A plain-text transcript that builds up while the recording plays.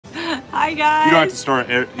Hi guys. You don't have to start.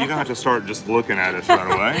 You don't have to start just looking at us right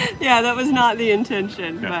away. Yeah, that was not the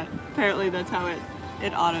intention, but apparently that's how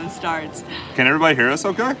it auto starts. Can everybody hear us?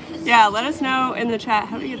 Okay. Yeah, let us know in the chat.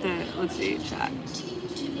 How do we get the? Let's see, chat.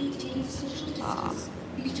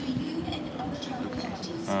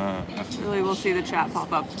 Really, we'll see the chat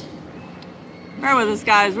pop up. Bear with us,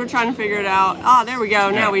 guys. We're trying to figure it out. Ah, there we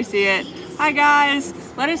go. Now we see it. Hi, guys.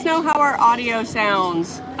 Let us know how our audio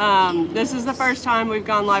sounds. This is the first time we've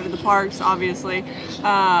gone live at the parks, obviously,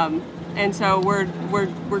 and so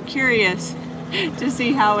we're curious to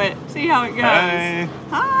see how it goes. Hey.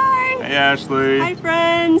 Hi. Hey, Ashley. Hi,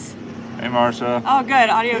 friends. Hey, Marsha. Oh, good.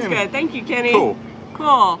 Audio's good. Thank you, Kenny. Cool.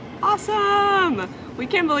 Cool. Awesome. We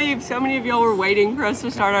can't believe so many of y'all were waiting for us to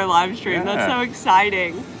start our live stream. That's so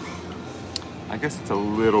exciting. I guess it's a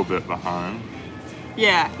little bit behind.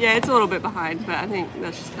 Yeah, it's a little bit behind, but I think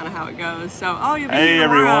that's just kind of how it goes. So, oh, you'll be hey, here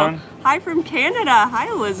tomorrow. Everyone. Hi from Canada. Hi,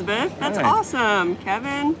 Elizabeth. That's awesome.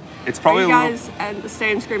 Kevin. It's probably are you guys at the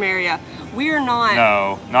Stay and Scream area? We are not.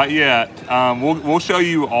 No, not yet. We'll show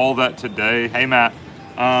you all that today. Hey, Matt.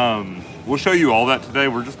 We'll show you all that today.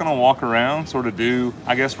 We're just gonna walk around, sort of do.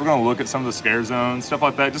 I guess we're gonna look at some of the scare zones, stuff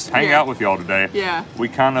like that. Just hang out with y'all today. Yeah. We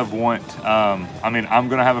kind of want. I mean, I'm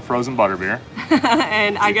gonna have a frozen butterbeer.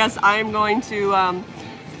 And I guess I'm going to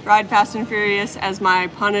ride Fast and Furious as my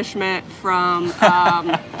punishment from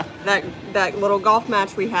that little golf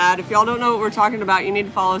match we had. If y'all don't know what we're talking about, you need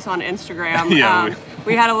to follow us on Instagram. Yeah.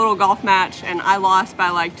 We had a little golf match, and I lost by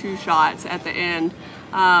like 2 shots at the end.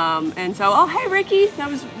 And so, oh, hey, Ricky. That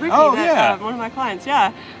was Ricky, one of my clients,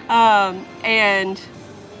 and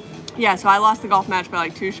yeah, so I lost the golf match by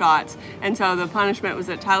like 2 shots. And so the punishment was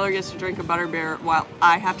that Tyler gets to drink a butterbeer while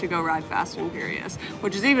I have to go ride Fast and Furious,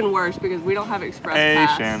 which is even worse because we don't have express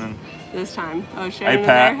pass Shannon. this time. Oh, Shannon. Hey,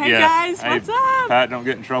 Pat. Hey, guys, what's up? Pat, don't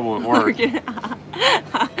get in trouble at work.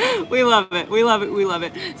 We love it. We love it. We love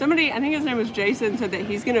it. Somebody, I think his name was Jason, said that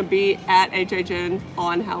he's going to be at HHN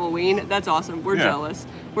on Halloween. That's awesome. We're jealous.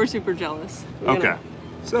 We're super jealous.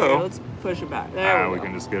 So let's push it back. There we go.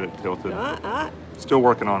 can just get it tilted. Still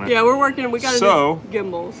working on it. Yeah, we're working. We got a new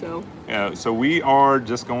gimbal, so. Yeah, so we are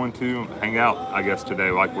just going to hang out, I guess,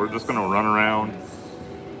 today. Like, we're just going to run around.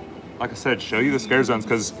 Like I said, show you the scare zones,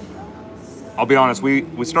 because I'll be honest,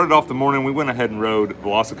 we started off the morning, we went ahead and rode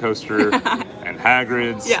Velocicoaster and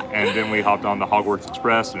Hagrid's, and then we hopped on the Hogwarts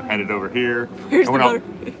Express and headed over here.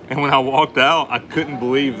 And when I walked out, I couldn't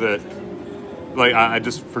believe that, like, I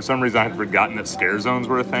just, for some reason, I had forgotten that scare zones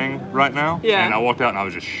were a thing right now. Yeah. And I walked out and I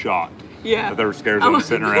was just shocked. Yeah. That there were scare zones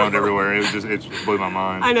sitting around everywhere. It just blew my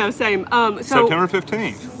mind. I know, same. So September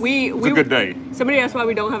 15th. It's a good day. Somebody asked why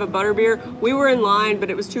we don't have a butterbeer. We were in line,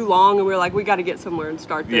 but it was too long, and we were like, we got to get somewhere and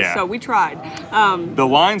start this. Yeah. So we tried. The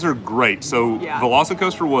lines are great. So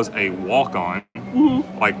Velocicoaster was a walk-on.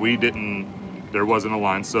 Like, there wasn't a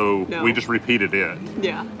line, so we just repeated it.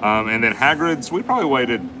 Yeah. And then Hagrid's, we probably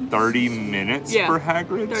waited 30 minutes for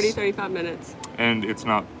Hagrid's. 35 minutes. And it's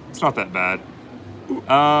not that bad.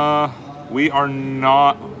 We are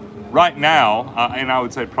not, right now, and I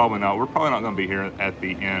would say probably not, we're probably not going to be here at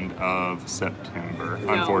the end of September,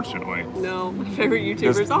 unfortunately. No, my favorite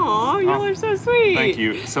YouTubers. Aw, y'all are so sweet. Thank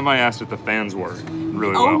you. Somebody asked if the fans work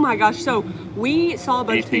really well. Oh my gosh, so we saw a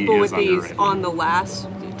bunch of people with these on the last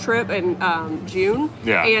trip in June,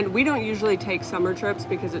 and we don't usually take summer trips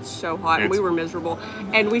because it's so hot and we were miserable,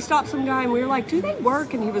 and we stopped some guy and we were like, do they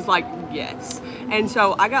work? And he was like, yes. And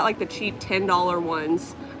so I got like the cheap $10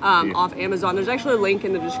 ones off Amazon. There's actually a link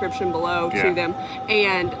in the description below to them,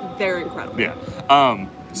 and they're incredible.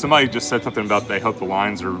 Somebody just said something about they hope the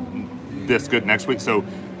lines are this good next week, so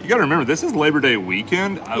you got to remember, this is Labor Day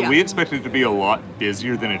weekend. We expect it to be a lot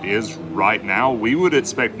busier than it is right now. We would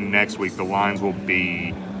expect next week the lines will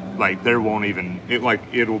be like, there won't even,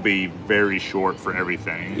 it'll be very short for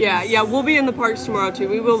everything. Yeah, we'll be in the parks tomorrow too.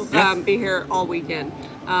 We will be here all weekend.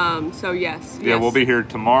 So yes. Yeah, we'll be here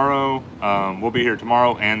tomorrow. We'll be here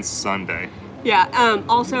tomorrow and Sunday. Yeah,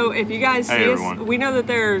 also, if you guys see us, we know that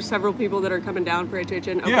there are several people that are coming down for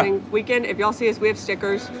HHN opening weekend. If y'all see us, we have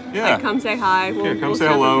stickers. Like, come say hi. We'll say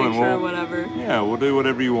hello and or whatever. Yeah, we'll do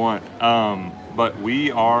whatever you want. But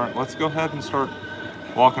let's go ahead and start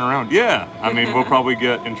walking around. Yeah, I mean, we'll probably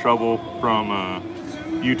get in trouble from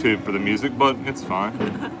YouTube for the music, but it's fine.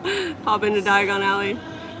 Pop into Diagon Alley.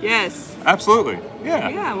 Yes. Absolutely. Yeah.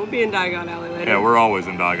 Yeah, we'll be in Diagon Alley later. Yeah, we're always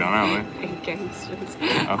in Diagon Alley. Gangsters.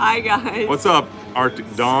 Hi, guys. What's up,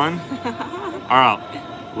 Arctic Dawn? All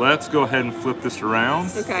right, let's go ahead and flip this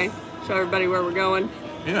around. Okay. Show everybody where we're going.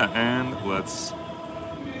 Yeah, and let's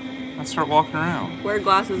start walking around. Wear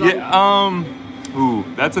glasses on. Yeah. Ooh,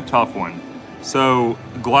 that's a tough one. So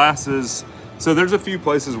glasses. So there's a few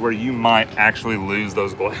places where you might actually lose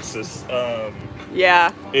those glasses.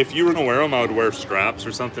 Yeah. If you were gonna wear them, I would wear straps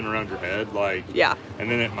or something around your head, like. Yeah.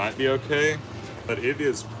 And then it might be okay, but it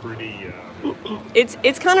is pretty.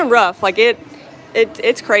 It's kind of rough. Like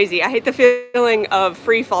it's crazy. I hate the feeling of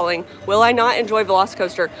free falling. Will I not enjoy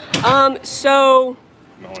Velocicoaster? So.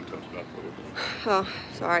 No one touched that. Oh,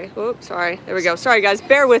 sorry. Oops, sorry. There we go. Sorry, guys.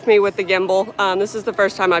 Bear with me with the gimbal. This is the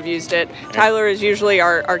first time I've used it. Tyler is usually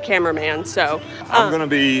our cameraman, so. I'm gonna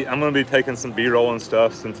be taking some B-roll and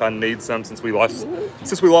stuff since I need some since we lost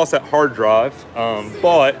that hard drive.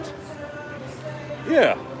 But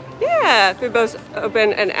yeah. Yeah, Food Bo's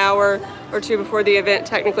open an hour or two before the event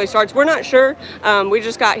technically starts. We're not sure. We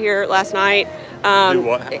just got here last night.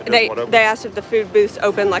 They asked if the food booths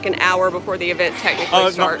open like an hour before the event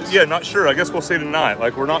technically starts. Not sure. I guess we'll see tonight.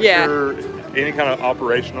 Like, we're not sure any kind of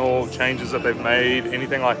operational changes that they've made,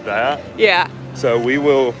 anything like that. Yeah. So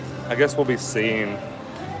I guess we'll be seeing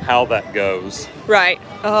how that goes. Right.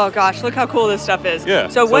 Oh gosh, look how cool this stuff is. Yeah.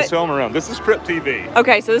 So let's show them around. This is Crypt TV.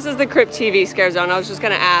 Okay, so this is the Crypt TV scare zone. I was just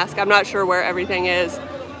gonna ask. I'm not sure where everything is.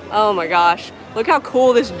 Oh my gosh. Look how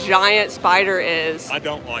cool this giant spider is. I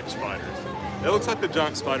don't like spiders. It looks like the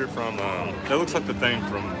giant spider from, that looks like the thing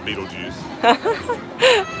from Beetlejuice.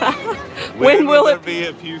 when will it be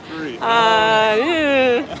at Pugh 3?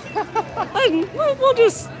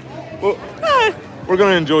 We're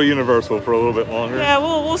going to enjoy Universal for a little bit longer. Yeah,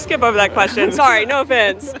 we'll skip over that question. Sorry, no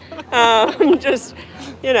offense. Just,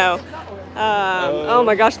 you know. Oh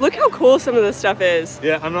my gosh, look how cool some of this stuff is.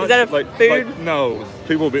 Yeah, I'm not. Is that food? No,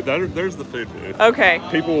 people will be. There's the food booth. Okay.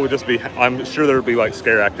 People will just be. I'm sure there'll be like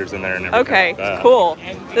scare actors in there and everything. Okay, like that. Cool.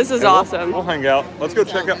 This is awesome. We'll hang out. Let's go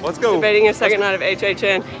check out. Let's go. Debating a second night of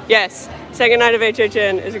HHN. Yes, second night of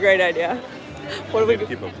HHN is a great idea. What do we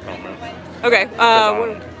keep up the comments? Okay.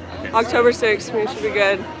 October 6th. We should be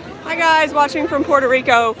good. Hi guys, watching from Puerto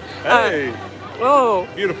Rico. Hey. Whoa.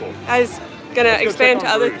 Beautiful. Guys, gonna expand to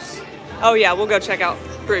other. Bruce. Oh yeah, we'll go check out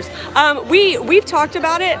Bruce. We've talked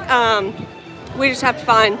about it. We just have to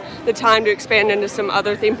find the time to expand into some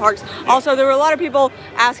other theme parks. Yeah. Also, there were a lot of people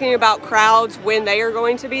asking about crowds when they are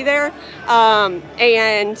going to be there.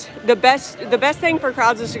 And the best thing for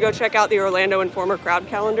crowds is to go check out the Orlando Informer crowd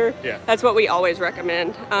calendar. Yeah. That's what we always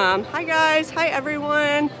recommend. Hi guys, hi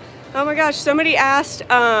everyone. Oh my gosh, somebody asked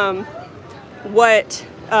what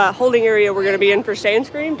holding area we're going to be in for Stay and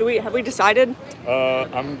Scream. Have we decided?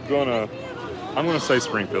 I'm gonna say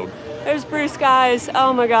Springfield. There's Bruce, guys.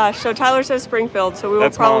 Oh my gosh. So Tyler says Springfield, so we will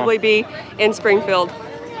probably be in Springfield.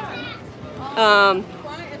 But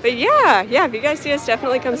yeah, if you guys see us,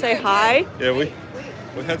 definitely come say hi. Yeah, we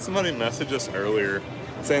had somebody message us earlier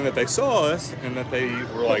saying that they saw us and that they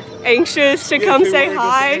were like anxious to come say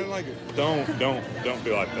hi. Like, don't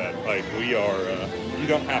be like that. Like, we are. You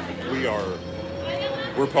don't have to.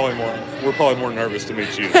 We're probably more nervous to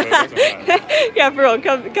meet you. So it doesn't matter. Yeah, for real.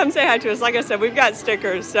 Come say hi to us. Like I said, we've got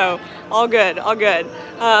stickers, so all good.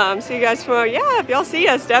 See you guys tomorrow. Yeah, if y'all see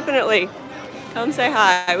us, definitely come say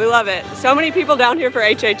hi. We love it. So many people down here for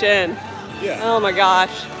HHN. Yeah. Oh my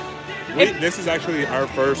gosh. This is actually our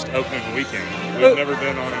first opening weekend. We've never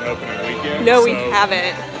been on an opening weekend. No, we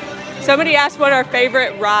haven't. Somebody asked what our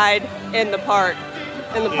favorite ride in the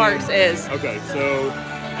parks is. Okay, so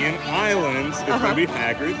in Islands, it's going to be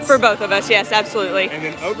Hagrid's. For both of us, yes, absolutely. And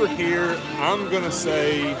then over here, I'm going to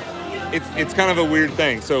say it's kind of a weird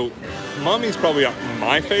thing. So Mummy's probably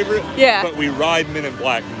my favorite, but we ride Men in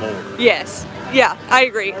Black more. Yes. Yeah, I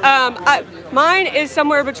agree. Mine is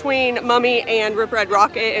somewhere between Mummy and Rip Red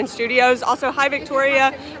Rocket and Studios. Also, hi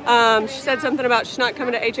Victoria. She said something about she's not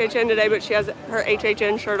coming to HHN today, but she has her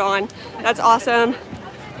HHN shirt on. That's awesome.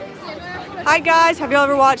 Hi guys, have y'all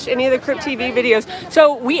ever watched any of the Crypt TV videos?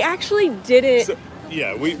 So we actually didn't. So,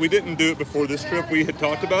 yeah, we didn't do it before this trip. We had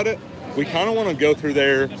talked about it. We kind of want to go through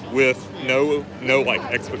there with no like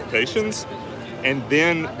expectations, and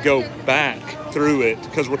then go back through it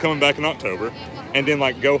because we're coming back in October, and then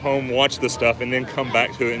like go home, watch the stuff, and then come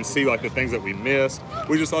back to it and see like the things that we missed.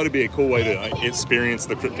 We just thought it'd be a cool way to like, experience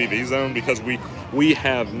the Crypt TV zone because we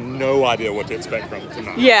have no idea what to expect from it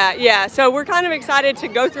tonight. Yeah. So we're kind of excited to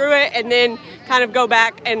go through it and then kind of go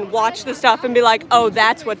back and watch the stuff and be like, oh,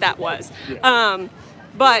 that's what that was. Yeah.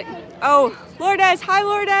 But oh, Lourdes, hi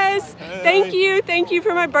Lourdes. Hey. Thank you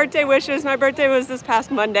for my birthday wishes. My birthday was this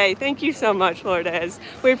past Monday. Thank you so much, Lourdes.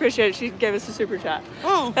 We appreciate it. She gave us a super chat.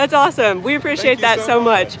 Oh, that's awesome. We appreciate that so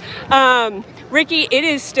much. Ricky, it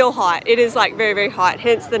is still hot. It is like very, very hot,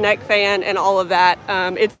 hence the neck fan and all of that.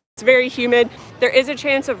 It's very humid. There is a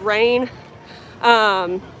chance of rain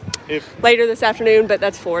later this afternoon, but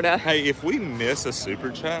that's Florida. Hey, if we miss a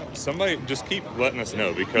super chat, somebody just keep letting us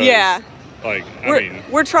know because Like,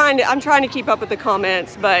 I'm trying to keep up with the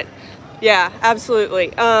comments, but yeah,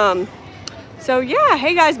 absolutely. So yeah,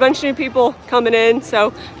 hey guys, bunch of new people coming in.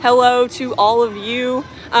 So hello to all of you.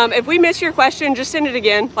 If we miss your question, just send it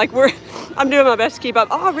again. Like I'm doing my best to keep up.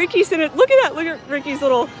 Oh, Ricky sent it. Look at that. Look at Ricky's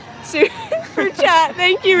little super chat.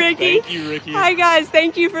 Thank you, Ricky. Thank you, Ricky. Hi guys,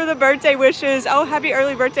 thank you for the birthday wishes. Oh, happy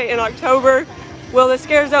early birthday in October. Will the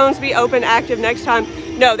scare zones be open active next time?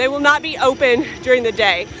 No, they will not be open during the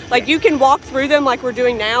day. Like you can walk through them like we're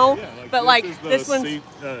doing now. Yeah, but like this one's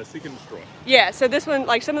seek and destroy. Yeah, so this one,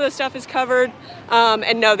 like some of the stuff is covered,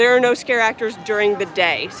 and no, there are no scare actors during the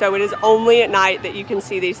day. So it is only at night that you can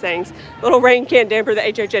see these things. Little rain can't damper the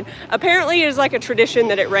HHN. Apparently it is like a tradition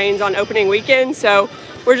that it rains on opening weekend, so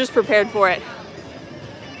we're just prepared for it.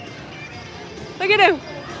 Look at him.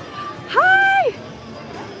 Hi!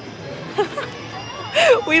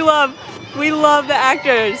 We love the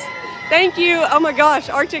actors. Thank you. Oh my gosh,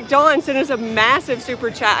 Arctic Dawn sent us a massive super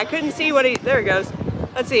chat. I couldn't see what there it goes.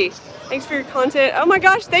 Let's see. Thanks for your content. Oh my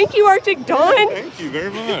gosh, thank you, Arctic Dawn. Thank you very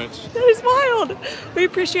much. That is wild. We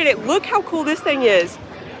appreciate it. Look how cool this thing is.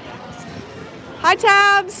 Hi,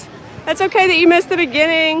 Tabs. That's okay that you missed the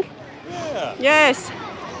beginning. Yeah. Yes.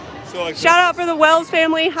 So like shout out for the Wells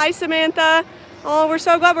family. Hi, Samantha. Oh, we're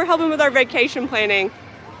so glad we're helping with our vacation planning.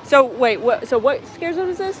 So wait, what scare zone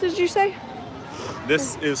is this, did you say?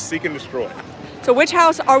 This is Seek and Destroy. So which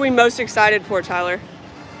house are we most excited for, Tyler?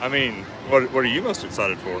 I mean, what are you most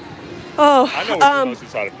excited for? Oh, I know what you're most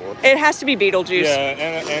excited for. It has to be Beetlejuice.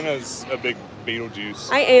 Yeah, Anna's a big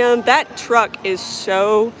Beetlejuice. I am. That truck is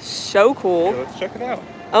so cool. Yeah, let's check it out.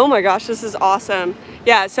 Oh my gosh, this is awesome.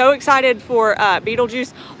 Yeah, so excited for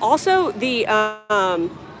Beetlejuice. Also, the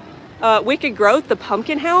Wicked Growth, the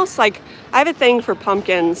pumpkin house. Like, I have a thing for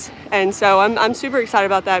pumpkins, and so I'm super excited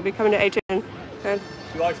about that. Be coming to HHN.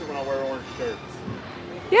 She likes it when I wear orange shirts.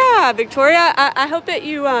 Yeah, Victoria, I hope that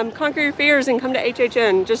you conquer your fears and come to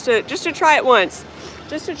HHN just to try it once.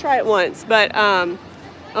 Just to try it once. But,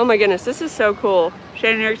 oh my goodness, this is so cool.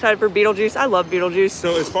 Shannon, you're excited for Beetlejuice? I love Beetlejuice.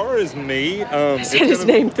 So as far as me... I said his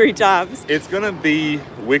name 3 times. It's going to be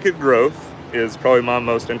Wicked Growth is probably my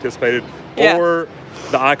most anticipated. Yeah. Or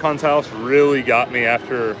the Icon's house really got me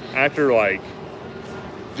after like...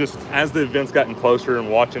 just as the event's gotten closer and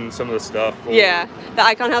watching some of the stuff. Yeah, the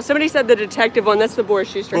Icon house. Somebody said the detective one. That's the Boris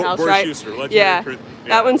Schuster house, Boris right? Schuster, yeah,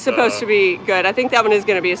 that one's supposed to be good. I think that one is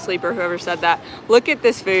going to be a sleeper, whoever said that. Look at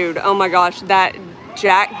this food. Oh my gosh, that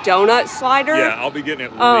Jack Donut slider. Yeah, I'll be getting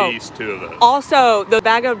at least 2 of those. Also, the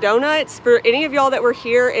bag of donuts, for any of y'all that were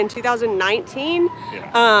here in 2019,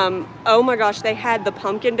 oh my gosh, they had the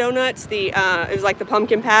pumpkin donuts. It was like the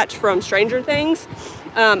pumpkin patch from Stranger Things.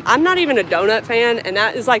 I'm not even a donut fan, and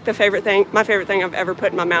that is like my favorite thing I've ever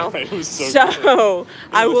put in my mouth. It was so cool.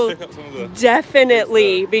 I will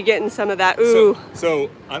definitely be getting some of that. Ooh. So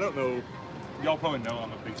I don't know, y'all probably know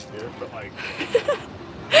I'm a big spirit, but like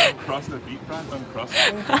crusted deep fried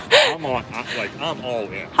uncrustable, I'm all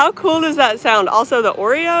in. How cool does that sound? Also the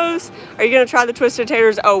Oreos. Are you gonna try the Twisted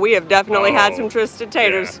Taters? Oh, we have definitely had some Twisted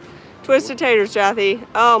Taters. Yeah. Twisted Taters, Jathy.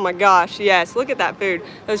 Oh my gosh, yes. Look at that food.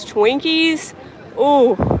 Those Twinkies.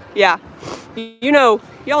 Oh, yeah.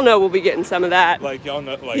 Y'all know we'll be getting some of that. Like y'all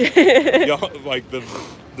know, like y'all like the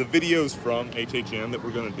videos from HHN that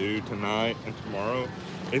we're gonna do tonight and tomorrow.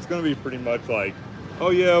 It's gonna be pretty much like, oh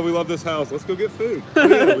yeah, we love this house. Let's go get food. Oh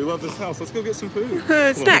yeah, we love this house. Let's go get some food.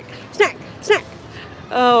 Snack.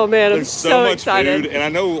 Oh man, I'm so excited. Food, and I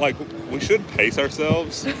know like we should pace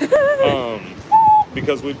ourselves,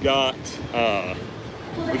 because we've got a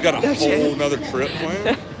whole nother trip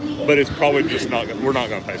planned. But it's probably just we're not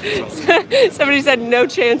going to pace ourselves. Somebody said no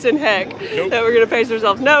chance in heck that we're going to pace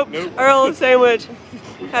ourselves. Nope. Earl sandwich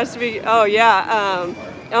has to be, oh yeah.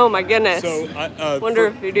 Oh my goodness. So wonder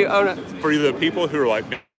if you do own it. For the people who are like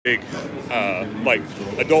big like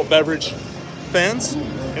adult beverage fans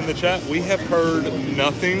in the chat, we have heard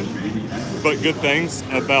nothing but good things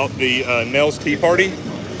about the Nell's Tea Party.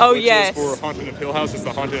 Oh which yes. is for Haunted of Hill House. It's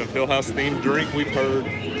the Haunted of Hill House themed drink. We've heard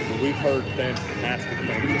fantastic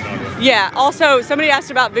things about it. Yeah. Also, somebody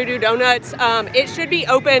asked about Voodoo Donuts. It should be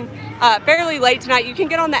open fairly late tonight. You can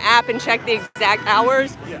get on the app and check the exact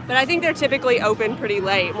hours, but I think they're typically open pretty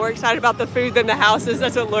late. More excited about the food than the houses.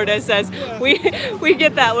 That's what Lourdes says. Yeah. We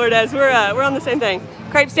get that, Lourdes. We're on the same thing.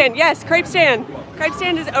 Crepe stand. Yes, crepe stand. Crepe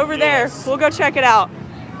stand is over there. We'll go check it out.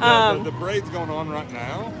 Yeah, the parade's going on right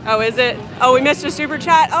now. Oh, is it? Oh, we missed a super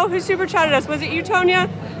chat. Oh, who super chatted us? Was it you, Tonya?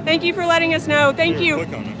 Thank you for letting us know. Thank you.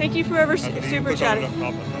 Thank you for whoever super chatted.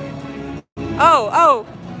 Oh,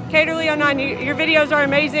 Caterly09, your videos are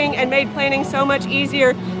amazing and made planning so much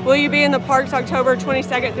easier. Will you be in the parks October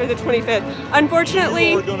 22nd through the 25th?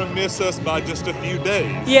 Unfortunately, you're gonna miss us by just a few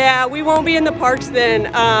days. Yeah, we won't be in the parks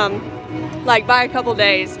then, like by a couple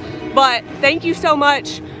days. But thank you so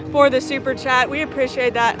much for the super chat. We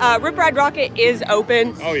appreciate that. Rip Ride Rocket is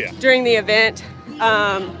open during the event.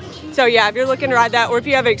 So yeah, if you're looking to ride that, or if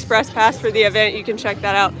you have an express pass for the event, you can check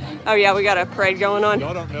that out. Oh yeah, we got a parade going on.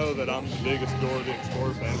 Y'all don't know that I'm the biggest Dora the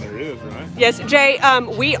Explorer fan there is, right? Yes, Jay,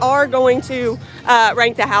 we are going to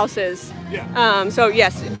rank the houses. Yeah. So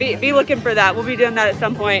yes, be looking for that. We'll be doing that at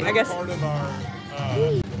some point, I guess. Part of our,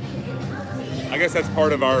 I guess that's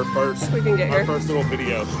part of our first little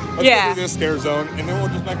video. Let's go through this scare zone, and then we'll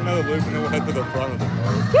just make another loop, and then we'll head to the front of the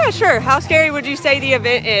park. Yeah, sure. How scary would you say the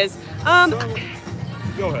event is?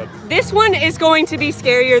 Go ahead. This one is going to be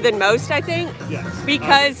scarier than most, I think. Yes.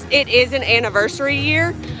 Because it is an anniversary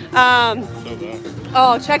year.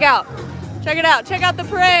 Oh, check it out. Check out the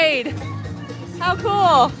parade. How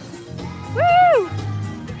cool. Woo!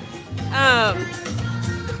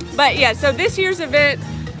 But yeah, so this year's event,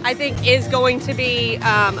 I think, is going to be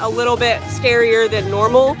a little bit scarier than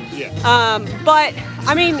normal. Yeah. But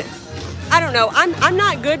I mean, I don't know. I'm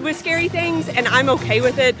not good with scary things, and I'm okay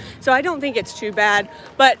with it, so I don't think it's too bad.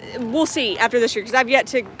 But we'll see after this year, because I've yet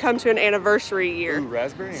to come to an anniversary year. Ooh,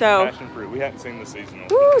 raspberry and passion fruit. We haven't seen the seasonal.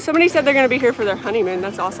 Ooh, somebody said they're going to be here for their honeymoon.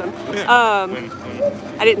 That's awesome.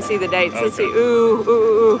 I didn't see the dates. Okay. Let's see.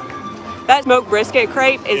 Ooh. That smoked brisket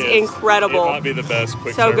crepe is incredible. It might be the best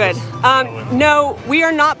quick so service. Good. No, we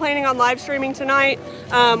are not planning on live streaming tonight.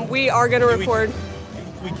 We are going to record.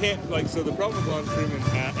 We can't, like, so the problem with live streaming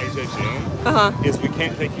at HHN is we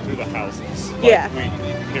can't take you through the houses. Like, yeah.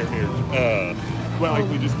 Well, like,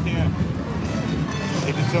 we just can't.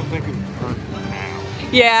 I just don't think it would hurt now.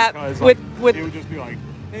 Yeah. Because, like, it would just be like,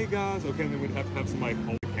 hey guys, okay, and then we'd have to have somebody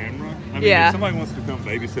hold the camera. I mean, if somebody wants to come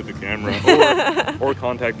babysit the camera or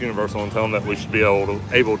contact Universal and tell them that we should be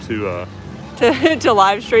able to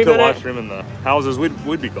live stream in the houses,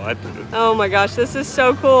 we'd be glad to. Oh my gosh, this is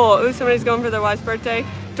so cool. Ooh, somebody's going for their wife's birthday.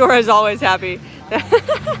 Dora's always happy.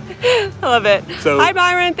 I love it. So, hi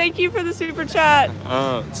Byron, thank you for the super chat.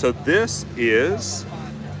 So this is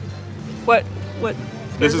what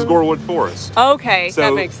this is Gorewood Forest. Okay, so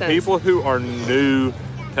that makes sense. People who are new to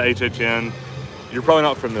HHN, you're probably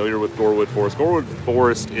not familiar with Gorewood Forest. Gorewood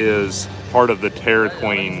Forest is part of the Terror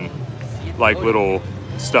Queen, like, little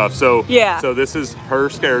stuff. So so this is her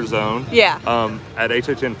scare zone. Yeah. At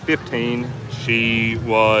HHN 15, she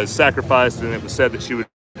was sacrificed, and it was said that she would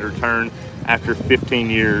return after 15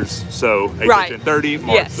 years. So HHN 30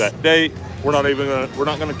 marks that date. We're not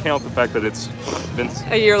gonna count the fact that it's been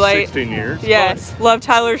a year late. 16 years. Yes. Love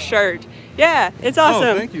Tyler's shirt. Yeah, it's awesome.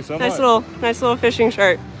 Oh, thank you so much. Nice little fishing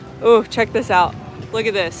shirt. Ooh, check this out. Look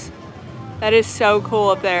at this. That is so cool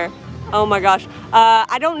up there. Oh my gosh.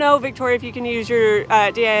 I don't know, Victoria, if you can use your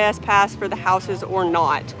DIS pass for the houses or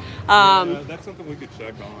not. That's something we could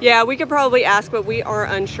check on. Yeah, we could probably ask, but we are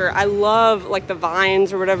unsure. I love, like, the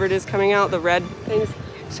vines or whatever it is coming out, the red things.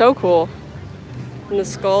 So cool. And the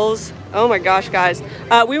skulls. Oh my gosh, guys.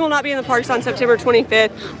 We will not be in the parks on September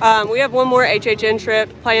 25th. We have one more HHN trip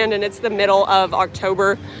planned, and it's the middle of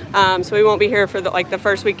October. So we won't be here for the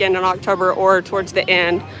first weekend in October or towards the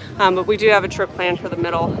end. But we do have a trip planned for the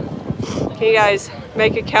middle. Can you guys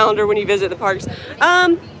make a calendar when you visit the parks?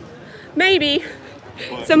 Maybe.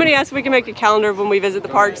 Somebody asked if we can make a calendar when we visit the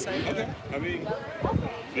parks. Okay. I mean,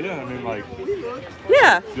 like.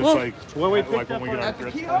 Yeah. Just well, like when we get our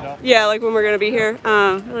dress turned out. Yeah, like when we're gonna be here.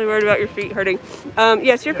 Really worried about your feet hurting.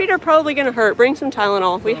 Yes, your feet are probably gonna hurt. Bring some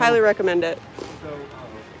Tylenol. We highly recommend it. So,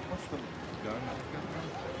 what's the gun?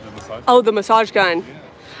 The massage gun? Oh, the massage gun.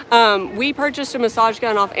 Yeah. We purchased a massage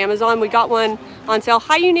gun off Amazon. We got one on sale.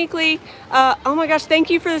 Hi, Uniquely. Oh my gosh, thank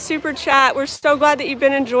you for the super chat. We're so glad that you've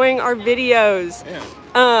been enjoying our videos.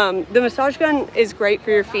 Yeah. The massage gun is great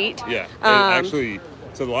for your feet. Yeah. Actually,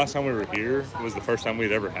 so the last time we were here was the first time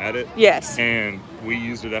we'd ever had it. Yes. And we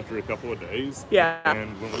used it after a couple of days. Yeah.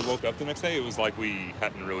 And when we woke up the next day, it was like we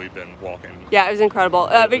hadn't really been walking. Yeah, it was incredible.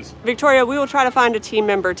 Victoria, we will try to find a team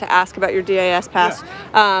member to ask about your DIS pass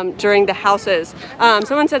during the houses.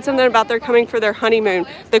 Someone said something about they're coming for their honeymoon.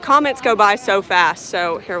 The comments go by so fast.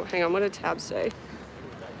 So here, hang on, what did Tabs say?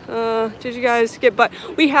 Did you guys get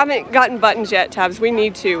we haven't gotten buttons yet, Tabs. We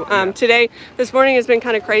need to. This morning has been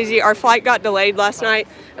kind of crazy. Our flight got delayed last night,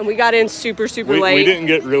 and we got in super late. We didn't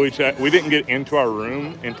get we didn't get into our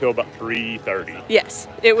room until about 3:30. Yes,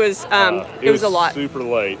 it was. It was a lot. Super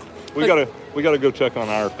late. We gotta go check on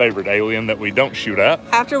our favorite alien that we don't shoot at.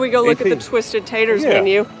 After we go look at the Twisted Taters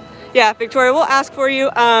menu. Yeah, Victoria, we'll ask for you.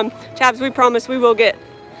 Tabs, we promise we will get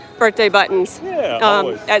birthday buttons.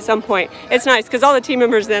 Yeah, at some point. It's nice because all the team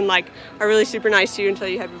members then like are really super nice to you until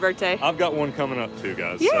you have your birthday. I've got one coming up too,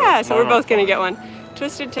 guys. Yeah, so we're both gonna get one.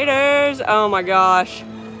 Twisted Taters. Oh my gosh.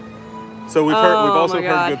 So we've also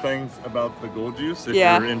heard good things about the gold juice. If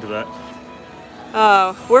you're into that.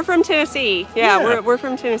 Oh, we're from Tennessee. Yeah. We're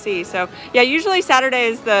from Tennessee. So yeah, usually Saturday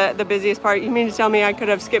is the busiest part. You mean to tell me I could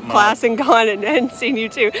have skipped class and gone and seen you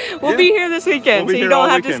too? We'll be here this weekend, so you don't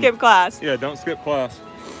have to skip class. Yeah, don't skip class.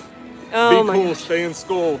 Oh, be cool, stay in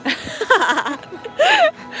school.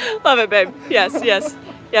 Love it, babe.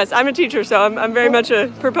 Yes. I'm a teacher, so I'm very much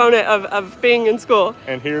a proponent of being in school.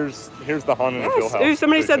 And here's the Haunted and Phil house. Ooh,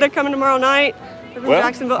 somebody said they're coming tomorrow night. They're from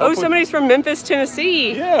Jacksonville. Oh, somebody's from Memphis,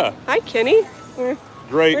 Tennessee. Yeah. Hi, Kenny. We're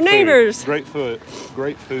neighbors. Great food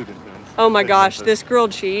in Memphis. Oh my gosh, this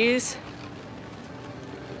grilled cheese.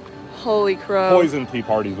 Holy crow. Poison Tea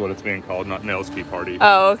Party is what it's being called, not Nell's Tea Party.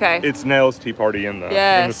 Oh, okay. It's Nell's Tea Party in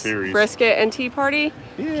the series. Brisket and Tea Party.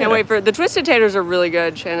 Yeah. Can't wait for the Twisted Taters are really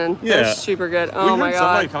good, Shannon. Yeah. They're super good. Oh my god.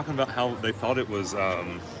 Somebody talking about how they thought it was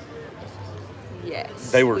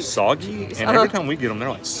they were soggy, and every time we get them, they're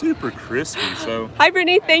like super crispy. So hi,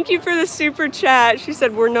 Brittany. Thank you for the super chat. She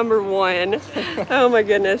said we're #1. Oh my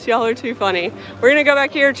goodness, y'all are too funny. We're gonna go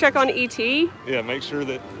back here check on ET. Yeah, make sure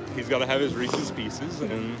that he's got to have his Reese's Pieces.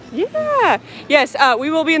 And yes, we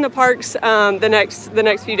will be in the parks the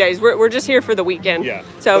next few days. We're just here for the weekend. Yeah.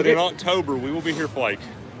 So but in October we will be here for like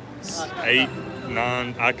 8,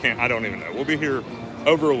 9. I don't even know. We'll be here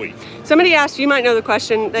over a week. Somebody asked, you might know the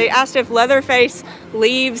question, they asked if Leatherface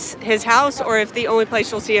leaves his house or if the only place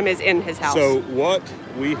you'll see him is in his house. So what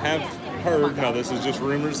we have heard, now this is just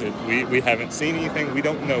rumors, that we haven't seen anything, we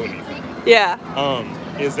don't know anything. Yeah.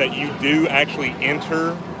 Is that you do actually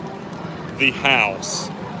enter the house.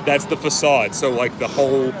 That's the facade. So like the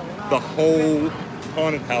whole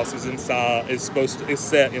haunted house is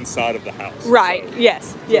set inside of the house. Right. So,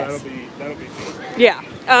 yes. That'll be cool. Yeah.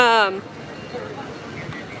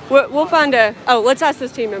 We'll find let's ask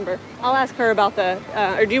this team member. I'll ask her about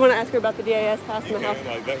or do you want to ask her about the DAS pass in the house?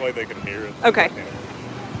 Like, that way they can hear it. Okay.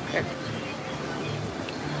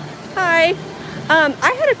 Hi.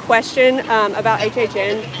 I had a question about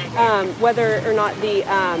HHN, whether or not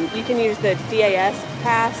you can use the DAS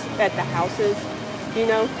pass at the houses. Do you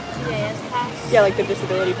know? DAS pass? Yeah, like the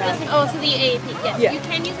disability pass. So the AAP, yes. Yeah. You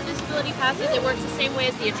can use the disability passes. It works the same way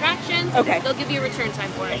as the attractions. Okay. They'll give you a return time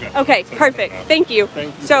for it. Okay, perfect. Thank you.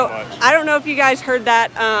 Thank you so much. I don't know if you guys heard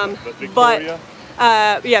that, Victoria?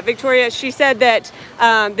 Victoria, she said that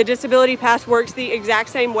the disability pass works the exact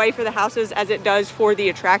same way for the houses as it does for the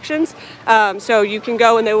attractions. So you can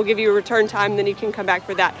go and they will give you a return time, then you can come back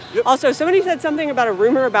for that. Yep. Also, somebody said something about a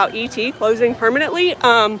rumor about ET closing permanently.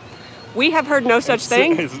 We have heard no such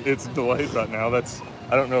thing. It's delayed right now.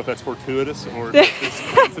 I don't know if that's fortuitous or it's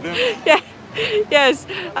coincidence. Yeah. Yes.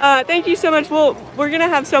 Thank you so much. We're going to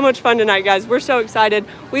have so much fun tonight, guys. We're so excited.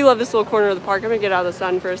 We love this little corner of the park. I'm going to get out of the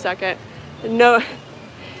sun for a second. No.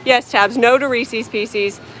 Yes, Tabs. No to Reese's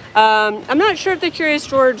Pieces. I'm not sure if the Curious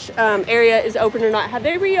George area is open or not. Have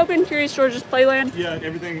they reopened Curious George's Playland? Yeah,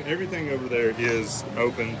 everything over there is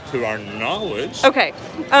open to our knowledge. Okay.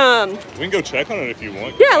 We can go check on it if you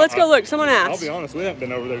want. Yeah, let's go look. Someone asked. I'll be honest, we haven't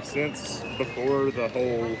been over there since before the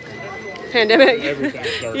whole pandemic. Everything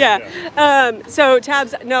started. Yeah. So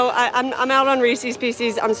Tabs, no, I'm out on Reese's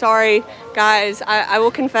Pieces. I'm sorry, guys. I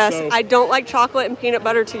will confess, I don't like chocolate and peanut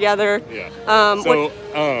butter together. Yeah.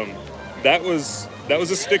 That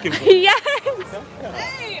was a sticking point. Yes.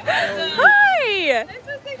 Hey, hi. I just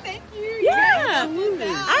want to say thank you. Yeah,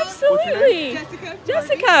 absolutely.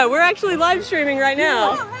 Jessica, we're actually live streaming right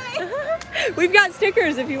now. We've got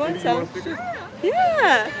stickers if you want some.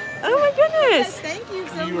 Yeah. Oh my goodness. Thank you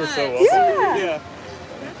so much. You were so welcome. Yeah.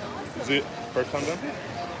 That's awesome. Is it first time done?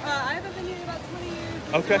 I haven't been here about 20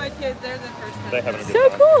 years. Okay. My kids, they're the first time. They having a good so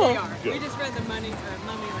time. cool. They are. Good. We just read the mummy like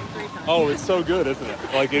 3 times. Oh, it's so good, isn't it?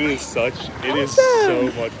 Like it is so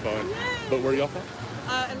much fun. But where are y'all from?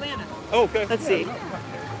 Atlanta. Oh, okay. Let's see. No,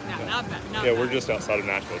 not bad. Yeah, we're just outside of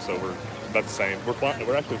Nashville, so we're about the same. We're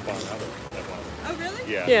actually flying out of Atlanta. Oh,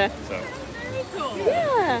 really? Yeah. Yeah. So. Very cool.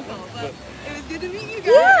 Yeah. Cool. But it was good to meet you guys. Yeah, If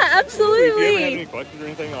you ever have absolutely. any questions or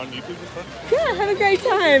anything on YouTube and stuff? Yeah, have a great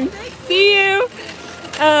time. See you.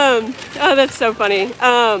 Oh, that's so funny.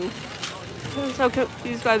 I'm so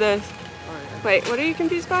confused by this. Wait, what are you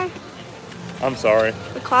confused by? I'm sorry.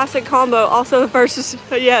 The classic combo, also the first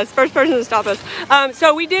person to stop us.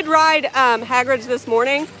 So we did ride Hagrid's this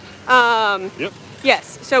morning. Yep.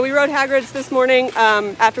 Yes, so we rode Hagrid's this morning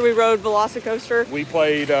after we rode Velocicoaster. We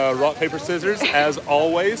played rock, paper, scissors, as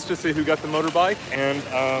always, to see who got the motorbike. And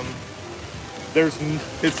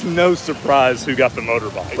it's no surprise who got the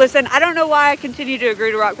motorbike. Listen, I don't know why I continue to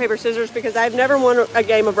agree to rock, paper, scissors because I've never won a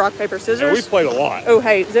game of rock, paper, scissors. And we played a lot. Oh,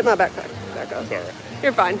 hey, zip my backpack back up. Sorry.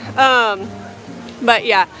 You're fine. But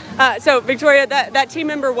yeah, so Victoria, that team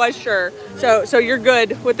member was sure. So you're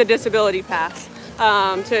good with the disability pass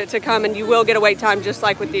to come, and you will get a wait time just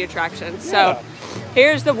like with the attraction. So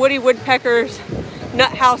here's the Woody Woodpecker's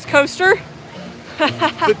Nut House Coaster.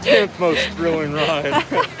 The 10th most thrilling ride.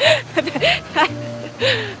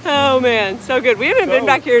 Oh man, so good. We haven't been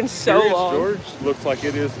back here in so long. George looks like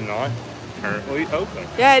it is not currently open.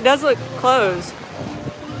 Yeah, it does look closed.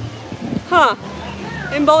 Huh.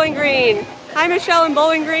 In Bowling Green. Hi Michelle in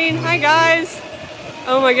Bowling Green. Hi guys.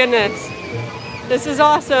 Oh my goodness. This is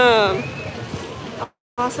awesome.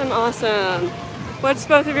 Awesome, awesome. What's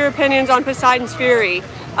both of your opinions on Poseidon's Fury?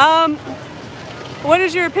 What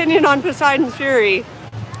is your opinion on Poseidon's Fury?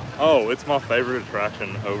 Oh, it's my favorite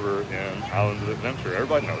attraction over in Islands of Adventure.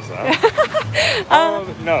 Everybody knows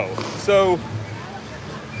that. No. So,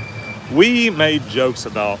 we made jokes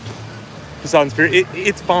about Poseidon's Fury.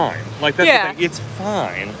 It's fine. Like, that's the thing. It's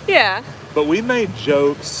fine. Yeah. But we made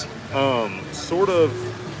jokes sort of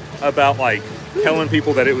about, like, telling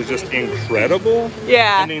people that it was just incredible.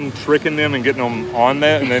 Yeah. And then tricking them and getting them on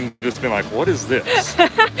that and then just being like, what is this?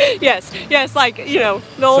 yes, like, you know,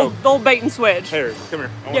 the old bait and switch. Here, come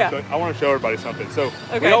here. I want to show everybody something. So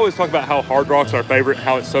we always talk about how Hard Rock's our favorite and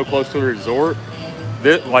how it's so close to the resort.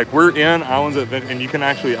 Like, we're in Islands of Adventure, and you can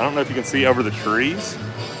actually, I don't know if you can see over the trees.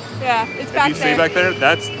 Yeah, it's back there. If you see back there,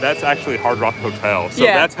 that's actually Hard Rock Hotel. So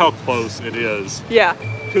that's how close it is. Yeah.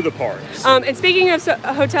 To the parks. And speaking of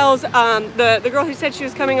hotels, the girl who said she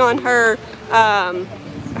was coming on her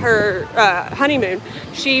honeymoon,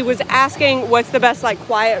 she was asking what's the best like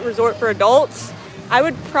quiet resort for adults. I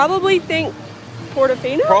would probably think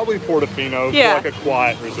Portofino. Probably Portofino. Yeah. For like a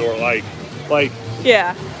quiet resort, like.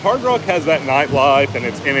 Yeah. Hard Rock has that nightlife, and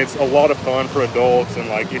it's a lot of fun for adults, and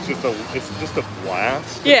like it's just a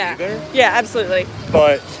blast. To be there. Yeah, absolutely.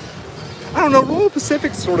 But I don't know, Royal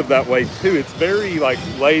Pacific's sort of that way too. It's very like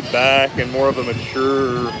laid back and more of a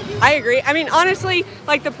mature. I agree. I mean, honestly,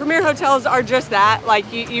 like the premier hotels are just that. Like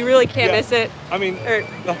you really can't miss it. I mean,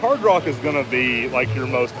 the Hard Rock is gonna be like your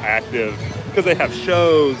most active because they have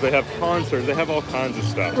shows, they have concerts, they have all kinds of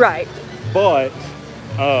stuff. Right. But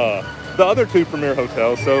the other two premier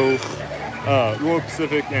hotels, so Royal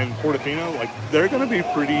Pacific and Portofino, like they're gonna be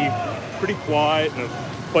pretty quiet and a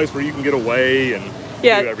place where you can get away and do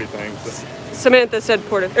everything. So. Samantha said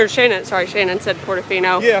Shannon said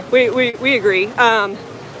Portofino. Yeah. We agree.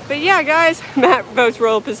 But yeah, guys, Matt votes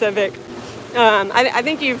Royal Pacific. I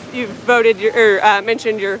think you've voted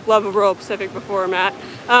mentioned your love of Royal Pacific before, Matt.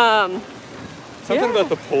 Something about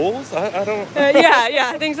the pools? I don't.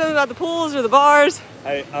 I think something about the pools or the bars.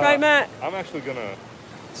 Right, Matt? I'm actually gonna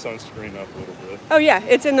sunscreen up a little bit. Oh yeah,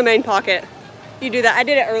 it's in the main pocket. You do that. I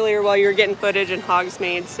did it earlier while you were getting footage in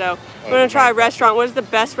Hogsmeade. So we're gonna try a restaurant. What is the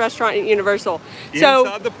best restaurant at Universal?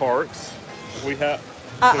 Inside the parks, we have.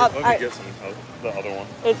 Let me get some the other one.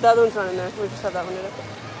 The other one's not in there. We just have that one in it.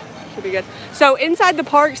 Should be good. So inside the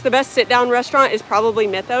parks, the best sit-down restaurant is probably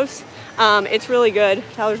Mythos. It's really good.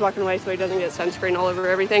 Tyler's walking away so he doesn't get sunscreen all over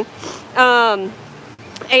everything.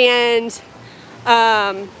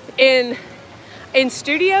 In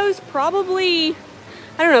studios, probably.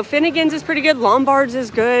 I don't know, Finnegan's is pretty good, Lombard's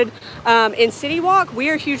is good. In City Walk, we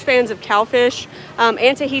are huge fans of Cowfish.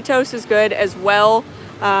 Antojitos is good as well.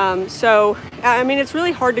 So, I mean, it's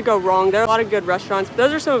really hard to go wrong. There are a lot of good restaurants, but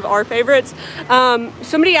those are some of our favorites.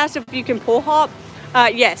 Somebody asked if you can pool hop.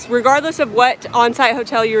 Yes, regardless of what on-site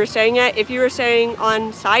hotel you were staying at, if you were staying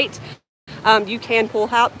on-site, you can pool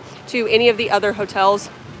hop to any of the other hotels.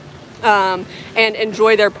 And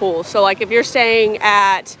enjoy their pools. So like if you're staying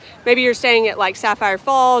at, maybe you're staying at like Sapphire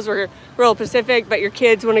Falls or Royal Pacific, but your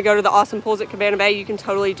kids want to go to the awesome pools at Cabana Bay, you can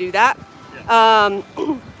totally do that. The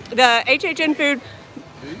HHN food.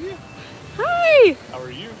 Hi. How are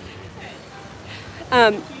you?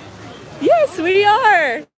 Yes, we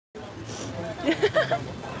are. Would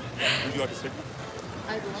you like a sticker?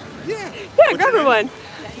 Yeah. Yeah, grab her one.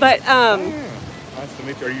 But nice to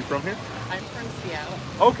meet you. Are you from here? I'm from Seattle.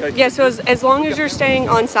 Okay. Yeah, so as long as you're staying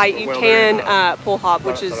on site, you can pool hop,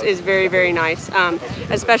 which is very, very nice.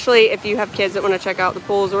 Especially if you have kids that want to check out the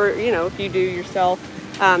pools, or you know, if you do yourself.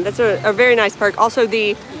 That's a very nice perk. Also,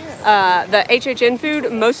 the HHN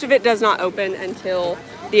food, most of it does not open until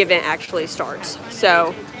the event actually starts.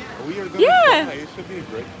 So, yeah. It should be a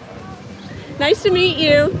great time. Nice to meet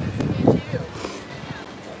you.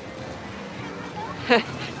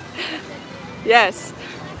 Yes.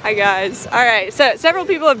 Hi guys. All right, so several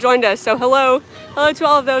people have joined us. So hello to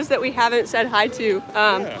all of those that we haven't said hi to.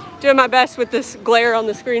 Doing my best with this glare on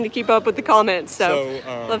the screen to keep up with the comments. So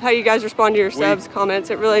love how you guys respond to your subs, comments.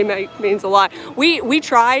 It really means a lot. We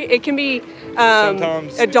try. It can be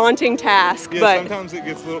a daunting task. Yeah, but sometimes it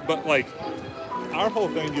gets a little. But like, our whole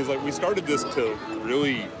thing is like we started this to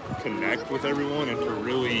really connect with everyone and to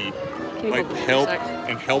really like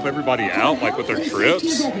help everybody out like with their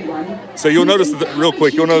trips. So you'll notice that real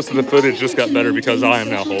quick, you'll notice that the footage just got better because I am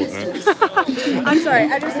now holding it. I'm sorry,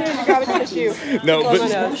 I just needed to grab a tissue. No,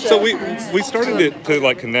 but so we started it to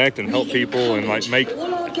like connect and help people and like make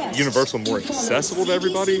Universal more accessible to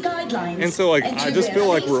everybody. And so like I just feel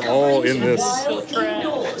like we're all in this.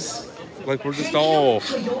 Like we're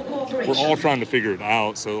all trying to figure it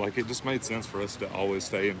out, so like it just made sense for us to always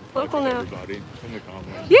stay in touch with everybody in the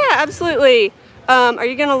comments. Yeah, absolutely. Are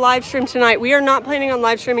you gonna live stream tonight? We are not planning on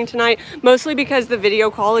live streaming tonight, mostly because the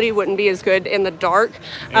video quality wouldn't be as good in the dark.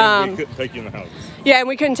 And we couldn't take you in the houses. Yeah, and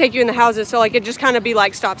we couldn't take you in the houses, so like it just kind of be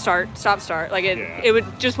like stop start. Like it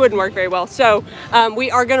just wouldn't work very well. So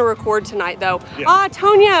we are gonna record tonight though. Yeah.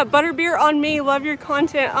 Tonya, butterbeer on me. Love your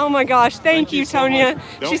content. Oh my gosh, thank you, Tonya.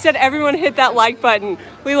 So she said everyone hit that like button.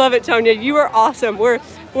 We love it, Tonya. You are awesome. We're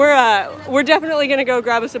definitely gonna go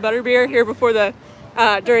grab us a butterbeer here before the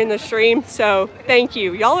during the stream. So thank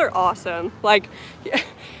you. Y'all are awesome. Like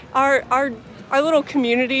our little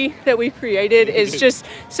community that we've created is just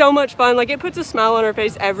so much fun. Like it puts a smile on our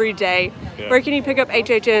face every day. Yeah. Where can you pick up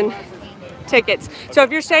HHN tickets? Okay. So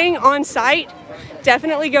if you're staying on site,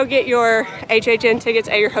 definitely go get your HHN tickets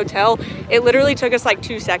at your hotel. It literally took us like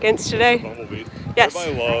 2 seconds today. Bumblebee. Yes.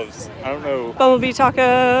 Everybody loves, I don't know. Bumblebee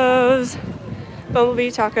tacos.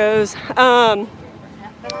 Bumblebee tacos.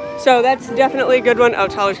 So that's definitely a good one. Oh,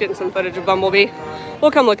 Tyler's getting some footage of Bumblebee.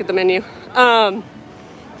 We'll come look at the menu.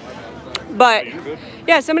 But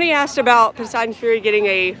yeah, somebody asked about Poseidon's Fury getting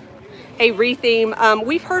a retheme.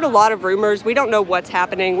 We've heard a lot of rumors. We don't know what's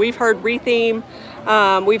happening. We've heard retheme.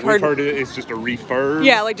 We've heard it's just a refurb.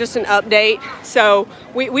 Yeah, like just an update. So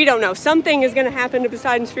we don't know. Something is going to happen to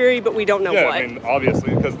Poseidon's Fury, but we don't know what. I mean,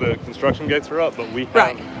 obviously because the construction gates are up, but we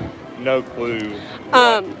have no clue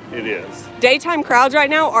what it is. Daytime crowds right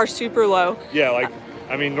now are super low. Yeah, like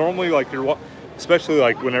I mean, normally like especially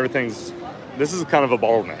like when this is kind of a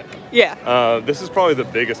bottleneck. Yeah. This is probably the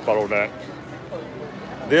biggest bottleneck.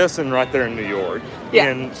 This and right there in New York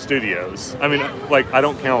in studios. I mean, like I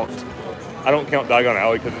don't count Diagon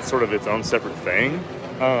Alley because it's sort of its own separate thing.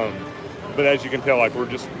 But as you can tell, like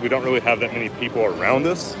we don't really have that many people around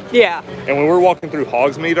us. Yeah. And when we were walking through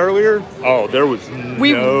Hogsmeade earlier, there was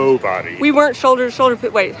nobody. We weren't shoulder to shoulder.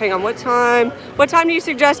 Wait, hang on. What time do you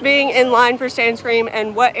suggest being in line for Stand Scream,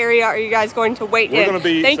 and what area are you guys going to wait in?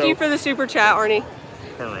 Thank you for the super chat, Arnie.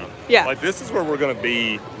 Turn around. Yeah. Like this is where we're going to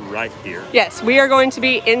be right here. Yes, we are going to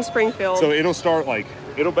be in Springfield. So it'll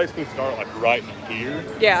basically start like right here.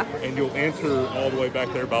 Yeah. And you'll enter all the way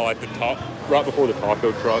back there by like the top, right before the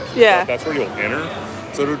taco truck. Yeah. That's where you'll enter.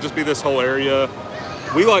 So it'll just be this whole area.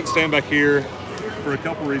 We like staying back here for a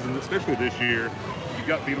couple reasons, especially this year. You've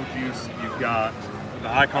got Beetlejuice, you've got the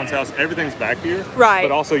Icon's house, everything's back here. Right.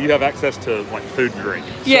 But also you have access to like food and drink.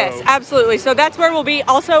 Yes, absolutely. So that's where we'll be.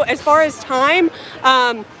 Also, as far as time,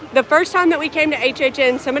 the first time that we came to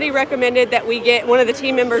HHN, somebody recommended that we get, one of the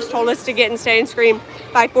team members told us to get and stay and scream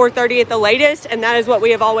by 4:30 at the latest, and that is what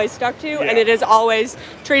we have always stuck to, and it has always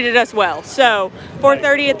treated us well. So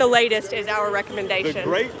 4:30 at the latest is our recommendation. The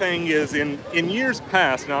great thing is in years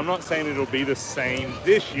past, now I'm not saying it'll be the same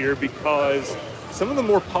this year because some of the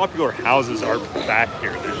more popular houses are back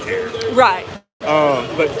here this year. Right.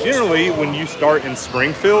 But generally, when you start in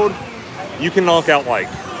Springfield, you can knock out like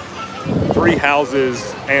 3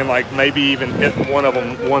 houses and like maybe even hit one of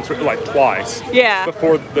them once or like twice. Yeah.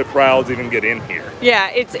 Before the crowds even get in here. Yeah,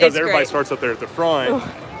 it's everybody great. Starts up there at the front.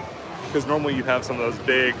 Because normally you have some of those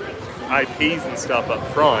big IPs and stuff up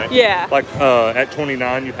front. Yeah. Like at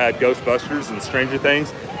 29, you had Ghostbusters and Stranger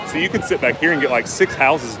Things. So you could sit back here and get like 6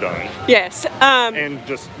 houses done. Yes. And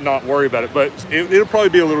just not worry about it. But it'll probably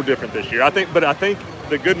be a little different this year. I think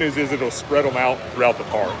the good news is it'll spread them out throughout the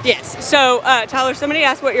park. Yes. So Tyler, somebody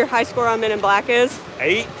asked what your high score on Men in Black is.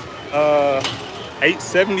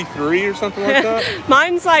 873 or something like that.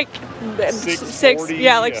 Mine's like 6.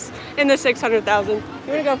 Yeah, like in the 600,000. You want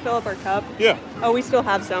to go fill up our cup? Yeah. Oh, we still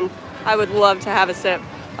have some. I would love to have a sip.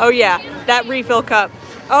 Oh yeah, that refill cup.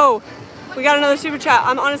 Oh, we got another super chat.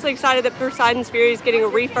 I'm honestly excited that Poseidon's Fury is getting a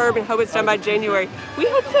refurb and hope it's done by January. We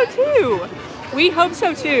hope so too. We hope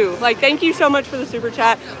so too. Like, thank you so much for the super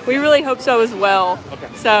chat. We really hope so as well. Okay.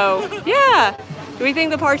 So yeah, do we think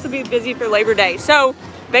the parks will be busy for Labor Day? So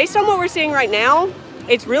based on what we're seeing right now,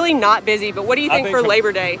 it's really not busy. But what do you think for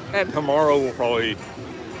Labor Day? Tomorrow we'll probably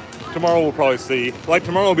see. Like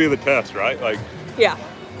tomorrow will be the test, right? Like yeah.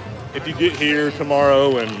 If you get here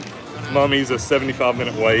tomorrow and Mummy's a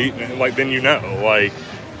 75-minute wait, and like then you know, like.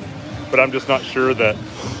 But I'm just not sure that.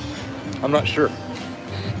 I'm not sure.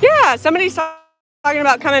 Yeah, somebody's talking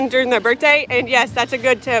about coming during their birthday, and yes, that's a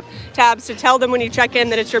good tip, Tabs, to tell them when you check in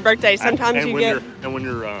that it's your birthday. Sometimes and you when get. And when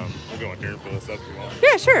you're, I'll go in here and fill this up if you want.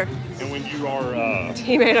 Yeah, sure. And when you are.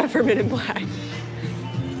 Teammate up for Men in Black.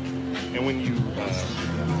 And when you,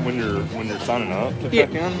 when you're signing up to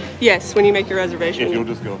check in. Yes, when you make your reservation. If you'll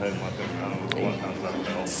just go ahead and let them know. A lot of times that'll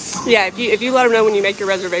help. Yeah, if you let them know when you make your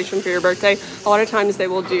reservation for your birthday, a lot of times they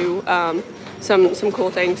will do some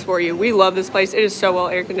cool things for you. We love this place. It is so well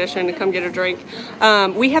air conditioned. To come get a drink.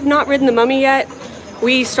 We have not ridden the Mummy yet.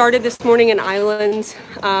 We started this morning in Islands,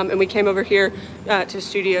 and we came over here to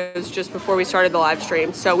studios just before we started the live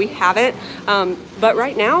stream. So we haven't, but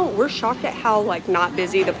right now we're shocked at how like not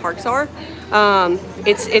busy the parks are.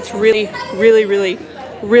 It's really, really, really,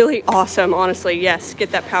 really awesome. Honestly, yes.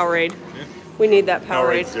 Get that Powerade. We need that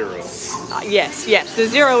Powerade. Zero. Yes. The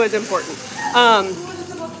zero is important.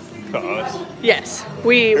 Yes,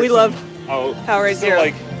 we love Powerade Zero.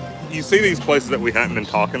 Like, you see these places that we haven't been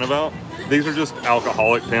talking about. These are just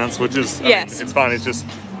alcoholic tents, which is, I mean, it's fine. It's just,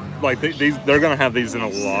 like, they're going to have these in a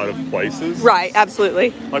lot of places. Right,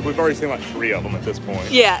 absolutely. Like, we've already seen, like, 3 of them at this point.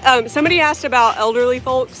 Yeah, somebody asked about elderly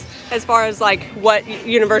folks as far as, like, what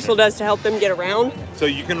Universal does to help them get around. So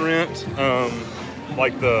you can rent,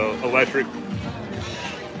 like, the electric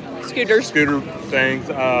scooter things.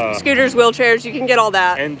 Scooters, wheelchairs, you can get all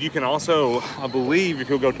that. And you can also, I believe, if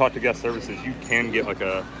you'll go talk to guest services, you can get, like,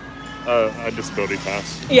 a disability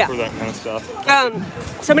pass for that kind of stuff.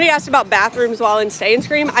 Somebody asked about bathrooms while in Stay and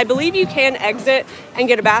Scream. I believe you can exit and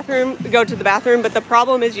get a bathroom, go to the bathroom, but the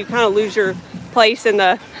problem is you kind of lose your place in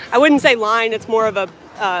the, I wouldn't say line, it's more of a,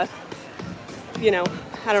 you know,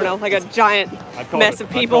 I don't know, like a giant mess of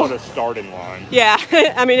people. I call it a starting line. Yeah,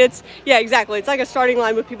 I mean, exactly. It's like a starting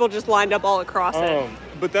line with people just lined up all across it.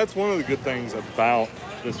 But that's one of the good things about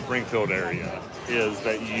the Springfield area is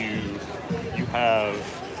that you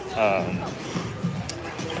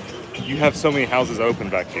have so many houses open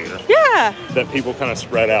back here. Yeah. That people kind of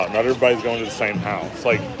spread out. Not everybody's going to the same house.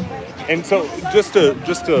 Like, and so just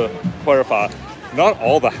to clarify, not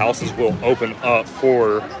all the houses will open up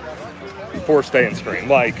for Stay and Scream.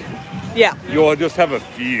 Like, yeah, you'll just have a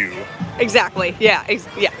few. Exactly. Yeah.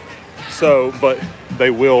 Yeah. So, but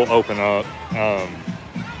they will open up.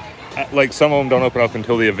 Like some of them don't open up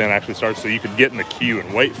until the event actually starts, so you could get in the queue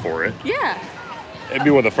and wait for it. Yeah. It'd be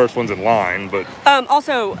one of the first ones in line, but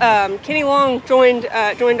also Kenny Long joined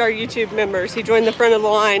our YouTube members. He joined the front of the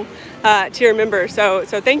line tier member. So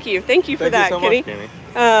thank you for that, so Kenny. Much,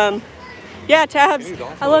 Kenny. Yeah, Tabs.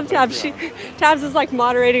 I love Tabs. Tabs is like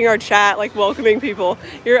moderating our chat, like welcoming people.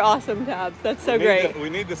 You're awesome, Tabs. That's so great. We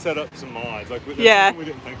need to set up some mods. Like that's something we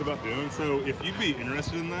didn't think about doing. So if you'd be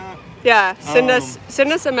interested in that, send us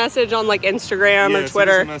a message on like Instagram or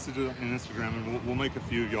Twitter. Send us a message on Instagram, and we'll make a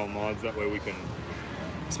few of y'all mods. That way we can.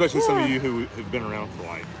 Especially some of you who have been around for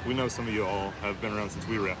like, we know some of you all have been around since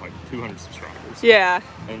we were at like 200 subscribers. Yeah.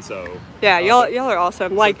 And so. Yeah, y'all are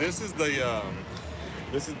awesome. Like so this is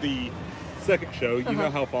the second show. You know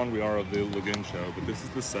how fond we are of the Lagoon show, but this is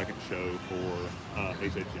the second show for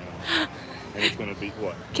HHN. And it's going to be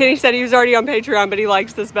what? Kenny said he was already on Patreon, but he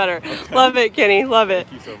likes this better. Okay. Love it, Kenny. Love it.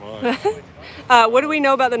 Thank you so much. What do we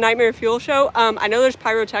know about the Nightmare Fuel show? I know there's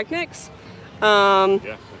pyrotechnics.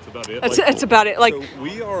 Yeah. About it. That's about it. Like so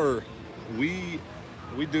we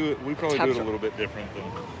do it. We probably do it a little bit different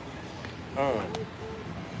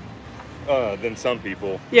than some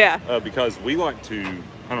people. Yeah. Because we like to,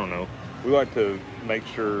 I don't know, we like to make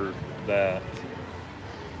sure that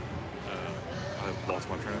I lost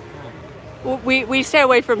my train of thought. Well, we stay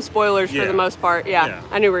away from spoilers for the most part. Yeah.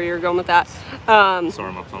 I knew where you were going with that.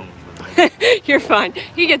 Sorry, my phone. You're fine.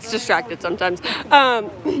 He gets distracted sometimes.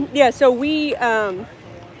 Yeah. So we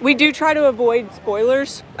do try to avoid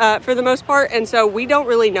spoilers for the most part, and so we don't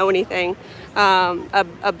really know anything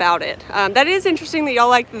about it. That is interesting that y'all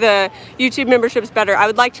like the YouTube memberships better.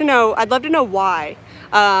 I'd love to know why.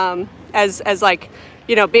 As like,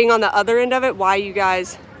 you know, being on the other end of it, why you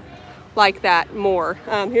guys like that more.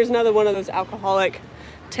 Here's another one of those alcoholic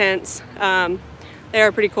tents. They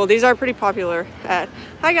are pretty cool. These are pretty popular.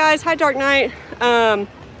 Hi guys. Hi Dark Knight. Oh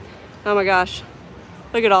my gosh.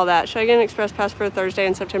 Look at all that. Should I get an express pass for Thursday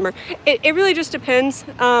in September? It really just depends.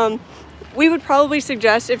 we would probably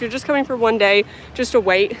suggest, if you're just coming for one day, just to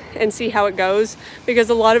wait and see how it goes, because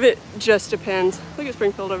a lot of it just depends. Look at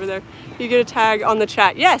Springfield over there. You get a tag on the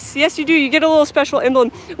chat. Yes, yes you do. You get a little special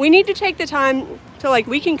emblem. We need to take the time to, like,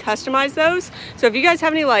 we can customize those. So if you guys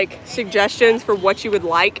have any like suggestions for what you would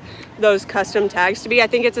like those custom tags to be, I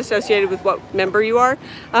think it's associated with what member you are.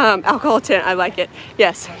 Alcohol tent, I like it.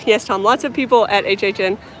 Yes, yes, Tom. Lots of people at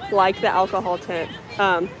HHN like the alcohol tent.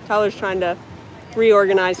 Tyler's trying to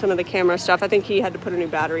reorganize some of the camera stuff. I think he had to put a new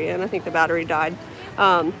battery in. I think the battery died.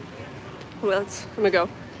 I'm gonna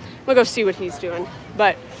go see what he's doing.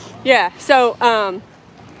 But yeah, so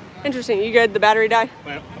interesting. You good? The battery died?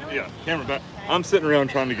 Yeah, camera back. I'm sitting around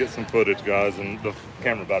trying to get some footage, guys, and the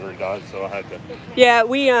camera battery died, so I had to. Yeah,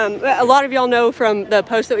 we a lot of y'all know from the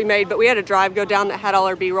post that we made, but we had a drive go down that had all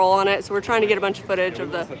our B-roll on it, so we're trying to get a bunch of footage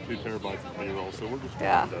of the. 2 terabytes of B-roll, so we're just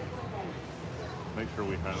trying to make sure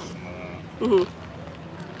we have some.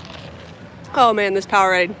 Oh man, this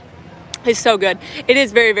Powerade is so good. It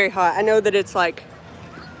is very, very hot. I know that it's like,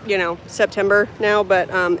 you know, September now, but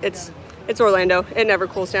it's Orlando. It never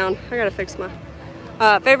cools down. I gotta fix my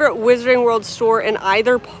favorite Wizarding World store in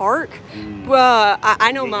either park.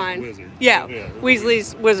 I know mine. Wizard. Yeah,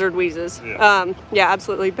 Weasley's Wizard Wheezes. Yeah. Yeah,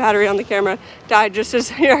 absolutely. Battery on the camera died just as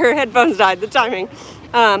her headphones died. The timing.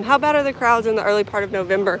 How bad are the crowds in the early part of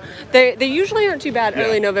November? They usually aren't too bad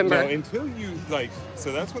early November. No, until you like,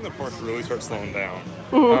 so that's when the parks really start slowing down.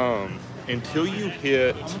 Until you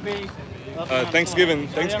hit Thanksgiving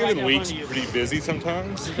week's pretty busy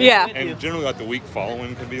sometimes. Yeah. And generally like the week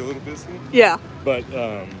following can be a little busy. Yeah. But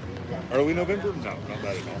early November, no, not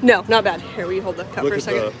bad at all. No, not bad. Here, will you hold the cup for a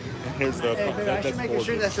second? Here's the. That's making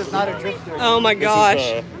sure that's just not a drifter. Oh my gosh.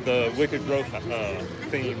 This is, the Wicked Growth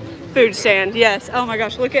theme. Food stand, yes. Oh my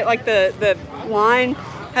gosh, look at like the line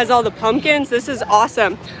has all the pumpkins. This is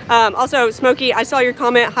awesome. Also, Smokey, I saw your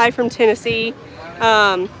comment. Hi from Tennessee.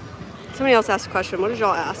 Somebody else asked a question. What did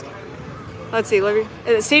y'all ask? Let's see.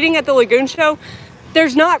 Seating at the Lagoon Show.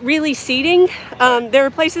 There's not really seating. There are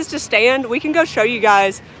places to stand. We can go show you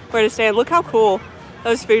guys where to stand. Look how cool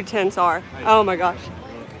those food tents are. Oh my gosh.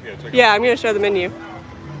 Yeah, I'm gonna show the menu.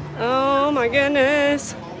 Oh my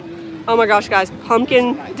goodness. Oh my gosh, guys.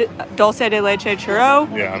 Pumpkin dulce de leche churro.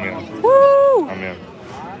 Yeah, I'm in. Woo! I'm in.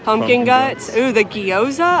 Pumpkin guts. Ooh, the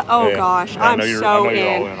gyoza. Oh yeah. Gosh, I'm so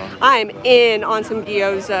in. I'm in on some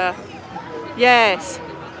gyoza. Yes.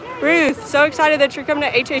 Ruth, so excited that you're coming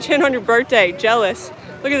to HHN on your birthday. Jealous.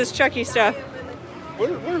 Look at this Chucky stuff.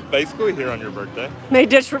 We're basically here on your birthday. May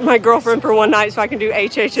ditch my girlfriend for one night so I can do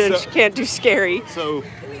HHN. She can't do scary. So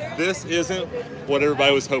this isn't what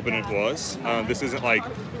everybody was hoping it was. This isn't like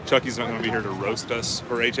Chucky's not going to be here to roast us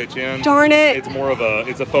for HHN. Darn it. It's more of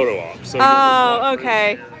it's a photo op. So oh,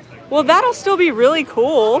 okay. Well, that'll still be really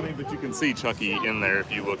cool. I mean, but you can see Chucky in there if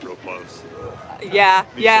you look real close. Yeah,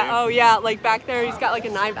 yeah, oh yeah, like back there he's got like a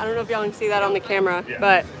knife. I don't know if y'all can see that on the camera,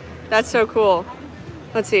 but that's so cool.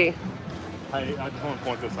 Let's see. I just want to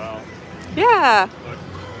point this out. Yeah.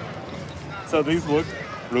 So these look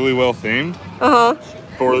really well themed.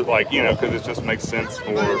 For like, you know, because it just makes sense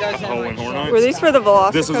for Halloween Horror Nights. Were these for the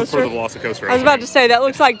Velocicoaster? This is for the Velocicoaster. I was about to say, that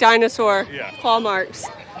looks like dinosaur claw marks.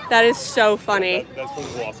 That is so funny. That's for the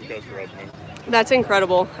Velocicoaster opening. That's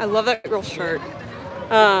incredible. I love that girl's shirt.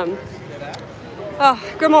 Oh,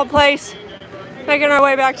 Grimald Place. Making our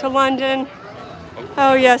way back to London.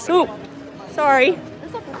 Oh yes. Oh, sorry.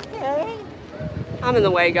 It's okay. I'm in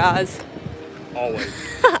the way, guys. Always.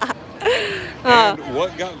 And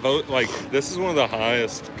what got vote? Like, this is one of the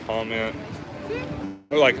highest commented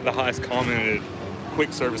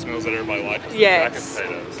quick service meals that everybody likes. Yes.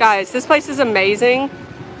 Guys, this place is amazing.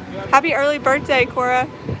 Happy early birthday, Cora.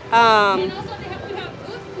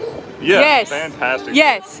 Yes. Fantastic.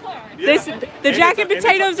 Yes. Yeah. The jacket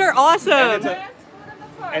potatoes are awesome.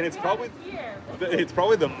 And it's probably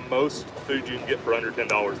the most food you can get for under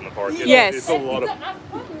 $10 in the park. Yes. It's a lot of.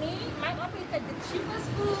 For me, my opinion is the cheapest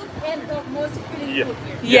food and the most filling food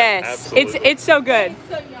here. Yes. It's so good. It's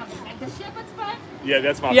so yummy. Like the shepherd's pie. Yeah,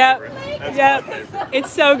 that's my favorite. That's my favorite.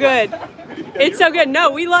 It's so good. It's so good. No,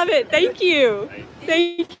 we love it. Thank you.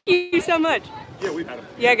 Thank you so much. Yeah, we've had them.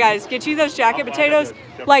 Yeah, guys, get you those jacket potatoes.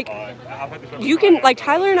 Like, you can, like,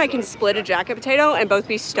 Tyler and I can split a jacket potato and both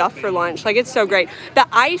be stuffed for lunch. Like, it's so great. The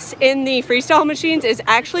ice in the freestyle machines is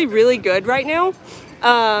actually really good right now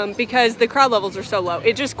because the crowd levels are so low.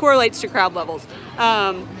 It just correlates to crowd levels.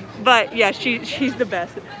 But yeah, she's the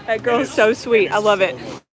best. That girl is so sweet. I love it.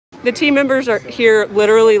 The team members are here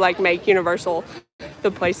literally like make Universal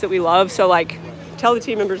the place that we love. So like tell the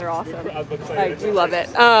team members are awesome. Like, we love it.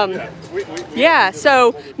 Yeah,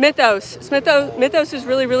 so Mythos is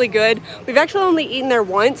really, really good. We've actually only eaten there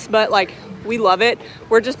once, but like, we love it.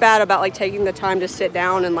 We're just bad about like taking the time to sit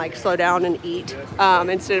down and like slow down and eat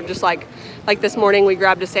instead of just like this morning we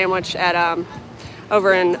grabbed a sandwich at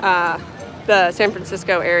over in the San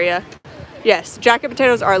Francisco area. Yes, jacket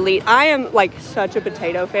potatoes are elite. I am like such a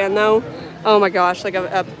potato fan though. Oh my gosh, like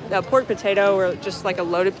a pork potato or just like a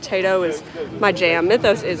loaded potato is my jam.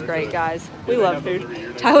 Mythos is great, guys. We love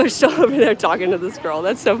food. Tyler's still over there talking to this girl.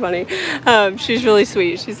 That's so funny. She's really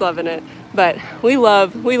sweet. She's loving it. But we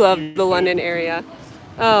love the London area.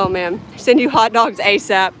 Oh man, send you hot dogs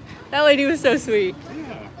ASAP. That lady was so sweet.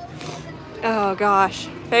 Oh gosh,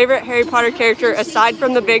 favorite Harry Potter character aside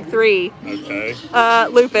from the big three? Okay.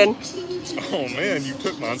 Lupin. Oh man, you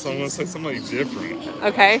took mine, so I'm gonna say somebody different.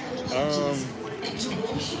 Okay.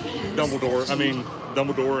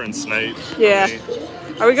 Dumbledore and Snape. Yeah.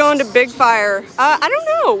 Are we going to Big Fire? I don't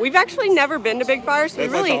know. We've actually never been to Big Fire, so we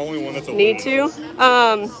really the only one that's need to.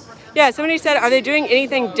 Yeah, somebody said, are they doing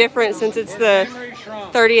anything different since it's the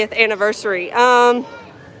 30th anniversary? I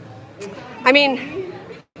mean,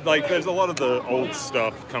 like there's a lot of the old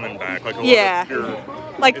stuff coming back, like a lot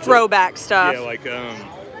of like throwback stuff. Yeah, like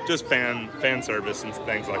just fan service and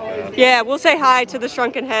things like that. Yeah, we'll say hi to the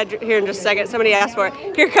Shrunken Head here in just a second. Somebody asked for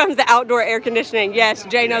it. Here comes the outdoor air conditioning. Yes,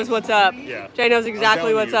 Jay knows what's up. Yeah. Jay knows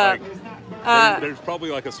exactly what's up. There's probably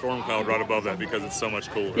like a storm cloud right above that because it's so much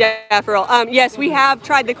cooler. Yeah, for real. Yes, we have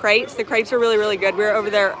tried the crepes. The crepes are really, really good. We were over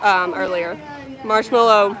there earlier.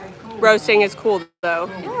 Marshmallow roasting is cool though.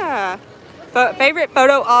 Yeah. Favorite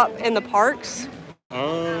photo op in the parks?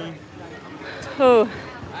 Oh.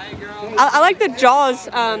 I like the Jaws,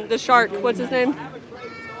 the shark. What's his name?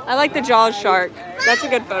 I like the Jaws shark. That's a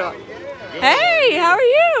good photo. Hey, how are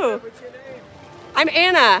you? I'm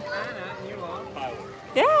Anna.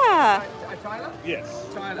 Yeah. Tyler? Yes.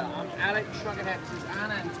 Tyler. I'm Alex. Sugarhead. This is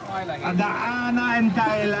Anna and Tyler. And the Anna and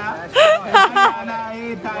Tyler. Anna,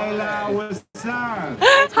 hey Tyler, what's up?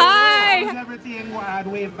 Hi. How's everything? I'd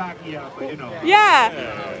wave back here, but you know. Yeah.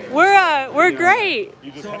 We're great.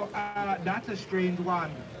 So that's a strange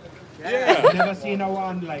one. Yeah. I've never seen a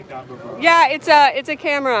one like that before. Yeah, it's a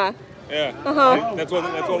camera. Yeah. That's what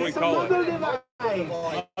we call it.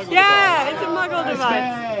 Yeah, it's a Muggle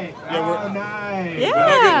device. Yeah, we're nice. Yeah. We're not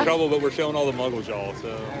getting in trouble, but we're showing all the Muggles, y'all.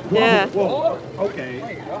 So. Yeah. Whoa.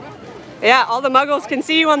 Okay. Yeah, all the Muggles can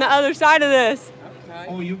see you on the other side of this.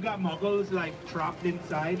 Oh, you've got Muggles like trapped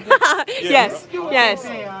inside? Yes. Yes.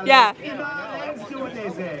 Yeah. Let's do what they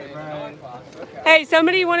say, right? Hey,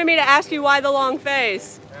 somebody wanted me to ask you why the long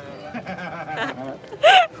face.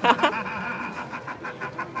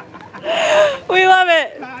 We love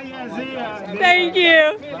it. Thank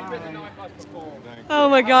you. Oh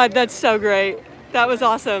my God, that's so great. That was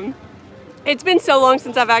awesome. It's been so long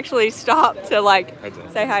since I've actually stopped to like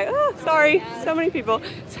say hi. Oh, sorry, so many people.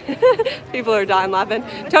 People are dying laughing.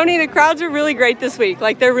 Tony, the crowds are really great this week.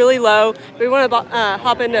 Like they're really low. We want to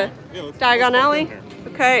hop into Diagon Alley?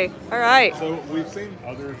 Okay, all right. So we've seen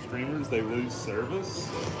other streamers, they lose service.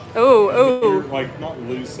 Oh. Like not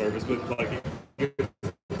lose service, but like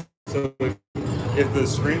so if the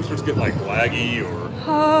streams just get like laggy or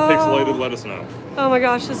pixelated, let us know. Oh my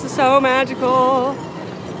gosh, this is so magical.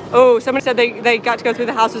 Oh, somebody said they got to go through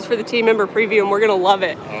the houses for the team member preview and we're gonna love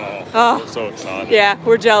it. We're so excited. Yeah,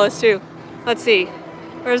 we're jealous too. Let's see.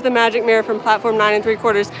 Where's the magic mirror from platform 9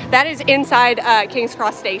 3/4? That is inside King's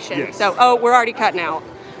Cross Station. Yes. So, we're already cutting out.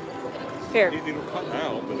 Here. It'll cut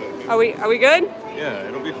out, but Are we good? Yeah,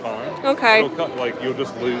 it'll be fine. Okay. It'll cut, like you'll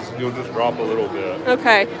just drop a little bit.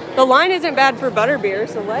 Okay. The line isn't bad for butterbeer,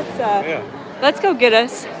 so let's go get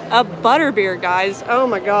us a butterbeer, guys. Oh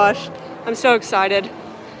my gosh. I'm so excited.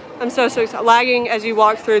 I'm so excited. Lagging as you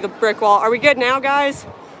walk through the brick wall. Are we good now, guys?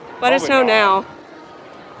 Let us know now.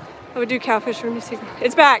 I would do cowfish for Missy.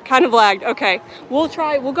 It's back, kind of lagged. Okay, we'll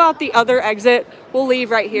go out the other exit. We'll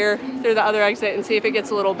leave right here through the other exit and see if it gets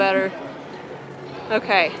a little better.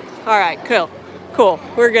 Okay, all right, cool.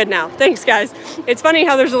 We're good now. Thanks, guys. It's funny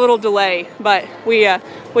how there's a little delay, but we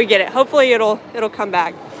get it. Hopefully it'll come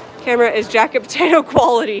back. Camera is jacket potato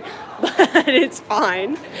quality, but it's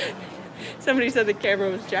fine. Somebody said the camera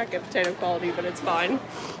was jacket potato quality, but it's fine.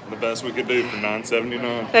 The best we could do for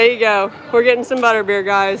 $9.79. There you go. We're getting some butterbeer,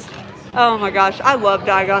 guys. Oh my gosh, I love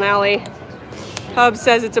Diagon Alley. Hub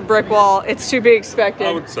says it's a brick wall. It's to be expected.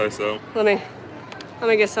 I would say so. Let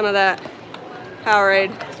me get some of that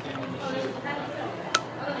Powerade.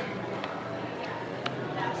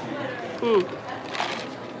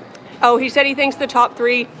 Oh, he said he thinks the top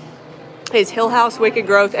 3 is Hill House, Wicked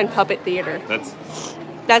Growth, and Puppet Theater.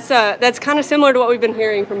 that's kind of similar to what we've been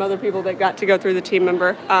hearing from other people that got to go through the team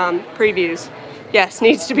member previews. Yes,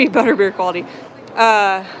 needs to be butterbeer quality.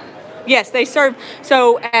 Yes, they serve,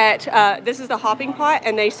 so at, this is the hopping pot,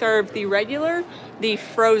 and they serve the regular, the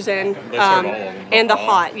frozen, and the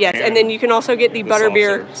hot, yes. And then you can also get the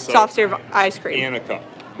butterbeer soft serve ice cream. In a cup.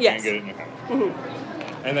 Yes. You can get it in a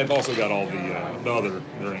cup. And they've also got all the other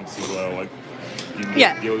drinks as well, like you can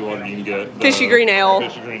get Gilly water, you can get Fishy Green Ale.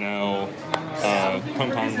 Fishy Green Ale, Tum Tum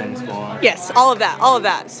Lemon Squash. Yes, all of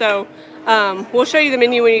that. So we'll show you the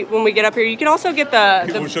menu when we get up here. You can also get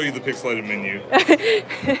We'll show you the pixelated menu.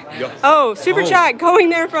 Oh, Super Chat going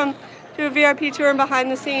there to a VIP tour and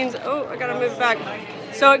behind the scenes. Oh, I gotta move back.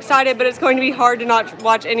 So excited, but it's going to be hard to not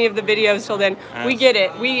watch any of the videos till then. We get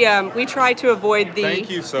it. We try to avoid the Thank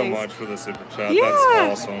you so much for the Super Chat. Yeah.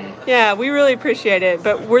 That's awesome. Yeah, we really appreciate it,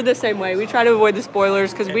 but we're the same way. We try to avoid the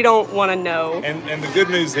spoilers because we don't want to know. And the good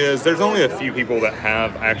news is there's only a few people that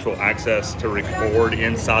have actual access to record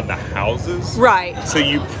inside the houses. Right. So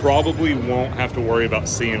you probably won't have to worry about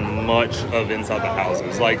seeing much of inside the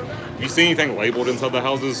houses. Like, if you see anything labeled inside the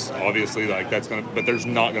houses, obviously, like, that's gonna, but there's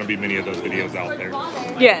not gonna be many of those videos out there.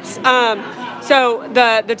 Yes. So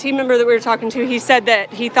the team member that we were talking to, he said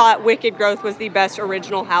that he thought Wicked Growth was the best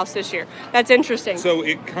original house this year. That's interesting. So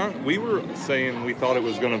we were saying we thought it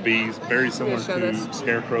was going to be very similar to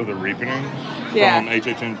Scarecrow the Reapening from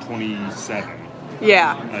HHN 27.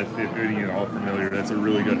 Yeah. If you're all familiar, that's a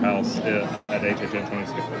really good house at HHN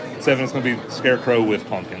 27. It's going to be Scarecrow with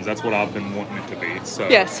pumpkins. That's what I've been wanting it to be. So.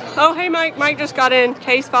 Yes. Oh, hey, Mike. Mike just got in.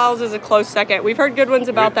 Case Files is a close second. We've heard good ones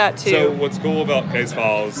about that, too. So what's cool about Case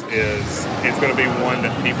Files is it's going to be one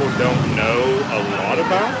that people don't know a lot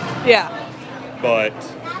about. Yeah. But,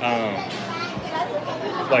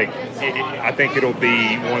 I think it'll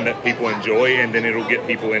be one that people enjoy, and then it'll get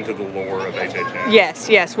people into the lore of HHN.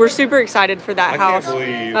 Yes. We're super excited for that house. I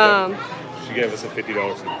can't believe she gave us a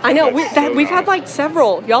 $50. I know. We've had like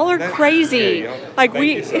several. Y'all are crazy.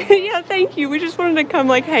 Yeah, thank you. We just wanted to come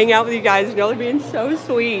hang out with you guys, and y'all are being so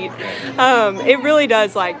sweet. It really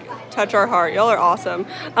does touch our heart. Y'all are awesome.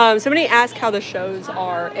 Somebody asked how the shows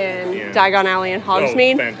are in Diagon Alley and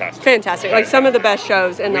Hogsmeade. Fantastic. Some of the best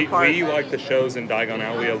shows in the park. We like the shows in Diagon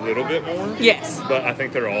Alley a little bit more. Yes. But I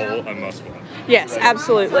think they're all a must-watch. Yes,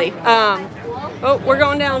 absolutely. We're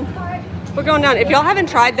going down. If y'all haven't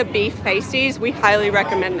tried the beef pasties, we highly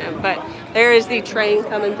recommend them. But there is the train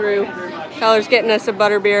coming through. Tyler's getting us a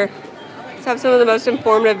butterbeer. Let's have some of the most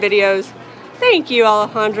informative videos. Thank you,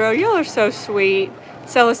 Alejandro. Y'all are so sweet.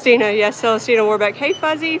 Celestina, yes, Celestina Warbeck. Hey,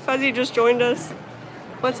 Fuzzy. Fuzzy just joined us.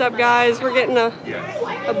 What's up, guys? We're getting a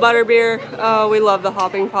butterbeer. Oh, we love the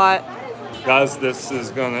hopping pot. Guys, this is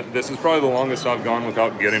probably the longest I've gone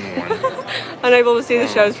without getting one. Unable to see the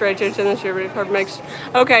shows for HHN this year, but we've heard mixed.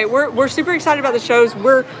 Okay, we're super excited about the shows.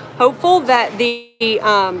 We're hopeful that the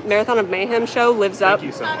Marathon of Mayhem show lives up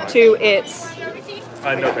to its.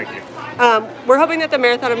 No, thank you. We're hoping that the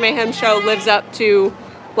Marathon of Mayhem show lives up to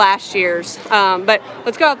last year's. But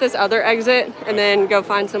let's go out this other exit and then go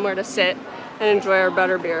find somewhere to sit and enjoy our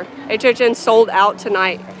butterbeer. HHN sold out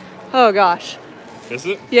tonight. Oh gosh. Is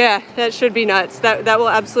it? Yeah, that should be nuts. That will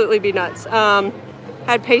absolutely be nuts.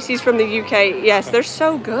 Had pasties from the UK. Yes, they're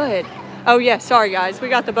so good. Oh yeah, sorry guys, we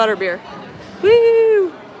got the butterbeer.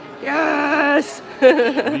 Woo! Yes!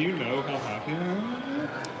 Do you know how happy I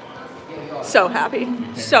am? So happy.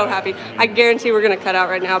 So happy. I guarantee we're gonna cut out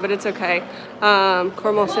right now, but it's okay.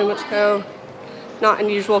 Cornwall Sandwich Co. Not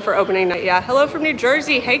unusual for opening night. Yeah. Hello from New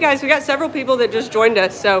Jersey. Hey guys, we got several people that just joined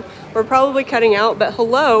us, so we're probably cutting out, but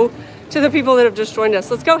hello to the people that have just joined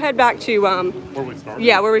us. Let's go head back to where we started.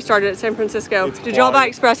 Yeah, where we started at San Francisco. Did y'all buy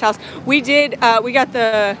Express House? We did. We got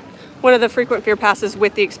one of the frequent fear passes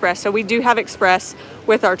with the Express, so we do have Express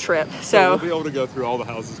with our trip. So we'll be able to go through all the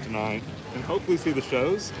houses tonight and hopefully see the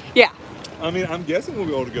shows. Yeah. I mean, I'm guessing we'll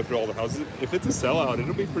be able to go through all the houses. If it's a sellout,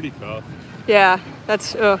 it'll be pretty tough. Yeah,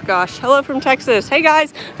 that's, oh gosh. Hello from Texas. Hey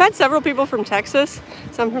guys, I've had several people from Texas,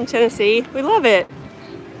 some from Tennessee. We love it.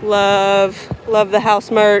 Love the house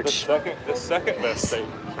merch. The second best state.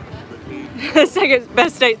 The second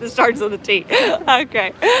best state that starts with a T.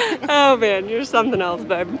 Okay. Oh man, you're something else,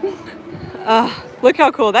 babe. Look how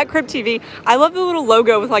cool. That Crib TV. I love the little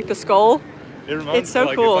logo with the skull. It reminds it's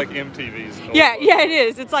so cool. It's like MTV's. Yeah, it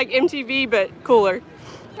is. It's like MTV, but cooler.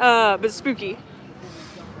 But spooky.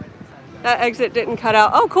 That exit didn't cut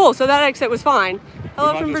out. Oh, cool. So that exit was fine.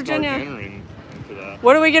 Hello from Virginia.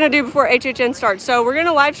 What are we going to do before HHN starts? So we're going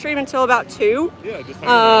to live stream until about 2. Yeah, just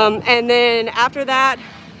and then after that,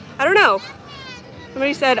 I don't know.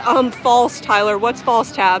 Somebody said, false, Tyler. What's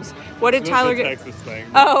false tabs? What did Tyler get? Texas thing.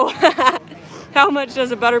 Oh, how much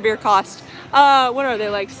does a butterbeer cost? What are they,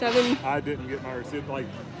 like 7? I didn't get my receipt. Like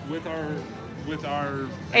with our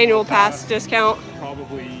Annual pass discount.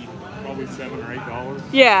 Probably $7 or $8.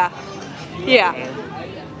 Yeah.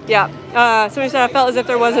 Somebody said I felt as if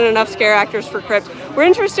there wasn't enough scare actors for Crypt. We're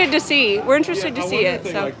interested to see. We're interested to see it.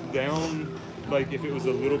 So like down, like if it was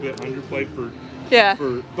a little bit underplayed for. Yeah.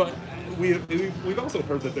 But we've also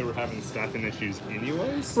heard that they were having staffing issues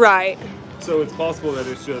anyways. Right. So it's possible that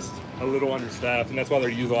it's just a little understaffed, and that's why they're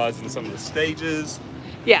utilizing some of the stages.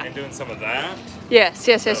 Yeah. And doing some of that. Yes.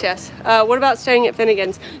 What about staying at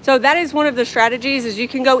Finnegan's? So that is one of the strategies, is you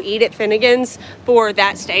can go eat at Finnegan's for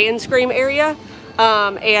that stay and scream area.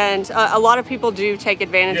 And a lot of people do take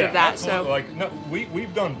advantage of that. Absolutely. So like, no,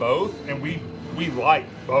 we've done both, and we like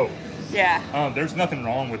both. Yeah. There's nothing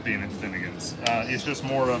wrong with being at Finnegan's. It's just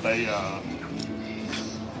more of a,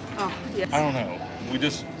 yes. I don't know. We're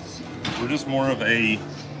just more of a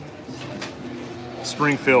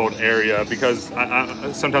Springfield area, because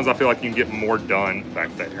sometimes I feel like you can get more done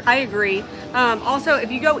back there. I agree. Also,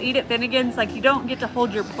 if you go eat at Finnegan's, like, you don't get to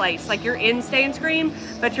hold your place. Like, you're in Stay and Scream,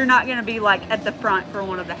 but you're not going to be like at the front for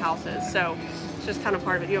one of the houses. So it's just kind of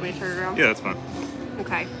part of it. You want me to turn it around? Yeah, that's fine.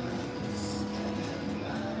 Okay.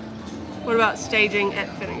 What about staging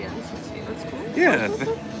at Finnegan's? Let's see. That's cool. Yeah.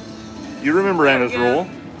 You remember Anna's rule.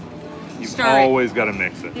 You've always got to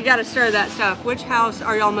mix it. You got to stir that stuff. Which house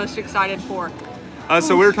are y'all most excited for?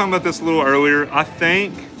 So we were talking about this a little earlier. I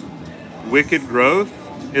think Wicked Growth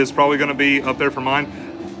is probably going to be up there for mine.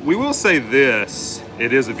 We will say this: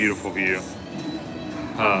 it is a beautiful view.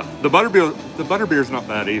 The butterbeer's not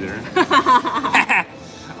bad either.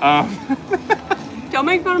 Don't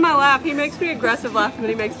make fun of my laugh. He makes me aggressive laugh, and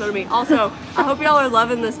then he makes fun of me. Also, I hope y'all are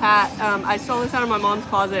loving this hat. I stole this out of my mom's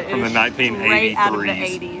closet. From the 1983s. Right out of the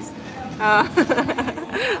 80s.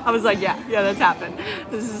 I was like, yeah, that's happened.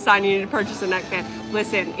 This is a sign you need to purchase a neck fan.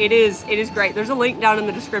 Listen, it is great. There's a link down in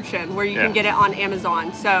the description where you can get it on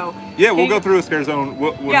Amazon. So yeah, we'll go through a scare zone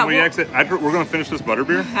when we exit. We're going to finish this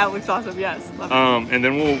butterbeer. That looks awesome. Yes. Love it. And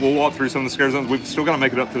then we'll walk through some of the scare zones. We've still got to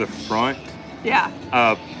make it up to the front. Yeah.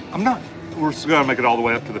 We're still got to make it all the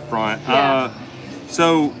way up to the front. Yeah.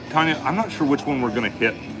 So Tanya, I'm not sure which one we're going to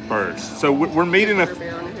hit first. So we're meeting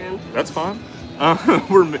beer on your hand. That's fine.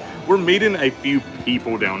 We're meeting a few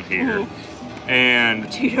people down here,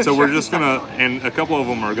 and so we're just gonna, and a couple of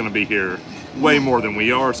them are gonna be here way more than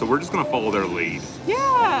we are, so we're just gonna follow their lead.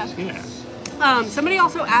 Yeah. Somebody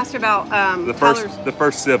also asked about the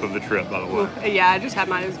first sip of the trip, by the way. Yeah, I just had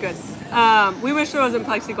mine. It was good. We wish there wasn't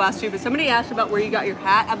plexiglass too, but somebody asked about where you got your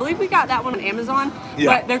hat. I believe we got that one on Amazon.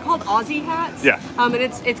 Yeah. But they're called Aussie hats. Yeah. And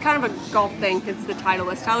it's kind of a golf thing. It's the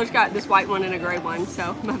Titleist. Tyler's got this white one and a gray one,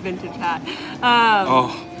 so my vintage hat.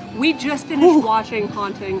 We just finished watching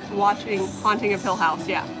Haunting of Hill House.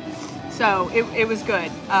 Yeah. So it was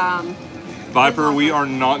good. Viper, we are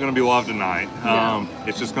not going to be live tonight. No.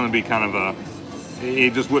 It's just going to be kind of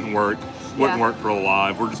it just wouldn't work. Wouldn't work for a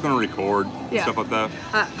live. We're just going to record stuff like that.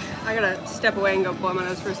 I gotta step away and go blow my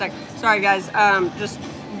nose for a sec. Sorry guys, just to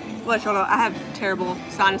let y'all know, I have terrible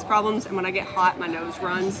sinus problems, and when I get hot, my nose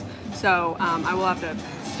runs. So I will have to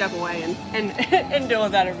step away and deal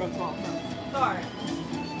with that every once in a while. Sorry.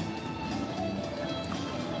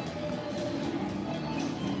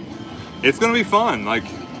 It's going to be fun. Like,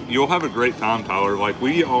 you'll have a great time, Tyler. Like,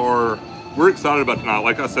 we're excited about tonight.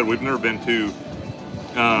 Like I said, we've never been to,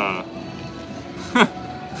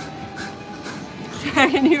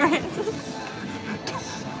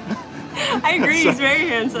 I agree, he's very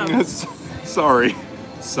handsome. Sorry.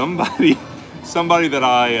 Somebody that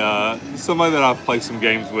I've played some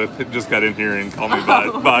games with just got in here and called me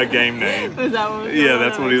by a game name. Was that what was Yeah,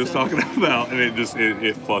 that's what he was talking about, and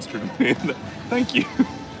it flustered me. Thank you.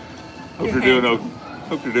 Hope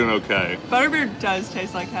you're doing okay. Butterbeer does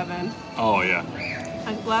taste like heaven. Oh yeah.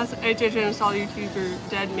 Last HHN saw YouTuber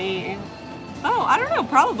Dead Me. Oh, I don't know.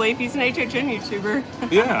 Probably if he's an HHN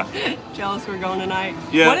YouTuber. Yeah. Jealous we're going tonight.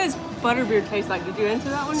 Yeah. What does butterbeer taste like? Did you answer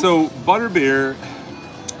that one? So butterbeer.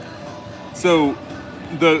 So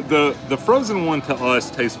the frozen one to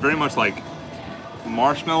us tastes very much like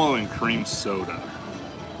marshmallow and cream soda.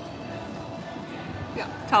 Yeah.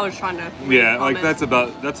 Tyler's trying to. Yeah, like that's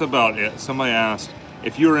about it. Somebody asked,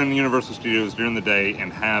 if you were in Universal Studios during the day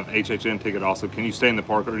and have HHN ticket also, can you stay in the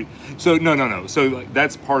park? So no. So like,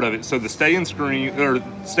 that's part of it. So the Stay and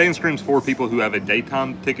Scream's for people who have a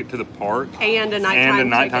daytime ticket to the park and a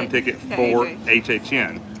nighttime ticket for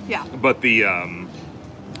HHN. Yeah. But the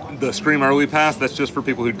Scream Early Pass, that's just for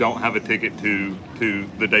people who don't have a ticket to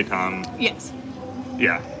the daytime. Yes.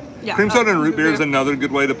 Yeah. Cream soda and root beer is another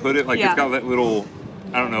good way to put it. Like it's got that little,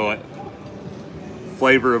 I don't know, like,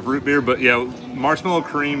 flavor of root beer, but yeah. marshmallow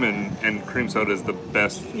cream and cream soda is the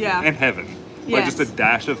best. Yeah. And heaven. Like just a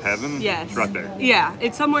dash of heaven. Yes. It's right there. Yeah,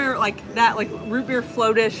 it's somewhere like that, like root beer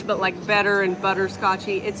floatish, but like better and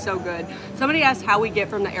butterscotchy. It's so good. Somebody asked how we get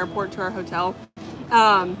from the airport to our hotel.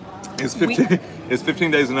 Is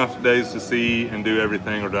 15 days enough days to see and do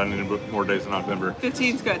everything, or do I need to book more days in November?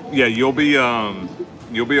 15's good. Yeah, you'll be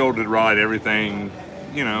able to ride everything,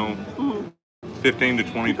 15 to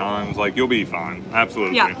 20 times. Like, you'll be fine.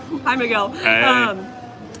 Absolutely. Yeah. Hi, Miguel.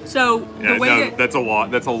 So the way that's a lot.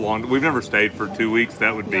 That's a long. We've never stayed for 2 weeks.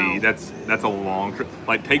 That would be that's a long trip.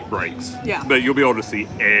 Like, take breaks. Yeah. But you'll be able to see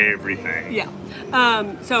everything. Yeah.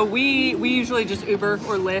 So we usually just Uber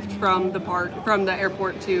or Lyft from the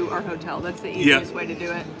airport to our hotel. That's the easiest way to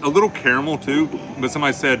do it. A little caramel too, but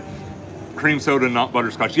somebody said cream soda, not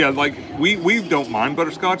butterscotch. Yeah, like we don't mind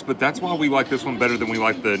butterscotch, but that's why we like this one better than we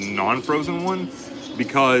like the non-frozen one,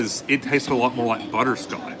 because it tastes a lot more like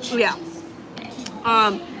butterscotch. Yeah.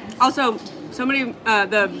 Also, somebody,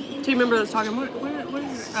 the team member that's talking, what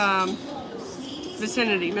is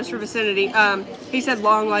Vicinity, Mr. Vicinity, he said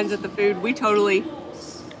long lines at the food. We totally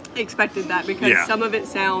expected that because some of it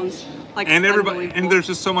sounds like everybody, and there's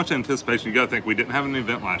just so much anticipation. You got to think, we didn't have an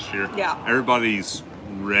event last year. Yeah. Everybody's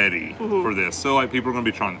ready for this. So like, people are going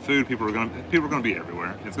to be trying the food. People are going to be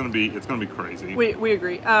everywhere. It's going to be crazy. We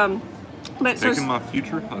agree. But taking my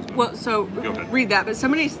future husband. Well, so read that. But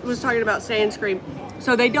somebody was talking about Stay and Scream.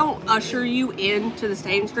 So they don't usher you into the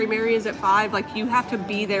Stay and Scream areas at 5. Like, you have to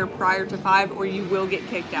be there prior to 5, or you will get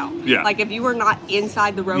kicked out. Yeah. Like, if you are not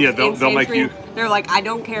inside the ropes, they'll make you. They're like, I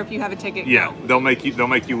don't care if you have a ticket. Yeah, go. they'll make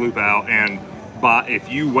you loop out, and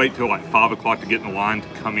if you wait till like 5 o'clock to get in the line to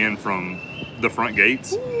come in from the front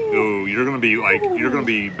gates, you're gonna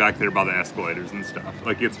be back there by the escalators and stuff.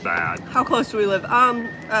 Like, it's bad. How close do we live?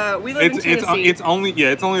 We live in Tennessee. It's only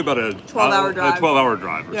about a 12-hour drive. A 12-hour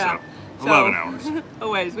drive or so. 11 hours.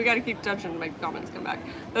 Always. We got to keep touching to make the comments come back.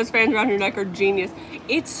 Those fans around your neck are genius.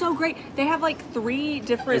 It's so great. They have like 3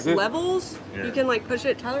 different levels. Yeah. You can like push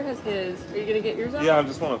it. Tyler has his. Are you gonna get yours out? Yeah, I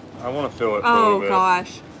want to fill it. For a little bit.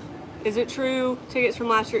 Gosh. Is it true? Tickets from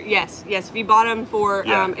last year? Yes. If you bought them for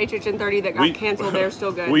HHN 30 that got canceled, they're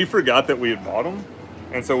still good. We forgot that we had bought them,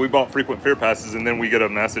 and so we bought frequent fear passes, and then we get a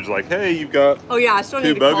message like, "Hey, you've got I still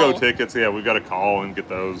need 2 BOGO tickets." Yeah, we've got to call and get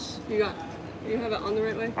those. You have it on the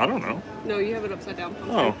right way? I don't know. No, you have it upside down.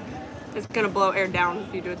 It's gonna blow air down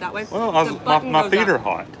if you do it that way. Well, my feet are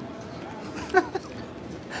hot.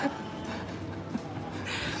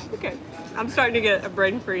 Okay. I'm starting to get a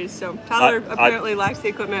brain freeze, so Tyler apparently lacks the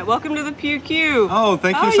equipment. Welcome to the Pugh Q. Oh,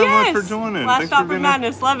 thank you so much for joining. Last stop for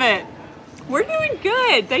madness. Love it. We're doing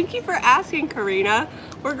good. Thank you for asking, Karina.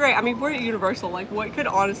 We're great. I mean, we're at Universal. Like, what could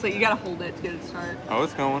honestly, you gotta hold it to get it started. Oh,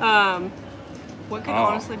 it's going. What could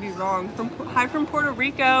honestly be wrong? Hi from Puerto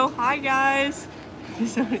Rico. Hi, guys.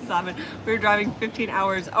 Somebody's laughing. We were driving 15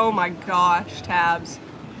 hours. Oh my gosh, Tabs.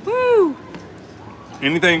 Woo!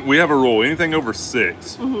 We have a rule. Anything over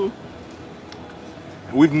 6.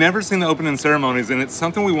 We've never seen the opening ceremonies, and it's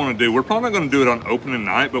something we want to do. We're probably not going to do it on opening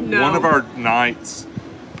night, but one of our nights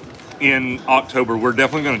in October, we're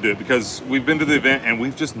definitely going to do it, because we've been to the event and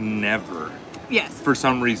we've just never, for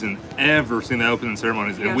some reason, ever seen the opening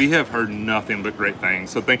ceremonies, and we have heard nothing but great things.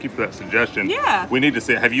 So thank you for that suggestion. Yeah. We need to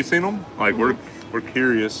see it. Have you seen them? Like, we're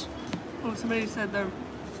curious. Oh, somebody said they're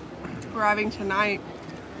arriving tonight.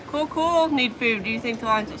 Cool. Need food. Do you think the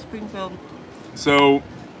line's at Springfield? So,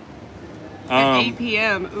 at 8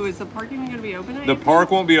 p.m. Ooh, is the park even going to be open at 8 The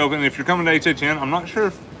park won't be open. If you're coming to HHN, I'm not sure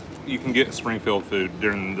if you can get Springfield food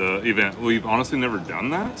during the event. We've honestly never done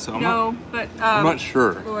that, so I'm not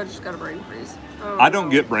sure. Oh, I just got a brain freeze. Oh, I don't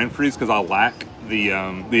get brain freeze because I lack the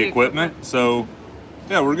equipment, so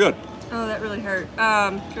yeah, we're good. Oh, that really hurt.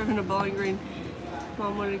 Driven to Bowling Green.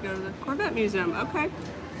 Mom wanted to go to the Corvette Museum. Okay.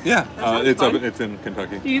 Yeah, it's in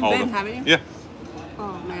Kentucky. You've been, haven't you? Yeah.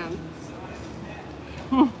 Oh man.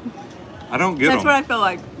 I don't get them. That's what I feel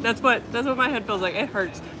like. That's what my head feels like. It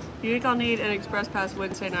hurts. You think I'll need an express pass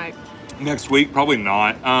Wednesday night? Next week, probably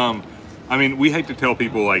not. I mean, we hate to tell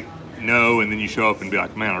people like no, and then you show up and be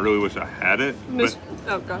like, man, I really wish I had it. But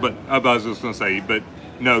I was just gonna say, but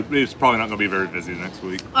no, it's probably not gonna be very busy next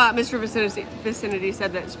week. Mr. Vicinity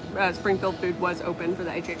said that Springfield food was open for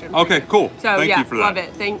the HHN. Okay, cool. So thank you for that. Love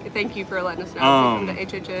it. Thank you for letting us know. The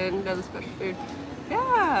HHN does the special food.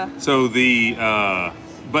 Yeah. So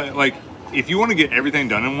but like, if you want to get everything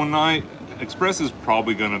done in one night, Express is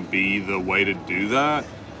probably going to be the way to do that.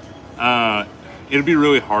 It'll be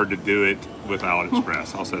really hard to do it without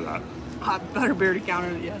Express. I'll say that. Butterbeer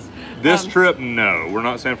counter, yes. This trip, no, we're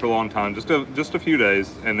not staying for a long time. Just a few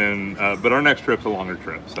days, and then. But our next trip's a longer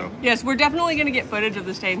trip. So yes, we're definitely going to get footage of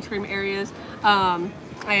the Stay and Scream areas,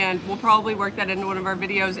 and we'll probably work that into one of our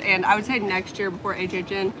videos. And I would say next year before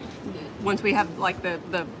HHN, once we have like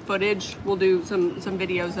the footage, we'll do some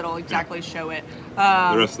videos that'll exactly show it.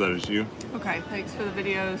 The rest of that is you. Okay, thanks for the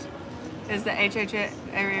videos. Is the HHN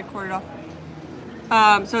area corded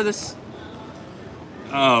off? So this.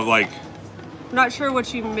 Like. Not sure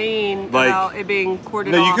what you mean like, about it being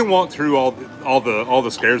corded off. No, you can walk through all the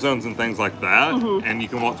scare zones and things like that, and you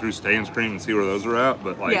can walk through Stay and Scream and see where those are at.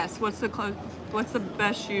 But like, yes, what's the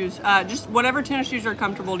best shoes? Just whatever tennis shoes are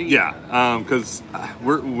comfortable to you. Yeah, because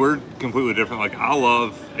we're completely different. Like I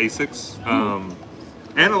love Asics,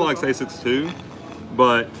 Anna likes Asics too,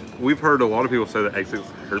 but we've heard a lot of people say that Asics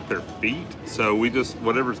hurt their feet. So we just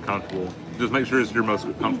whatever's comfortable. Just make sure it's your most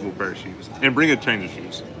comfortable pair of shoes, and bring a change of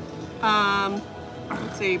shoes.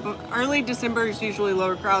 Let's see, but early December is usually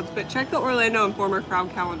lower crowds, but check the Orlando Informer crowd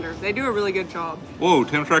calendar. They do a really good job. Whoa,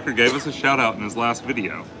 Tim Tracker gave us a shout out in his last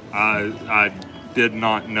video. I did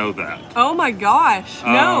not know that. Oh my gosh.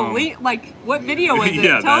 No, like what video was it?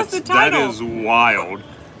 Yeah, Tell us the title. That is wild.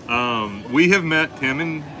 We have met Tim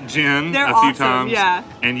and Jen They're a few awesome, times. yeah.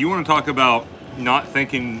 And you want to talk about not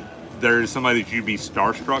thinking there's somebody that you'd be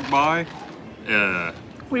starstruck by?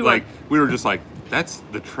 We were just like, that's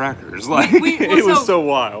the Trackers. Like it was so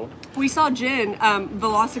wild. We saw Jen,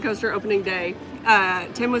 Velocicoaster opening day.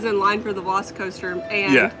 Tim was in line for the Velocicoaster,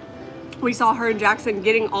 and we saw her and Jackson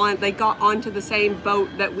getting on. They got onto the same boat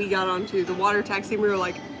that we got onto, the water taxi. And we were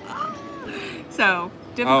like, ah. So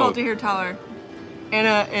difficult to hear Tyler.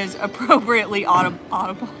 Anna is appropriately audible.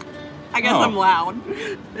 I guess I'm loud.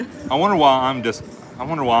 I wonder why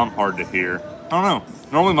I'm hard to hear. I don't know.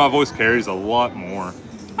 Normally my voice carries a lot more.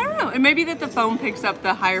 I don't know. It may be that the phone picks up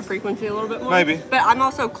the higher frequency a little bit more. Maybe. But I'm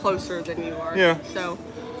also closer than you are. Yeah. So.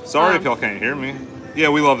 Sorry if y'all can't hear me. Yeah,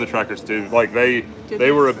 we love the Trackers too. Like they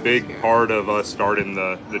were a big part of us starting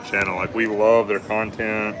the channel. Like we love their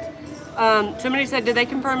content. Somebody said, did they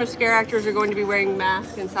confirm if scare actors are going to be wearing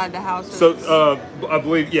masks inside the house? So I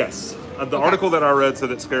believe yes. The article that I read said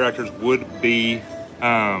that scare actors would be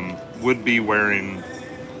wearing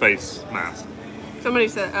face masks. Somebody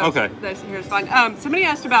said, here's fine. Somebody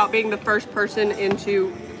asked about being the first person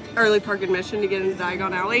into early park admission to get into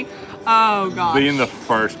Diagon Alley. Oh gosh. Being the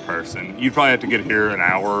first person. You'd probably have to get here an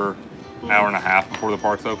hour and a half before the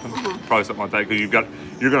park's open. Probably something like that, because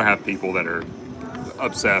you're gonna have people that are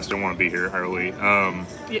obsessed and want to be here early.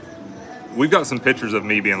 We've got some pictures of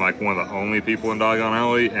me being like one of the only people in Diagon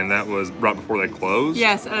Alley, and that was right before they closed.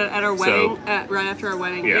 Yes, at our wedding, right after our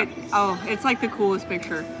wedding. Yeah. It's like the coolest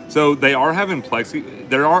picture. So they are having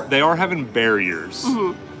they are having barriers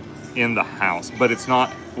in the house, but it's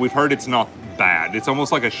not. We've heard it's not bad. It's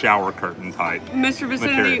almost like a shower curtain type. Mr.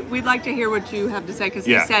 Vicinity, we'd like to hear what you have to say, because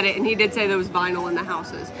he said it, and he did say there was vinyl in the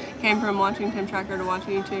houses. Came from watching Tim Tracker to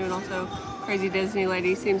watching you too, and also Crazy Disney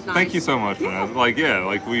Lady seems nice. Thank you so much, man.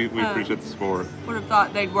 We appreciate the support. Would have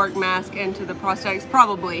thought they'd work mask into the prosthetics.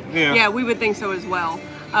 Probably. Yeah, we would think so as well.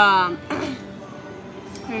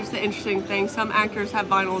 Here's the interesting thing. Some actors have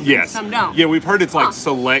vinyls and some don't. Yeah, we've heard it's like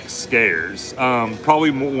select scares.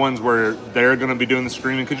 Probably ones where they're going to be doing the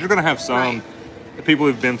screaming, because you're going to have some people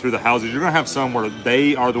who've been through the houses. You're going to have some where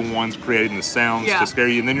they are the ones creating the sounds to scare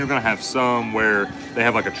you, and then you're going to have some where they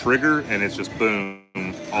have like a trigger and it's just boom.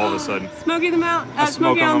 All of a sudden. Smokey the Mountain.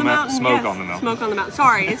 Smokey on the Mountain. Smoke on the Mountain. Smoke on the Mountain.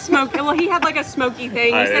 Sorry, it's Smoke. Well, he had like a Smokey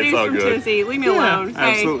thing. He said he was from Tennessee. Leave me alone.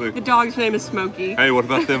 Absolutely. Hey, the dog's name is Smokey. Hey, what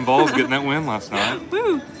about them Vols getting that win last night?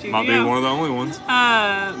 Woo. Might be one of the only ones.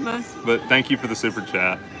 But thank you for the super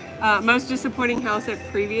chat. Most disappointing house at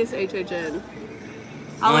previous HHN.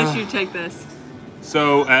 I'll let you take this.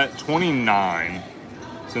 So at 29,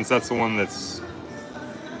 since that's the one that's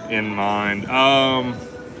in mind,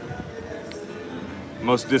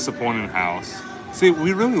 most disappointing house. See,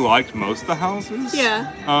 we really liked most of the houses.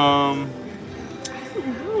 Yeah.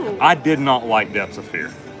 I did not like Depths of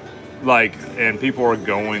Fear. Like, and people are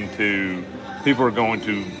going to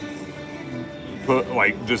put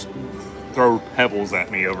just throw pebbles at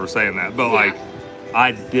me over saying that. But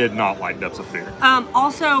I did not like Depths of Fear.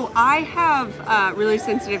 Also, I have really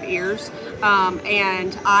sensitive ears,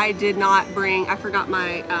 and I did not bring, I forgot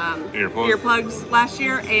my earplugs last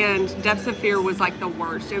year, and Depths of Fear was like the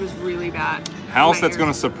worst. It was really bad. House that's going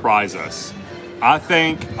to surprise us. I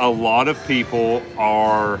think a lot of people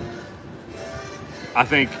are, I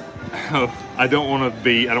don't want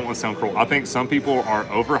to sound cruel. I think some people are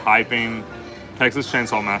overhyping Texas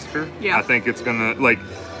Chainsaw Massacre. Yeah. I think it's going to,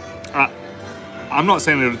 I'm not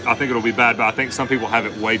saying I think it'll be bad, but I think some people have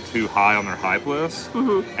it way too high on their hype list.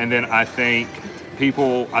 And then I think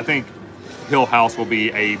Hill House will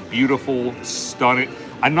be a beautiful, stunning.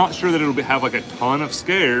 I'm not sure that it'll have like a ton of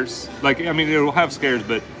scares. Like, I mean, it'll have scares,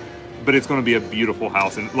 but it's going to be a beautiful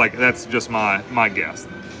house, and like that's just my guess.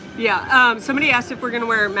 Yeah. Somebody asked if we're going to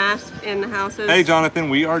wear masks in the houses. Hey, Jonathan,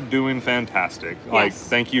 we are doing fantastic. Yes. Like,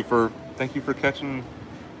 thank you for catching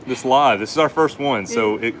this live. This is our first one,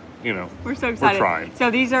 so we're so excited. We're trying.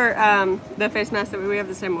 So these are the face masks that we have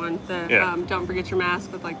the same one. The don't forget your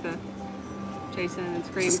mask with like the Jason and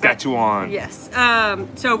Scream. Saskatchewan. Yes.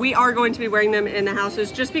 So we are going to be wearing them in the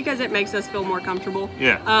houses just because it makes us feel more comfortable.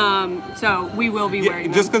 Yeah. So we will be wearing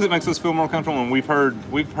them. Just because it makes us feel more comfortable, and we've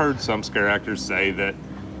heard some scare actors say that,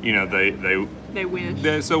 they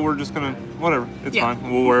wish. So we're just gonna whatever. It's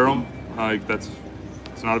fine. We'll wear them. Like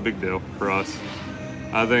it's not a big deal for us.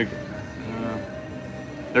 I think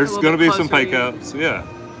there's gonna be some fake outs. Yeah.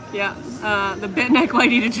 Yeah. The bent neck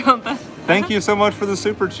lady to jump. Thank you so much for the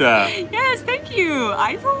super chat. Yes, thank you,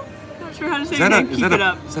 Eisel. Not sure how to say your name. Keep it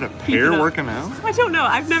up. Is that a pair working out? I don't know.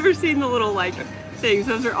 I've never seen the little like things.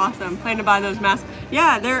 Those are awesome. Plan to buy those masks.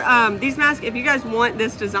 Yeah, they're these masks. If you guys want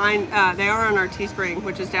this design, they are on our Teespring,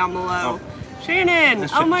 which is down below. Oh. Shannon.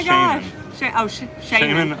 Oh my gosh.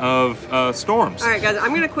 Shannon of Storms. All right, guys.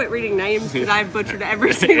 I'm gonna quit reading names because I've butchered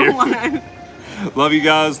every single one. Love you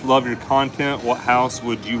guys. Love your content. What house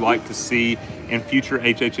would you like to see in future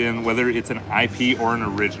HHN, whether it's an IP or an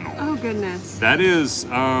original? Oh goodness. That is.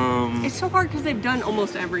 It's so hard because they've done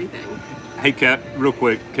almost everything. Hey, real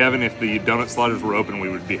quick, Kevin, if the donut sliders were open, we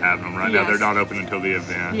would be having them right now. They're not open until the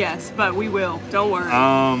event. Yes, but we will. Don't worry.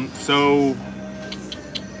 So,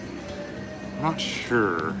 not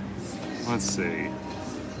sure. Let's see.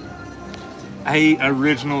 A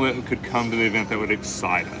original that could come to the event that would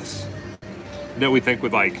excite us. That we think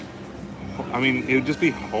would like, I mean, it would just be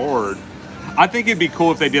hard. I think it'd be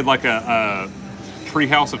cool if they did like a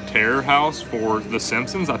Treehouse of Terror house for The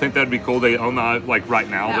Simpsons. I think that'd be cool. They own the, like right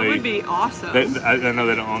now. That would be awesome. I know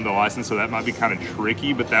they don't own the license, so that might be kind of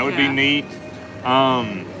tricky, but that would be neat.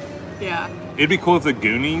 Yeah. It'd be cool if the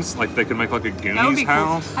Goonies, like they could make like a Goonies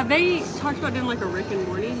house. Cool. Have they talked about doing like a Rick and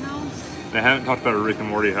Morty house? They haven't talked about a Rick and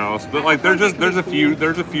Morty house, but like there's a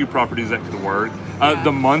few properties that could work.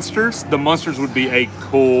 The Munsters would be a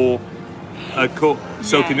cool.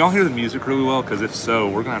 So can y'all hear the music really well? Because if so,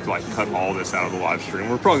 we're gonna have to like cut all this out of the live stream.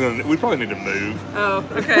 We probably need to move. Oh,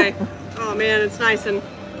 okay. Oh man, it's nice and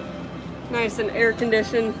air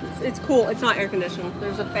conditioned. It's cool. It's not air conditioned.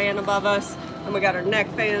 There's a fan above us, and we got our neck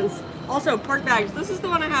fans. Also, park bags. This is the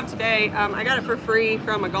one I have today. I got it for free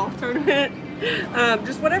from a golf tournament.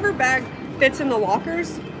 Just whatever bag fits in the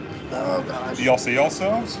lockers. Oh gosh. Do y'all see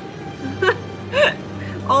yourselves?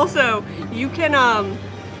 Also, you can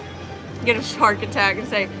get a shark attack and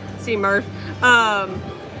say, "See Murph."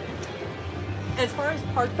 As far as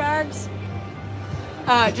park bags,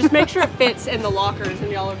 just make sure it fits in the lockers,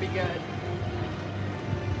 and y'all will be good.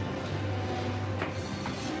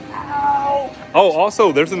 Ow. Oh,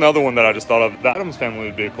 also, there's another one that I just thought of. The Adams family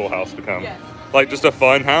would be a cool house to come. Yes. Like just a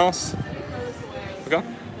fun house. Okay.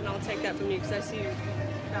 And I'll take that from you because I see you.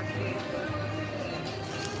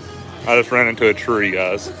 I just ran into a tree,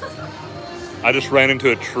 guys. I just ran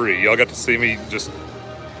into a tree. Y'all got to see me just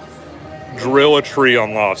drill a tree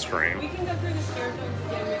on live stream. We can go through the scare zones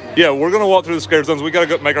again. Yeah, we're gonna walk through the scare zones. We gotta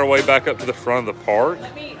go make our way back up to the front of the park.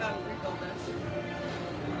 Let me refill this.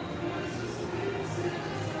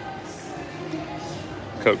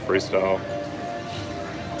 Coke freestyle.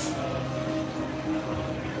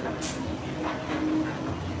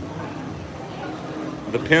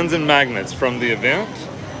 The pins and magnets from the event.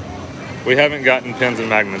 We haven't gotten pins and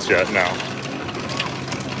magnets yet. No.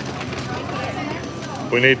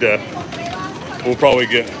 We need to. We'll probably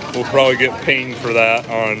get pinged for that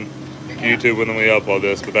on YouTube when we upload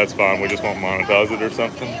this, but that's fine. We just won't monetize it or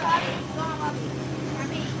something. Can I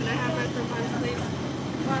have my fruit punch,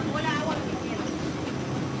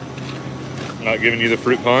 please? Not giving you the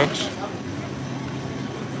fruit punch.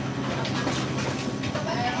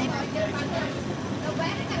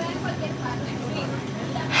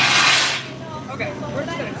 Okay, we're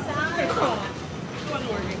just gonna.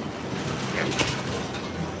 Wasn't working.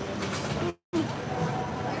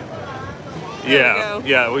 Yeah,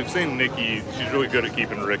 yeah, we've seen Nikki. She's really good at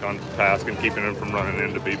keeping Rick on task and keeping him from running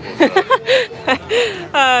into people. So.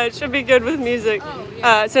 It should be good with music.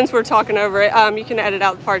 Since we're talking over it, you can edit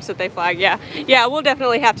out the parts that they flag. Yeah, we'll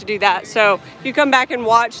definitely have to do that. So if you come back and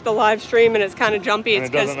watch the live stream and it's kind of jumpy, it's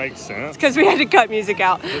because it doesn't make sense. It's because we had to cut music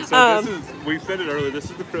out. So we said it earlier. This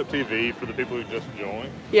is the Crypt TV for the people who just joined.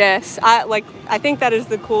 Yes, I think that is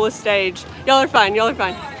the coolest stage. Y'all are fine. Y'all are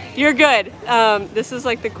fine. You're good. This is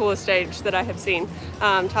like the coolest stage that I have seen.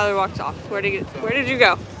 Tyler walked off. Where did you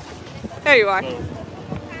go? There you are. So,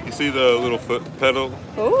 you see the little foot pedal?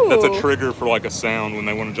 Ooh. That's a trigger for like a sound when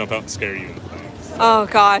they want to jump out and scare you and things. So. Oh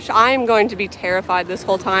gosh, I am going to be terrified this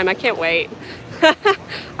whole time. I can't wait. All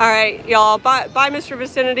right, y'all. Bye, Mr.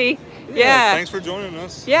 Vicinity. Yeah. Thanks for joining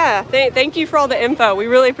us. Yeah. Thank you for all the info. We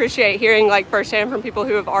really appreciate hearing like firsthand from people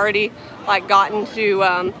who have already like gotten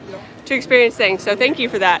to experience things. So thank you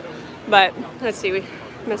for that. But let's see.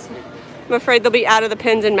 I'm afraid they'll be out of the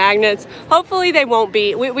pins and magnets. Hopefully they won't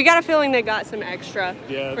be. We got a feeling they got some extra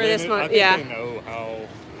for this month. I think they know how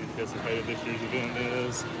anticipated this year's event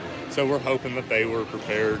is. So we're hoping that they were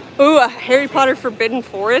prepared. Ooh, a Harry Potter Forbidden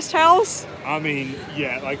Forest house? I mean,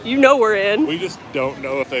 yeah, like... You know we're in. We just don't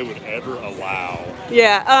know if they would ever allow.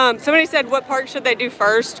 Yeah, somebody said what park should they do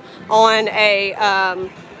first on a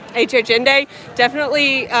HHN day?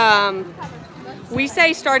 Definitely, we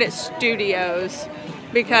say start at Studios.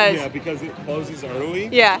 Because it closes early.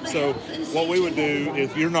 Yeah. So what we would do is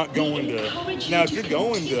if you're going to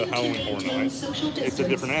Halloween Horror Nights, it's a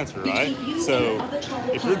different answer, right? So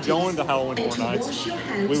if you're going to Halloween Horror Nights,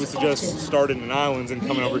 we would suggest starting in Islands and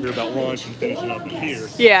coming over here about lunch and finishing up in here.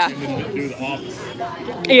 Yeah. And then do the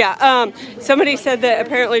opposite. Yeah. Somebody said that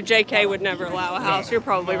apparently JK would never allow a house. You're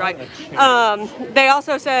probably right. They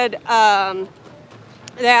also said.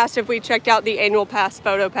 They asked if we checked out the annual pass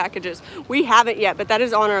photo packages. We haven't yet, but that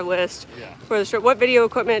is on our list for the trip. What video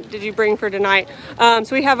equipment did you bring for tonight? So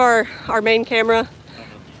we have our main camera.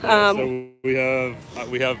 So we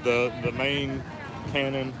have the main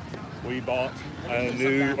Canon. We bought a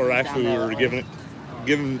new, or actually we were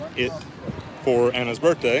giving it for Anna's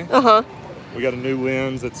birthday. We got a new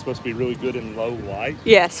lens that's supposed to be really good in low light.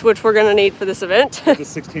 Yes, which we're gonna need for this event. It's a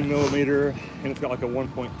 16 millimeter, and it's got like a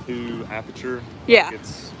 1.2 aperture. Yeah. Like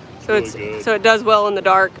it's good. So it does well in the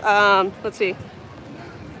dark. Let's see.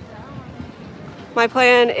 My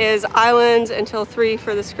plan is Islands until 3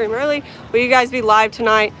 for the Scream Early. Will you guys be live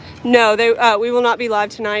tonight? No, we will not be live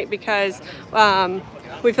tonight because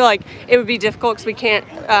we feel like it would be difficult because we can't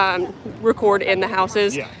record in the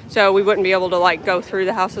houses. Yeah. So we wouldn't be able to like go through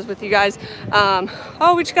the houses with you guys.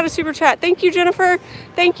 Oh, we just got a super chat. Thank you, Jennifer.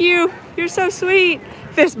 Thank you. You're so sweet.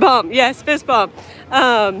 Fist bump. Yes, fist bump.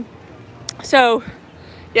 So,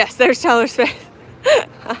 yes, there's Tyler's face.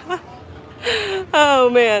 Oh,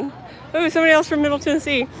 man. Oh, somebody else from Middle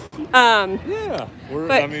Tennessee. Yeah,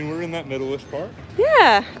 we're in that middle-ish part.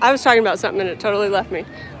 Yeah, I was talking about something and it totally left me.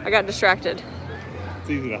 I got distracted. It's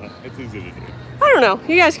easy to do. I don't know.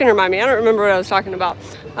 You guys can remind me. I don't remember what I was talking about.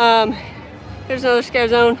 Here's another scare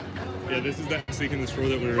zone. Yeah, this is that Seek in the Store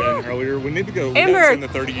that we were in earlier. We need to go in the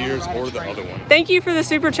 30 years or the other one. Thank you for the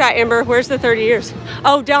super chat, Amber. Where's the 30 years?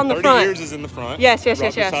 Oh, down the front. 30 years is in the front. Yes.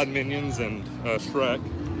 Beside Minions and Shrek.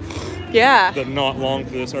 Yeah. The not long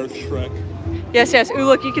for this earth Shrek. Yes. Ooh,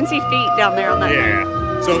 look, you can see feet down there on that.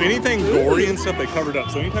 Yeah. So anything gory and stuff, they covered up.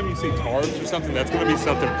 So anytime you see tarps or something, that's going to be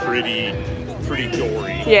something pretty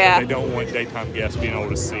gory. Yeah. They don't want daytime guests being able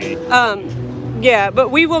to see. Yeah, but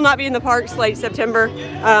we will not be in the parks late September.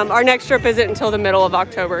 Our next trip isn't until the middle of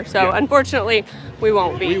October, so unfortunately, we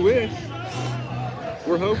won't be. We wish.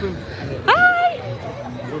 We're hoping. Hi!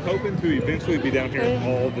 We're hoping to eventually be down here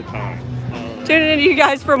all the time. Tuning in to you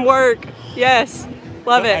guys from work. Yes,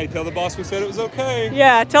 love it. Hey, tell the boss we said it was okay.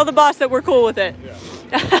 Yeah, tell the boss that we're cool with it. Yeah.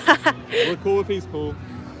 We're cool if he's cool.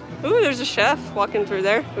 Ooh, there's a chef walking through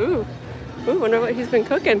there. Ooh, wonder what he's been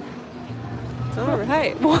cooking. All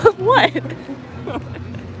right. What?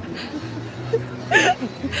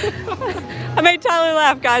 I made Tyler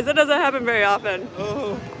laugh, guys. That doesn't happen very often.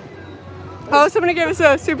 Oh, somebody gave us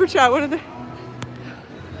a super chat. What are they?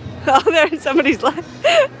 Oh, there's somebody's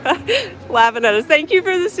laughing at us. Thank you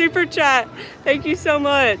for the super chat. Thank you so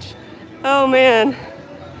much. Oh, man.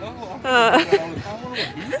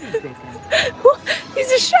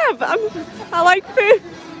 He's a chef. I like food.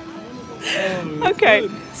 Okay.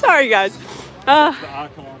 Sorry, guys. The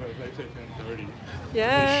icon of HHN 30.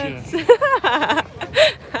 Yes.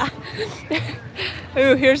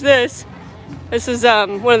 Ooh, here's this. This is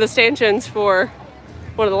one of the stanchions for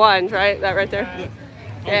one of the lines, right? That right there?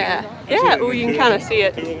 Yeah. Yeah. Ooh, you can kind of see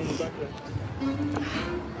it.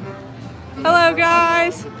 Hello,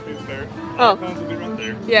 guys. Tooth Fairy. Oh. Icons will be right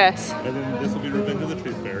there. Yes. And then this will be Revenge of the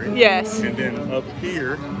Tooth Fairy. Yes. And then up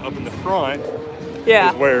here, up in the front,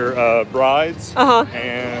 yeah, is where brides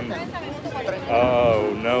and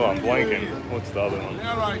oh no, I'm blanking. What's the other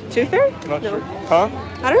one? Tooth Fairy? Not no. sure. Huh?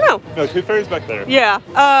 I don't know. No, Tooth Fairy's back there. Yeah.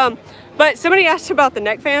 But somebody asked about the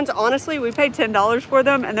neck fans. Honestly, we paid $10 for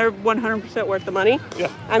them, and they're 100% worth the money.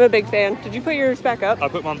 Yeah. I'm a big fan. Did you put yours back up? I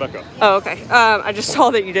put mine back up. Oh, okay. I just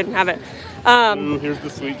saw that you didn't have it. Ooh, here's the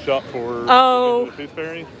sweet shop for the Tooth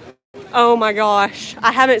Fairy. Oh my gosh.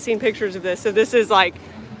 I haven't seen pictures of this, so this is like,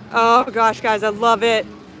 oh gosh, guys, I love it.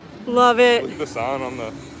 Love it. Look at the sign on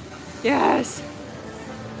the... Yes.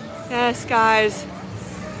 Yes, guys.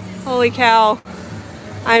 Holy cow.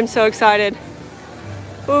 I am so excited.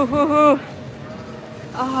 Ooh, ooh, ooh.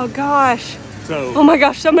 Oh gosh. So, oh my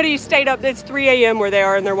gosh, somebody stayed up. It's 3 a.m. where they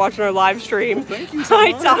are and they're watching our live stream. Well, thank you so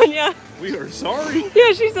Hi, much. Tanya. We are sorry.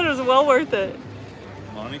 Yeah, she said it was well worth it.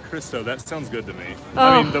 Monte Cristo, that sounds good to me. Oh.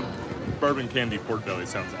 I mean, the bourbon candy pork belly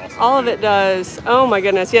sounds awesome. All of it does. Oh my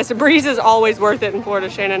goodness. Yes, a breeze is always worth it in Florida,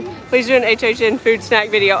 Shannon. Please do an HHN food snack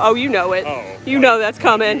video. Oh, you know it. Oh, you know that's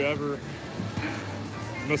coming. You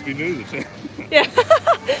must be new to Yeah.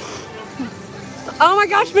 Oh my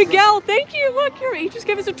gosh, Miguel, thank you. Look here, he just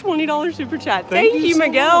gave us a $20 super chat. Thank you, so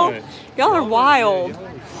Miguel. much. Y'all are wild.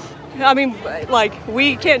 I mean, like,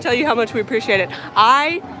 we can't tell you how much we appreciate it.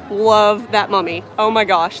 I love that mummy. Oh my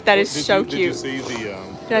gosh, that is so cute. Did you see the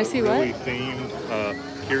Did I see really what?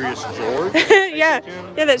 themed Curious George? Yeah,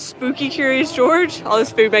 that spooky Curious George. All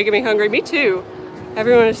this food making me hungry. Me too.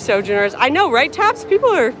 Everyone is so generous. I know, right, Taps?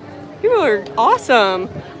 People are awesome.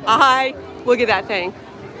 Look at that thing.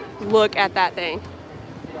 Look at that thing.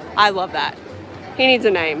 I love that. He needs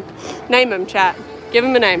a name. Name him, chat. Give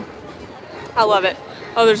him a name. I love it.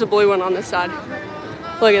 Oh, there's a blue one on this side.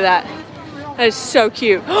 Look at that. That is so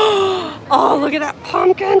cute. Oh, look at that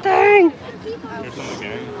pumpkin thing. Here's some of the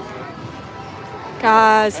gang.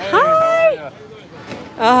 Guys, hi.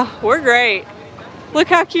 We're great. Look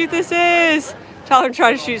how cute this is. Tyler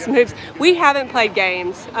tried to shoot some hoops. We haven't played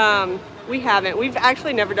games. We haven't. We've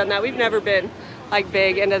actually never done that. We've never been like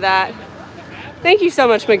big into that. Thank you so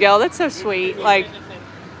much, Miguel. That's so sweet. Like,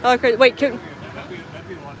 wait, can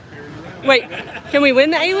we win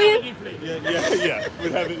the alien? Yeah.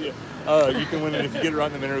 We'd have it. Yeah. You can win it if you get it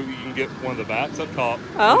right in the middle. You can get one of the bats up top.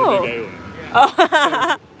 Oh. The big alien.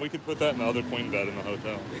 So we could put that in the other queen bed in the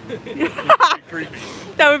hotel. Creepy.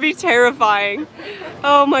 That would be terrifying.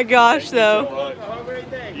 Oh my gosh, though.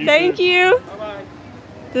 Thank you.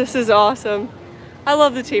 This is awesome. I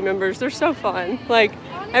love the team members. They're so fun. Like,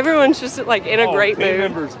 everyone's just like in a great mood. Team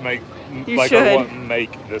members make what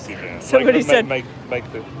make this event. Somebody said make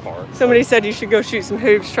the part. Somebody said you should go shoot some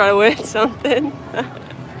hoops, try to win something.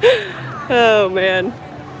 Oh man.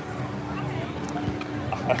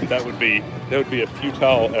 That would be a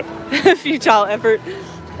futile effort. A futile effort.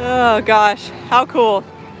 Oh gosh, how cool.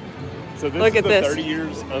 So this Look is at the this. 30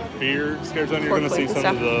 years of fear scare zone. You're Poor going to see Clinton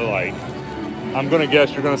some of the like. I'm going to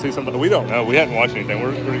guess you're going to see some of the, we don't know. We hadn't watched anything.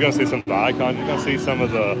 We're going to see some of the icons. You're going to see some of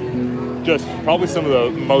the, probably some of the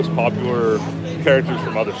most popular characters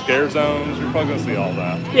from other scare zones. You're probably going to see all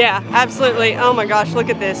that. Yeah, absolutely. Oh my gosh, look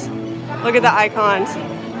at this. Look at the icons.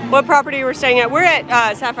 What property we're staying at? We're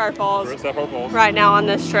at Sapphire Falls. We're at Sapphire Falls. Right now on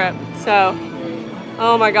this trip. So,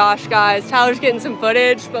 oh my gosh, guys. Tyler's getting some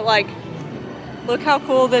footage, but like, look how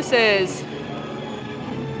cool this is.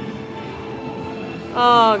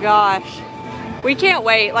 Oh gosh. We can't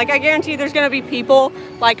wait. Like, I guarantee there's gonna be people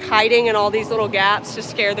like hiding in all these little gaps to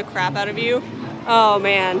scare the crap out of you. Oh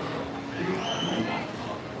man.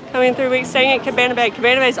 Coming 3 weeks, staying at Cabana Bay.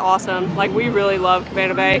 Cabana Bay is awesome. Like, we really love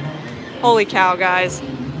Cabana Bay. Holy cow, guys.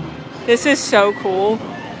 This is so cool.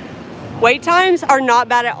 Wait times are not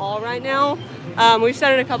bad at all right now. We've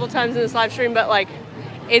said it a couple times in this live stream, but like,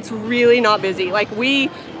 it's really not busy. Like, we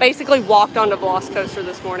basically walked onto Velocicoaster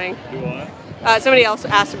this morning. Do what? Somebody else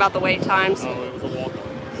asked about the wait times. Oh, it was a walk-on.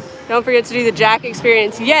 Don't forget to do the Jack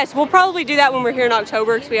experience. Yes, we'll probably do that when we're here in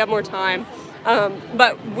October because we have more time.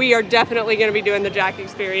 But we are definitely going to be doing the Jack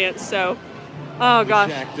experience. So, oh gosh.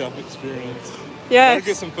 Jacked up experience. Yes. Gotta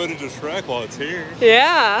get some footage of Shrek while it's here.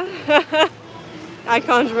 Yeah.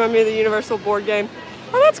 Icons remind me of the Universal board game.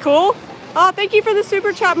 Oh, that's cool. Oh, thank you for the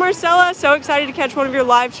super chat, Marcella. So excited to catch one of your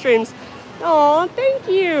live streams. Oh, thank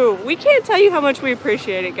you. We can't tell you how much we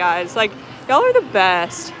appreciate it, guys. Like, y'all are the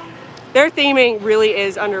best. Their theming really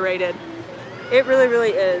is underrated. It really, really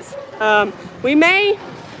is. We may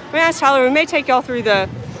ask Tyler, we may take y'all through the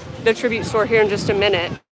tribute store here in just a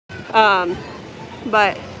minute.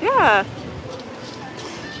 But yeah.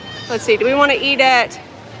 Let's see, do we want to eat at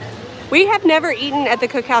We have never eaten at the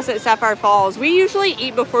Cookhouse at Sapphire Falls. We usually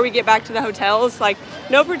eat before we get back to the hotels, like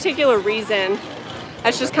no particular reason.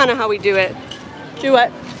 That's just kind of how we do it. Do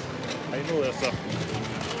what? Hey, Melissa.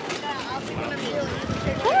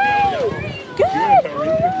 Hey, good.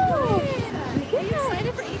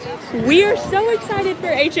 We are so excited for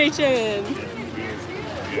HHN.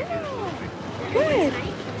 Good.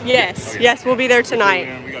 Yes, yes, we'll be there tonight.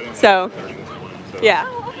 So, yeah.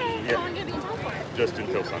 Just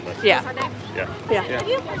until Sunday. Yeah. Yeah. Yeah. Have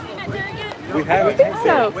you met Derek yet? We haven't.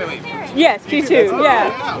 So, yes, you too.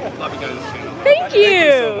 Yeah. Thank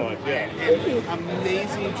you.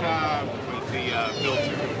 Amazing job with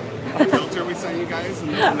the filter we sent you guys.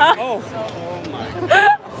 Oh my.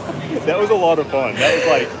 That was a lot of fun. That was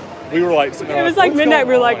like, we were like, it was like midnight.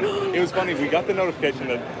 We were like, it was funny. We got the notification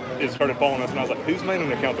that it started following us, and I was like, who's made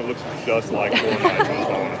an account that looks just like Four Nights and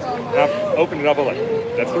following us? And I opened it up, I was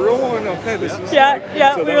like, that's the real one. Okay, this is. yeah,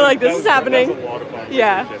 yeah. So we were like, this is happening. That was a lot of fun.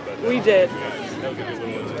 Yeah, we did. That was a good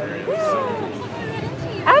little experience.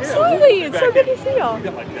 Absolutely, it's so good to see y'all. We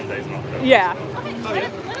got like 10 days in October. Yeah.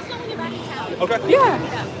 Let us know when you're back in town. Okay. Yeah,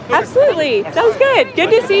 absolutely. Sounds good.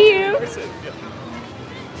 Good to see you.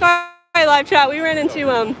 Sorry, live chat. We ran into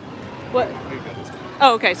what?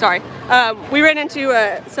 Oh, okay. Sorry. We ran into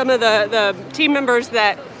some of the team members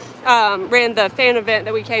that ran the fan event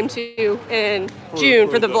that we came to in June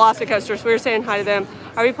for the Velocicoaster. So we were saying hi to them.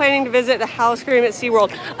 Are we planning to visit the House Cream at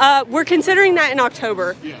SeaWorld? We're considering that in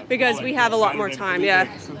October because we have a lot more time.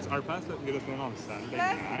 Yeah. Since our pass doesn't get us in on Saturday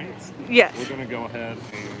nights, Yes. we're going to go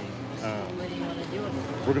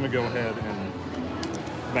ahead and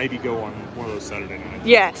maybe go on one of those Saturday nights.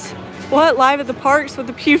 Yes. What? Live at the parks with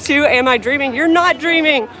the Pugh 2? Am I dreaming? You're not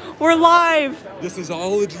dreaming. We're live. This is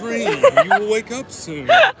all a dream. You will wake up soon.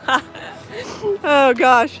 Oh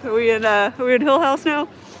gosh, are we in Hill House now?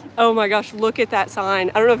 Oh my gosh, look at that sign.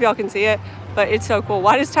 I don't know if y'all can see it, but it's so cool.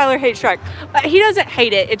 Why does Tyler hate Shrek? He doesn't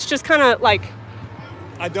hate it. It's just kind of like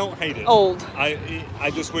I don't hate it. Old.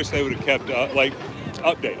 I just wish they would have kept updated.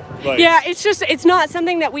 Like, yeah, it's not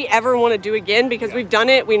something that we ever want to do again because we've done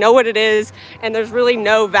it, we know what it is, and there's really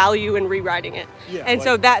no value in rewriting it. Yeah, and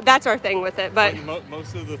so that's our thing with it. But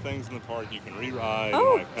most of the things in the park you can rewrite.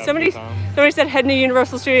 Oh, and, have somebody time. said heading to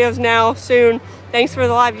Universal Studios now soon. Thanks for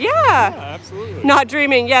the live. Yeah, absolutely. Not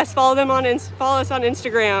dreaming. Yes, follow us on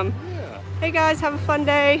Instagram. Yeah. Hey guys, have a fun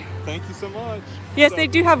day. Thank you so much. Yes, they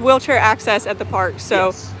do have wheelchair access at the park. So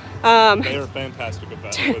yes. They are fantastic with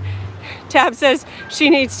that. Tab says she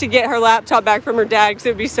needs to get her laptop back from her dad because it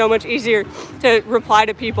would be so much easier to reply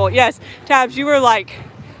to people. Yes, Tabs, you were like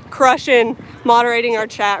crushing moderating our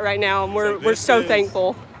chat right now, and we're so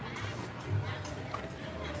thankful.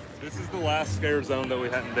 This is the last scare zone that we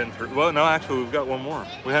hadn't been through. Well, no, actually, we've got one more.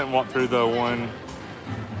 We hadn't walked through the one.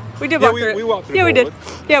 We did walk through. We walked through. Yeah, we did.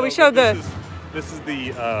 Yeah, we showed this is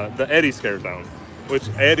the Eddie scare zone. Which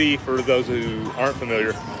Eddie, for those who aren't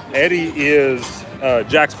familiar, Eddie is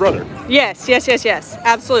Jack's brother. Yes,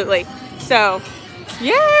 absolutely. So,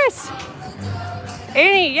 yes,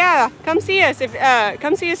 Annie, yeah, come see us.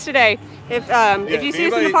 Come see us today. If you see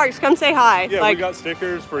us in the parks, come say hi. Yeah, we got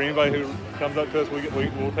stickers for anybody who comes up to us.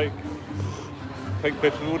 We'll take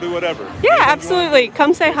pictures. We'll do whatever. Yeah, absolutely.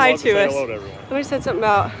 Come say hi to us. Hello to everyone. Somebody said something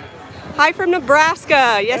about hi from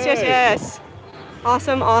Nebraska. Yes, hey. yes.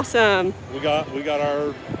 Awesome. We got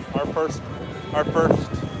our first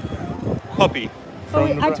puppy.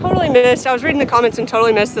 I totally missed. I was reading the comments and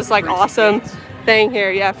totally missed this awesome thing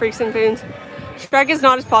here. Yeah, Freaks and Foons. Shrek is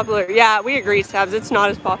not as popular. Yeah, we agree, Tabs. It's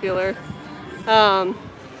not as popular.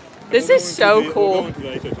 This is so cool. We're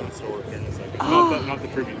going to the HHN store here in a second. Not the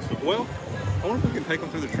tribute store. Well, I wonder if we can take them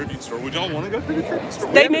through the tribute store. Would y'all want to go through the tribute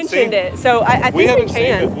store? They mentioned it, so I think we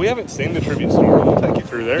can. We haven't seen the tribute store. We'll take you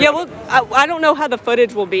through there. Yeah, well, I don't know how the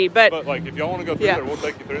footage will be, but if y'all want to go through there, we'll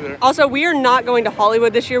take you through there. Also, we are not going to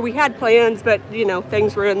Hollywood this year. We had plans, but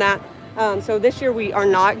things ruined that. So this year we are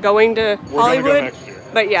not going to Hollywood. We're going to go next year.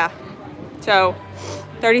 But yeah, so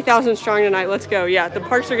 30,000 strong tonight. Let's go. Yeah, the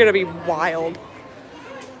parks are going to be wild.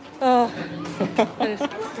 Oh,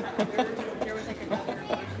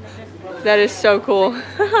 that is so cool.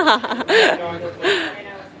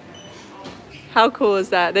 How cool is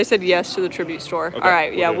that? They said yes to the tribute store. Okay, all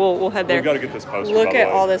right, yeah, we'll head there. We've got to get this poster. Look at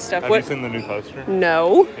all this stuff. Have you seen the new poster?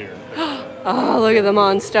 No. Here. Oh, look at the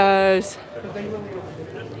monsters.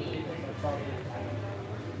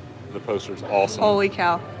 The poster's awesome. Holy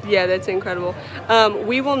cow. Yeah, that's incredible.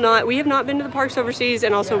 We have not been to the parks overseas,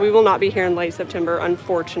 and also we will not be here in late September,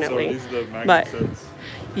 unfortunately. So these are the magnet sets?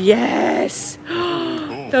 Yes.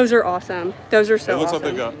 Cool. Those are awesome. Those are so awesome. It looks like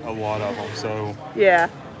they've got a lot of them, so. Yeah.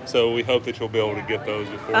 So we hope that you'll be able to get those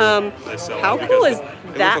before they sell out. How cool is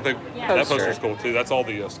that that poster's cool too. That's all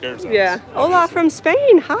the scare zones. Yeah. Hola from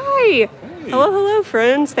Spain. Hi. Hey. Hello,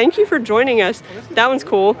 friends. Thank you for joining us. That one's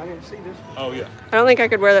cool. Oh, yeah. I don't think I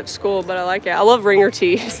could wear that to school, but I like it. I love ringer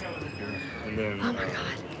tees. And then, oh, my God.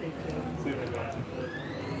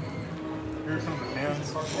 Here's some of the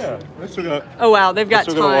pins. Yeah. They still got, oh, wow. They've got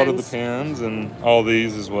tons. Got a lot of the pins and all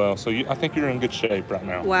these as well. So I think you're in good shape right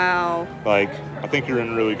now. Wow. Like, I think you're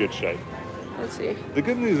in really good shape. Let's see. The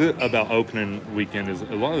good news about opening weekend is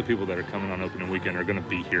a lot of the people that are coming on opening weekend are going to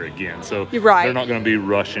be here again. So you're right. They're not going to be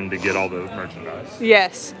rushing to get all the merchandise.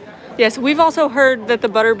 Yes. Yes. We've also heard that the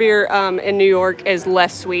butterbeer in New York is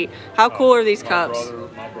less sweet. How cool are these cups?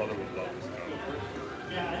 My brother would love this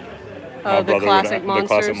cup. Oh, the classic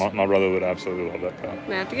monsters. My brother would absolutely love that cup.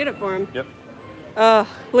 I have to get it for him. Yep.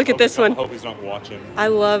 Look at this one. I hope he's not watching. I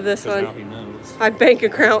love this one. Now he knows. My bank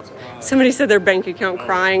account. Somebody said their bank account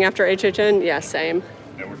crying after HHN. Yeah, same.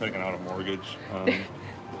 Yeah, we're taking out a mortgage.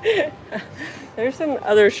 There's some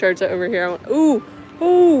other shirts over here. Ooh,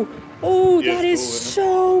 ooh, ooh, yeah, that is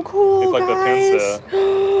so cool, it's like guys. The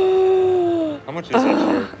Pensa. How much is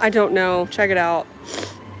that shirt? I don't know. Check it out.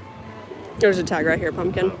 There's a tag right here,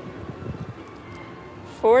 pumpkin.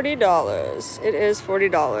 $40. It is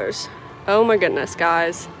 $40. Oh my goodness,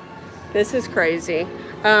 guys. This is crazy.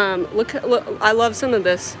 Look, I love some of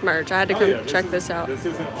this merch. I had to come check this out. This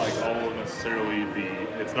isn't like all necessarily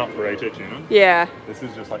it's not for HHN. Yeah. This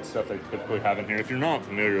is just like stuff they typically have in here. If you're not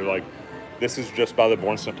familiar, like this is just by the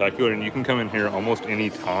Born Spectacular, and you can come in here almost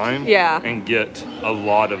any time. Yeah. And get a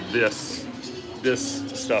lot of this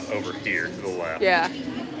stuff over here to the left. Yeah.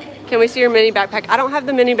 Can we see your mini backpack? I don't have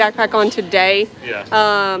the mini backpack on today. Yeah.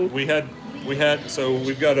 So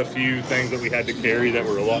we've got a few things that we had to carry that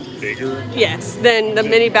were a lot bigger. Yes, than the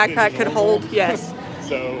mini backpack could hold. Yes.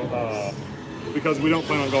 So, because we don't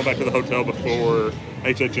plan on going back to the hotel before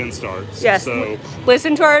HHN starts. Yes. So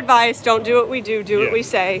listen to our advice. Don't do what we do. Do what we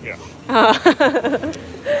say. Yeah.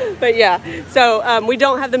 But yeah. So we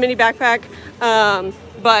don't have the mini backpack.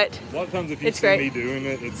 But a lot of times if you see me doing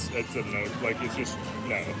it, it's a no. Like it's just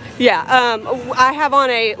no. Yeah. I have on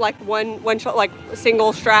a one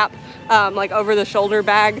single strap. Like over the shoulder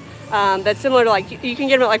bag that's similar to like you can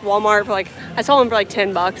get them at like Walmart for like I saw them for like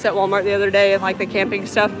 $10 at Walmart the other day of like the camping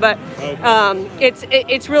stuff, but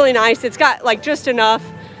it's really nice. It's got like just enough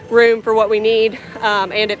room for what we need,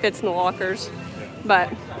 and it fits in the lockers.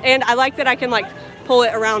 And I like that I can like pull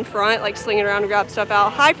it around front, like sling it around and grab stuff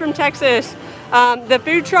out. Hi from Texas. The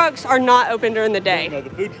food trucks are not open during the day. No, the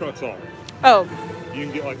food trucks are. Oh. You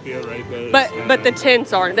can get like the arepas. But the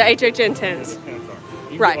tents aren't. The HHN tents.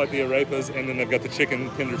 You can get like the arepas, and then they've got the chicken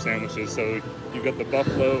tender sandwiches. So you've got the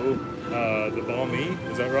buffalo, the banh mi,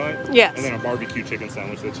 is that right? Yes. And then a barbecue chicken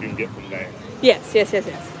sandwich that you can get from there. Yes.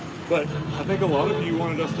 But I think a lot of you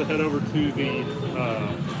wanted us to head over to the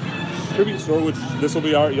tribute store, which this will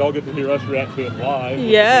be y'all get to hear us react to it live.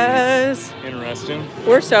 Yes. Interesting.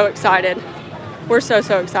 We're so excited. We're so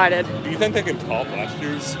excited. Do you think they can top last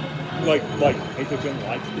year's, like HHN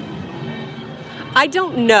liked it? I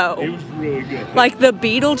don't know. It was really good. Like the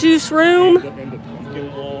Beetlejuice room. And the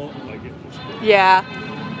pumpkin wall, like it was good. Yeah.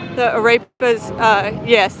 The arepas,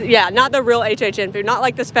 yes, yeah, not the real HHN food, not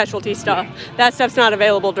like the specialty stuff. Yeah. That stuff's not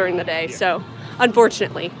available during the day, so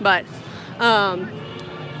unfortunately, but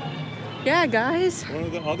yeah, guys. One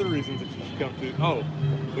of the other reasons that you should come to,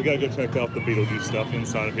 we gotta go check out the Beetlejuice stuff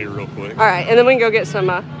inside of here real quick. All right, and then we can go get some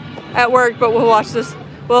at work, but we'll watch this.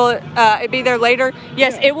 Will it be there later?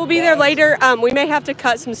 Yes, it will be there later. We may have to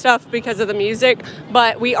cut some stuff because of the music,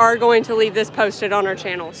 but we are going to leave this posted on our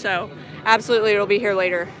channel. So absolutely, it'll be here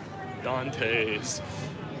later. Dante's.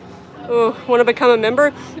 Ooh, want to become a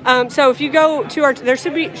member? So if you go to our, there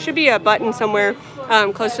should be a button somewhere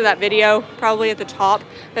close to that video, probably at the top,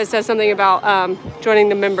 that says something about joining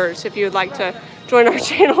the members if you would like to join our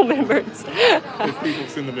channel members. If people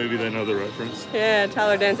seen the movie, they know the reference. Yeah,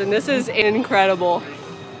 Tyler Denson. This is incredible.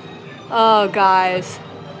 Oh, guys,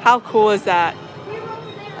 how cool is that?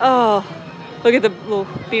 Oh, look at the little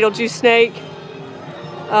Beetlejuice snake.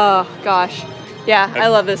 Oh, gosh. Yeah, I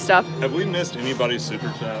love this stuff. Have we missed anybody's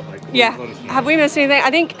super chat? Like, yeah, have we missed anything?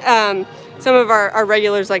 I think some of our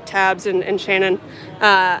regulars like Tabs and Shannon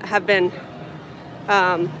have been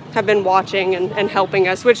watching and helping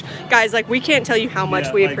us, which, guys, like, we can't tell you how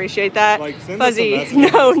much we appreciate that. Like, Fuzzy,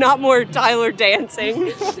 no, not more Tyler dancing.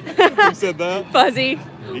 You said that? Fuzzy.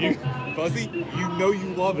 Fuzzy, you know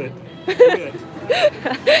you love it.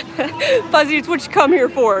 Fuzzy, it's what you come here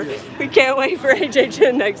for. Yeah. We can't wait for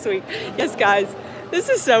HHN next week. Yes, guys, this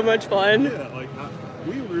is so much fun. Yeah, like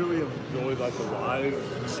we really enjoy like the live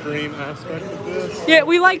stream aspect of this. Yeah,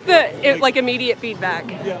 we like the like immediate feedback.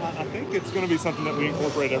 Yeah, I think it's going to be something that we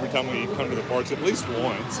incorporate every time we come to the parks, at least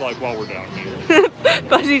once, like while we're down here.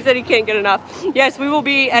 Fuzzy said he can't get enough. Yes, we will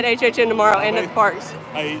be at HHN tomorrow and at the parks.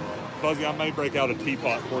 Hey, Fuzzy, I may break out a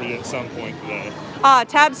teapot for you at some point today.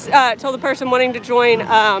 Tabs told the person wanting to join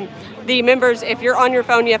the members, if you're on your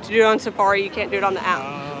phone, you have to do it on Safari. You can't do it on the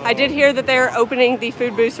app. I did hear that they're opening the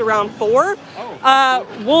food booths around 4.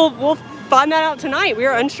 We'll find that out tonight. We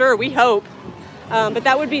are unsure. We hope, but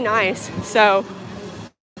that would be nice. So,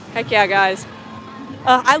 heck yeah, guys.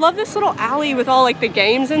 I love this little alley with all like the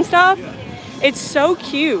games and stuff. It's so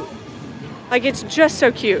cute. Like it's just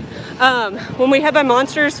so cute. When we head by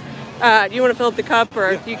Monsters, do you want to fill up the cup,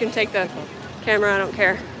 or you can take the camera? I don't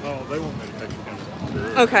care. Oh, they want me to take the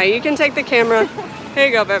camera. Sure. Okay, you can take the camera. Here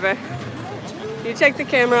you go, baby. You take the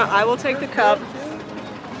camera, I will take the cup.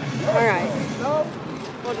 All right.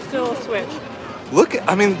 We'll just do a little switch. Look,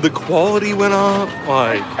 I mean, the quality went up.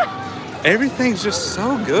 Like, everything's just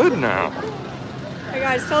so good now. Hey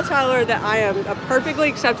guys, tell Tyler that I am a perfectly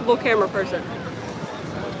acceptable camera person.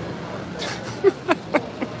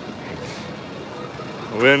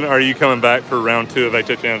 When are you coming back for round 2 of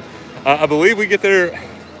HHN? I believe we get there.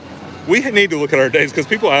 We need to look at our days because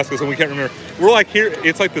people ask us and we can't remember. We're like here,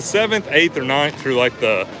 it's like the 7th, 8th, or 9th through like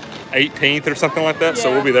the 18th or something like that. Yeah.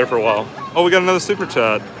 So we'll be there for a while. Oh, we got another super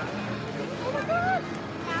chat.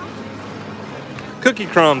 Cookie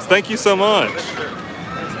Crumbs, thank you so much.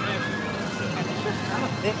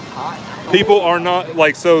 People are not,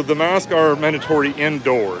 like, so the masks are mandatory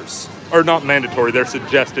indoors. Or not mandatory, they're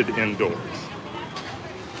suggested indoors.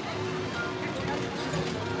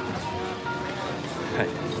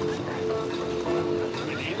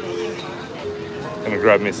 Gonna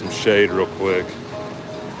grab me some shade real quick.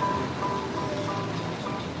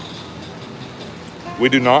 We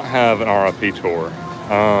do not have an RIP tour.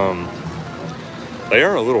 They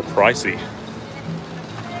are a little pricey.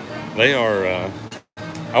 They are,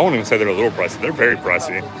 I won't even say they're a little pricey, they're very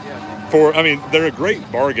pricey. I mean, they're a great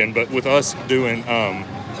bargain, but with us doing,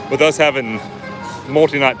 with us having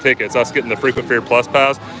multi-night tickets, us getting the Frequent Fear Plus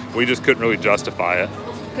Pass, we just couldn't really justify it.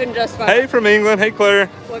 Couldn't justify. Hey, from England. Hey, Claire.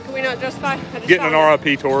 What can we not justify? Getting an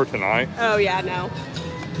RIP tour tonight. Oh yeah, no.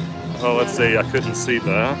 Oh, let's see. I couldn't see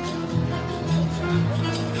that.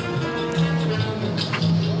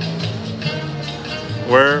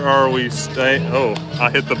 Where are we staying? Oh, I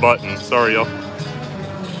hit the button. Sorry, y'all.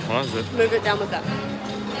 What is it? Move it down with that.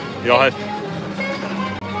 Y'all had.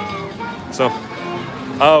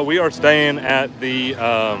 So, we are staying at the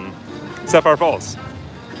Sapphire Falls.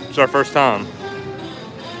 It's our first time.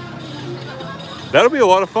 That'll be a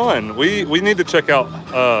lot of fun. We need to check out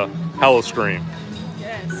Howl-O-Scream.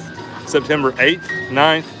 Yes. September 8th,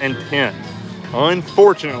 9th, and 10th.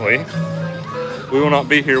 Unfortunately, we will not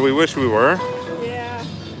be here. We wish we were. Yeah.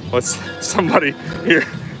 What's somebody here?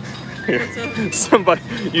 Somebody,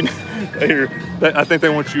 you know, here. I think they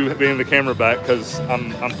want you being the camera back because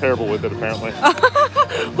I'm terrible with it apparently.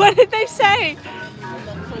 What did they say?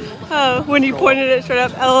 Oh, when you pointed it straight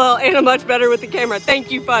up, LOL, Anna much better with the camera. Thank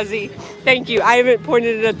you, Fuzzy. Thank you. I haven't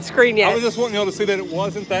pointed it at the screen yet. I was just wanting y'all to see that it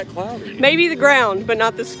wasn't that cloudy. Maybe the ground, but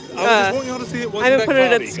not this. I was just wanting y'all to see it wasn't that cloudy. I haven't put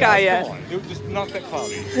it at the sky yet. Come on. It was just not that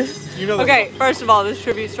cloudy. You know that. Okay, first of all, this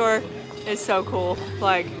tribute store is so cool.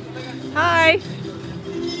 Like, hi.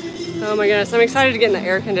 Oh my goodness, I'm excited to get in the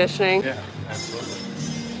air conditioning. Yeah, absolutely.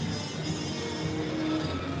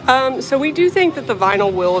 So we do think that the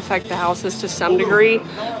vinyl will affect the houses to some degree,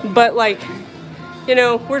 but like, you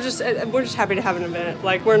know, we're just happy to have an event.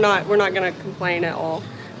 Like we're not gonna complain at all.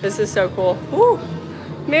 This is so cool. Ooh,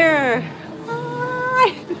 mirror.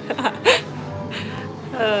 Hi.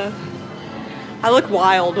 I look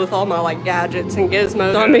wild with all my like gadgets and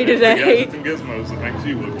gizmos on me today. Gadgets and gizmos that makes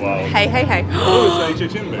you look wild. Hey, hey, hey. Oh, it's the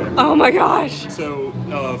HHN bear. Oh my gosh. So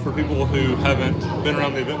for people who haven't been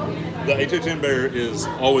around the event, the HHN bear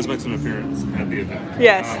always makes an appearance at the event.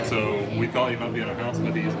 Yes. So we thought he might be in a house,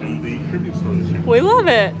 but he's in the tribute store this year. We love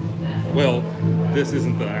it. Well, this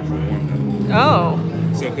isn't the actual one though. Oh.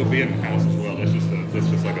 So he'll be in the house as well. That's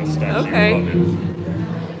just like a statue Okay. above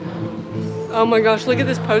it. Oh my gosh, look at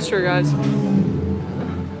this poster, guys.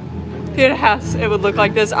 If you had a house, it would look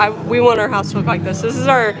like this. We want our house to look like this. This is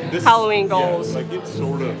our Halloween goals. Yeah, like it's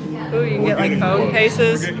sort of. Ooh, you can get like phone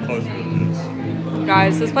cases. We're getting closer to this.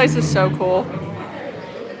 Guys, this place is so cool.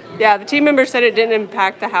 Yeah, the team member said it didn't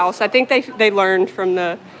impact the house. I think they learned from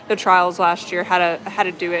the trials last year how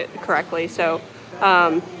to do it correctly. So,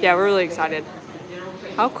 yeah, we're really excited.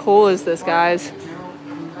 How cool is this, guys?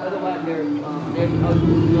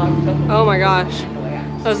 Oh my gosh,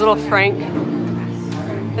 those little Frank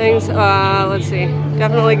things. Let's see.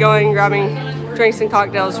 Definitely going, grabbing drinks and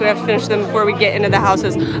cocktails. We have to finish them before we get into the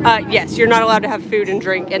houses. Yes, you're not allowed to have food and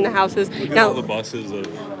drink in the houses. Look at all the buses of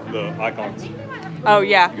the icons. Oh,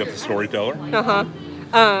 yeah. You got the storyteller.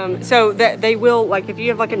 So that they will, like, if you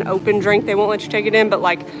have like an open drink, they won't let you take it in, but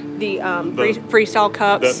like the freestyle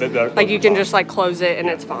cups, like you can just like close it and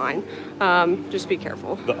it's fine. Just be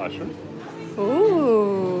careful. The usher.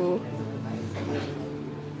 Ooh.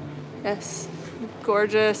 Yes.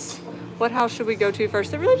 Gorgeous. What house should we go to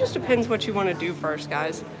first? It really just depends what you want to do first,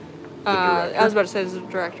 guys. I was about to say the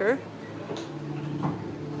director.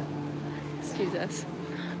 Excuse us.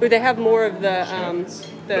 Ooh, they have more of the pins.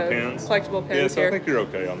 collectible pins here. I think you're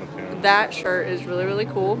okay on the pins. That shirt is really, really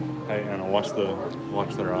cool. Hey, Anna, watch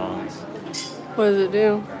their eyes. What does it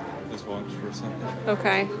do? Just watch for a second.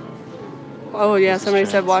 Okay. Oh yeah, somebody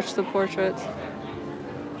said watch the portraits.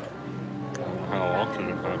 How often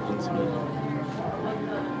it happens.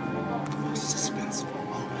 Suspenseful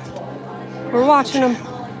moment. We're watching them.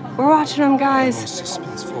 We're watching them, guys. Most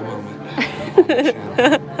suspenseful moment.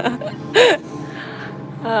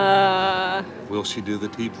 Will she do the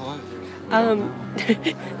teapot?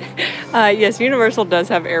 Yes, Universal does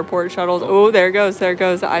have airport shuttles. Oh, there it goes. There it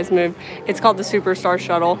goes. The eyes move. It's called the Superstar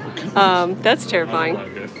Shuttle. That's terrifying.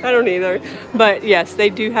 I don't either. But yes, they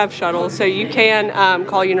do have shuttles. So you can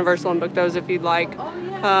call Universal and book those if you'd like.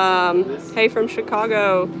 Hey, from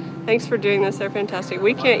Chicago. Thanks for doing this. They're fantastic.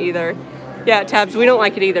 We can't either. Yeah, Tabs, we don't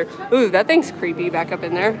like it either. Ooh, that thing's creepy back up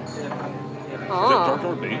in there. Oh.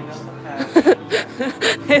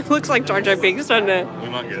 It looks like Jar Jar Binks, doesn't it? We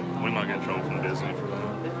might get trouble from Disney for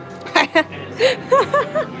that.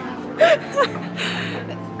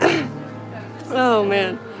 Oh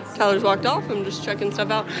man, Tyler's walked off. I'm just checking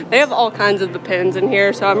stuff out. They have all kinds of the pins in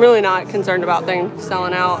here, so I'm really not concerned about things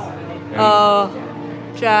selling out. Oh,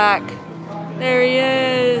 Jack, there he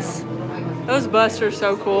is. Those busts are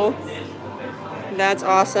so cool. That's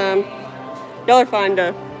awesome. Y'all are fine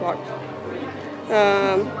to walk.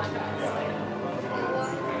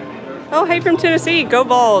 Oh, hey, from Tennessee. Go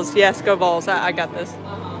Vols. Yes, go Vols. I got this.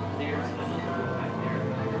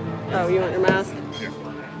 Oh, you want your mask? Yeah.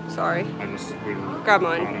 Sorry. We were grab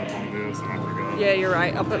mine. on this and I forgot. Yeah, you're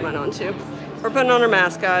right. I'll put mine on too. We're putting on our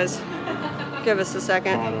mask, guys. Give us a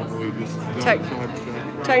second. I don't believe this.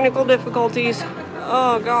 Technical difficulties.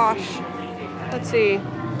 Oh, gosh. Let's see.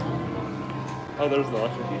 Oh, there's the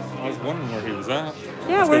usher. I was wondering where he was at.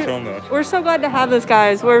 Yeah, we're so glad to have this,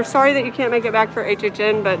 guys. We're sorry that you can't make it back for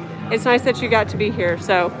HHN, but it's nice that you got to be here.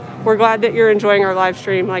 So we're glad that you're enjoying our live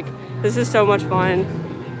stream. Like, this is so much fun.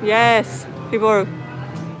 Yes, people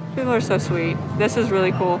are so sweet. This is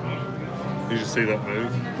really cool. Did you see that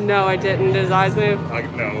move? No, I didn't. Did his eyes move?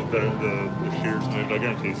 No, the shears moved. I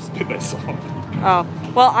guarantee they saw it. Oh,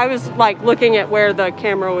 well, I was like looking at where the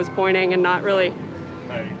camera was pointing and not really.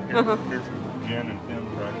 Hey, here's Jen and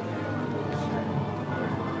Tim right here.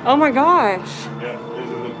 Oh my gosh. Yeah, these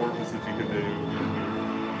are the portraits that you could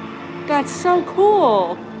do. That's so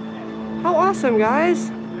cool. How awesome, guys.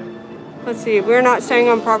 Let's see, if we're not staying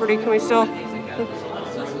on property, can we still?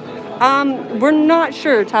 We're not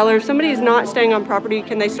sure, Tyler. If somebody's not staying on property,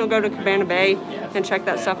 can they still go to Cabana Bay and check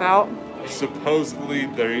that stuff out? Supposedly,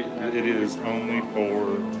 it is only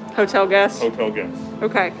for hotel guests. Hotel guests.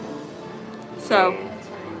 Okay. So,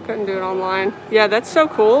 couldn't do it online. Yeah, that's so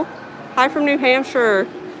cool. Hi from New Hampshire.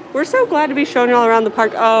 We're so glad to be showing y'all around the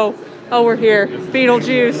park. Oh, we're here.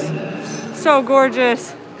 Beetlejuice. So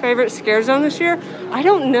gorgeous. Favorite scare zone this year? I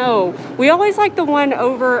don't know. We always like the one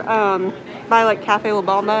over by like Cafe La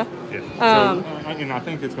Bamba. Yeah. I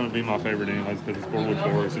think it's going to be my favorite anyways because it's Borwood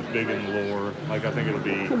Forest. It's big in lore. Like, I think it'll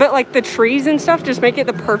be. But like the trees and stuff just make it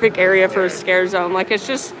the perfect area for a scare zone. Like, it's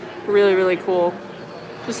just really, really cool.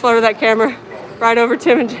 Just floated that camera right over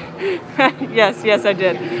Tim and. yes, I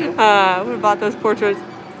did. We bought those portraits.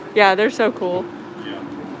 Yeah, they're so cool.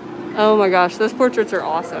 Oh my gosh, those portraits are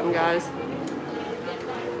awesome, guys.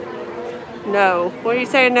 No. What are you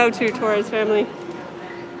saying no to, Torres family?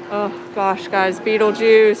 Oh gosh, guys,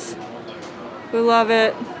 Beetlejuice. We love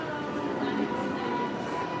it.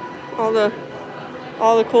 All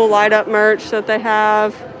the cool light up merch that they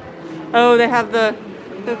have. Oh, they have the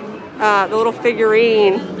little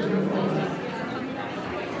figurine.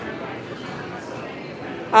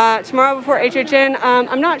 Tomorrow before HHN,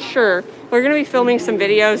 I'm not sure. We're going to be filming some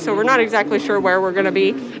videos, so we're not exactly sure where we're going to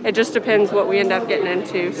be. It just depends what we end up getting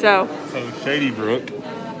into. So Shady Brook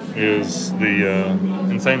is the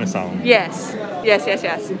insane asylum. Yes.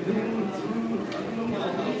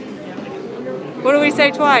 What do we say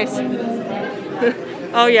twice?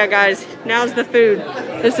 Oh yeah, guys. Now's the food.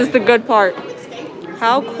 This is the good part.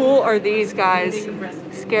 How cool are these, guys?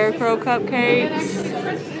 Scarecrow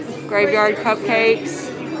cupcakes, Graveyard cupcakes,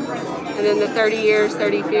 and then the 30 years,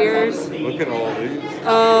 30 fears. Look at all these.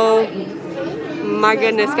 Oh my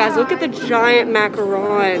goodness, guys, look at the giant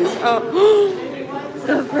macarons. Oh,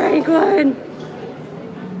 the Franklin.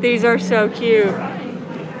 These are so cute.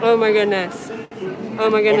 Oh my goodness. Oh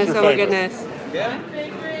my goodness, oh my goodness. My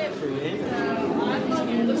favorite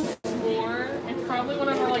it's probably one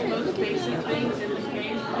of our like most basic things in the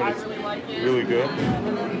case, but I really like it. Really good.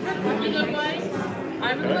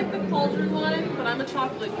 I really like the cauldron one, but I'm a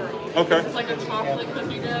chocolate girl. Okay. It's like a chocolate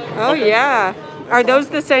cookie dough. Oh yeah. Are those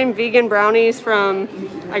the same vegan brownies from,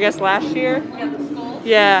 I guess, last year? Yeah, the skull.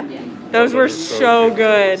 Yeah. Those were so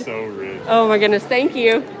good. So rich. Oh my goodness, thank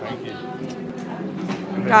you. Thank you.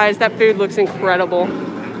 Guys, that food looks incredible. Do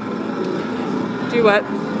what?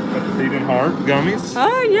 Got the Feed and Heart gummies.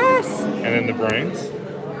 Oh yes. And then the brains.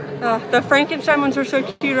 The Frankenstein ones are so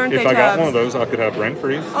cute, aren't they? If I got one of those, I could have brain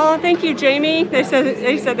freeze. Oh, thank you, Jamie. They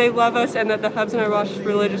said they love us and that the hubs and I watch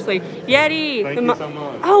religiously. Yeti. Thank you so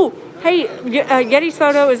much. Oh, hey, Yeti's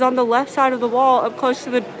photo is on the left side of the wall, up close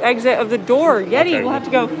to the exit of the door. Yeti, Okay. we'll have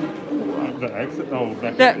to go. The exit? Oh,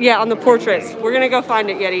 back there. Yeah, on the portraits. We're gonna go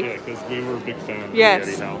find it, Yeti. Yeah, because we were a big fan of Yes.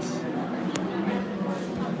 the Yeti house.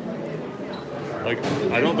 Like,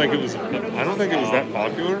 I don't think it was that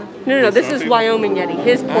popular. No, this is Wyoming Yeti.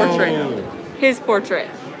 His portrait. Oh. His portrait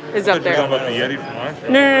is up You're talking there. about the Yeti from last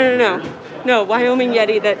year? No, Wyoming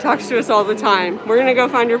Yeti that talks to us all the time. We're gonna go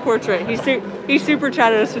find your portrait. He super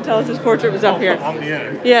chatted us to tell us his portrait was up here. On the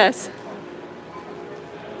end. Yes.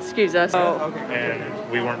 Excuse us. Oh. And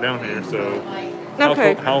we weren't down here, so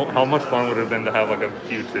Okay. how much fun would it have been to have like a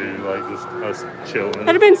Q2, like just us chilling? That'd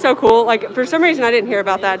have been so cool. Like, for some reason I didn't hear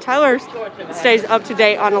about that. Tyler stays up to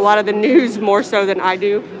date on a lot of the news more so than I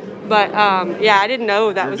do. But yeah, I didn't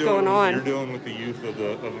know that was going on. You're dealing with the youth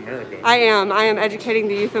of America. I am educating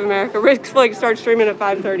the youth of America. Rick's Flick starts streaming at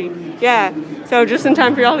 5:30. Yeah, so just in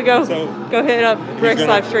time for y'all to go hit up Rick's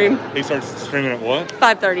live stream. He starts streaming at what?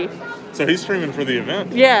 5:30. So he's streaming for the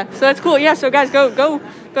event. Yeah, so that's cool. Yeah, so guys, go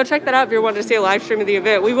check that out if you're wanting to see a live stream of the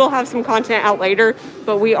event. We will have some content out later,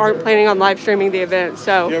 but we aren't planning on live streaming the event.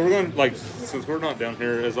 So yeah, we're going to since we're not down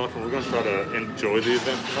here as often, we're going to try to enjoy the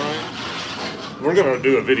event tonight. We're going to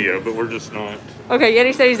do a video, but we're just not. Okay,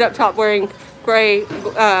 Yeti said he's up top wearing gray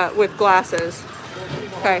with glasses.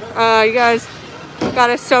 Okay, you guys got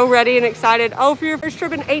us so ready and excited. Oh, for your first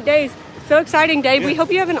trip in 8 days. So exciting, Dave. Yeah. We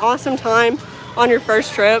hope you have an awesome time on your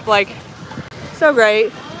first trip. Like, so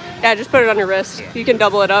great. Yeah, just put it on your wrist. Yeah. You can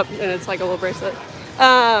double it up and it's like a little bracelet.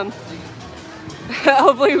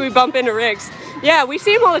 Hopefully we bump into Rick's. Yeah, we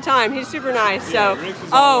see him all the time. He's super nice. So,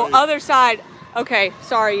 other side. Okay,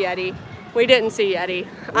 sorry, Yeti. We didn't see Yeti.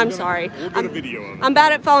 I'm sorry. We'll get a video of it. I'm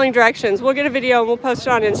bad at following directions. We'll get a video and we'll post it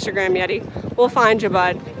on Instagram, Yeti. We'll find you,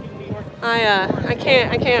 bud. I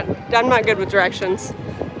can't. I'm not good with directions.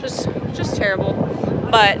 Just terrible.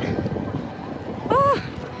 But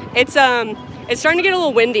it's starting to get a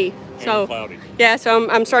little windy. So cloudy. Yeah, so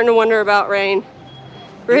I'm starting to wonder about rain.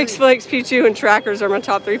 Rick's Flicks, Pichu, and Trackers are my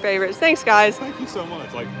top 3 favorites. Thanks, guys. Thank you so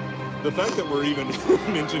much. Like, the fact that we're even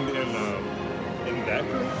mentioned in that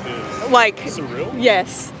group is like surreal.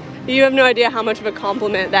 Yes, you have no idea how much of a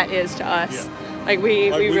compliment that is to us. Yeah. Like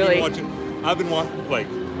we really.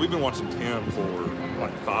 We've been watching Tim for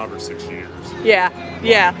like 5 or 6 years.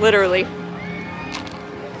 Yeah, literally.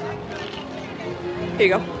 Here you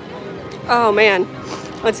go. Oh man,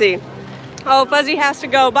 let's see. Oh, Fuzzy has to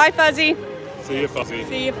go. Bye, Fuzzy. See you, Fuzzy.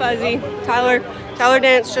 See you, Fuzzy. Tyler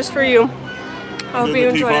Dance just for you. I hope you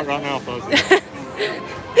enjoy it. Right now, Fuzzy.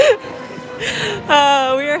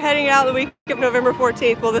 We are heading out the week of November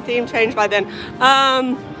 14th. Will the theme change by then?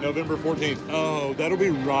 November 14th. Oh, that'll be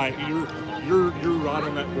right. You're right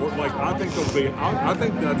on that board. Like, I think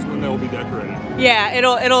that's when they'll be decorated. Yeah,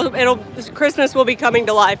 it'll Christmas will be coming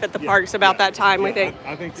to life at the parks about that time. We think.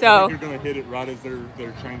 I think so. You're gonna hit it right as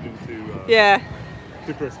they're changing to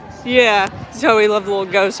to Christmas. Yeah. So we love the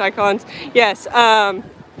little ghost icons. Yes.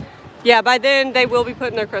 Yeah. By then they will be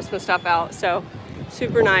putting their Christmas stuff out. So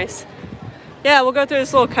super nice. Yeah, we'll go through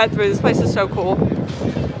this little cut through. This place is so cool.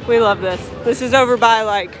 We love this. This is over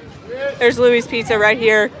by there's Louis Pizza right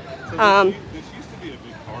here. This used to be a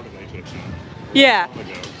big part of HHN. Yeah.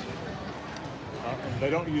 They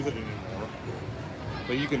don't use it anymore,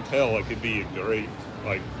 but you can tell it'd be a great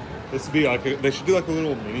this would be they should do a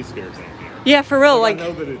little mini scares in here. Yeah, for real. I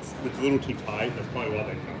know that it's a little too tight. That's probably why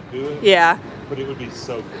they can't do it. Yeah. But it would be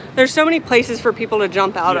so cool. There's so many places for people to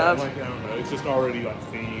jump out of. I don't know. It's just already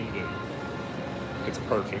themed and it's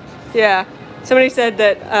perfect. Yeah. Somebody said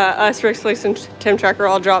that us, Rick Slicks, and Tim Tracker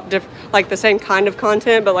all drop like the same kind of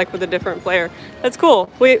content, but like with a different player. That's cool.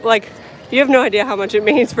 We like, you have no idea how much it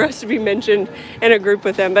means for us to be mentioned in a group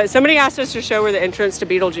with them. But somebody asked us to show where the entrance to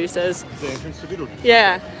Beetlejuice is. The entrance to Beetlejuice.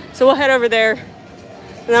 Yeah. So we'll head over there,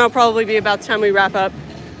 and that'll probably be about the time we wrap up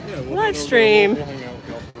live stream.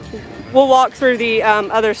 We'll walk through the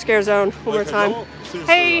other scare zone one more time.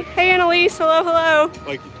 Hey, hey, Annalise. Hello, hello.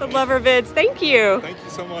 Like, the lover vids. Thank you. Thank you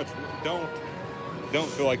so much. Don't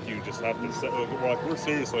feel like you just have to say, like, we're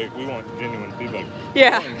serious, like, we want genuine feedback.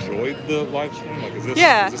 Yeah. Enjoyed the live stream? Like, is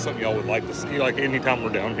this something y'all would like to see? Like, anytime we're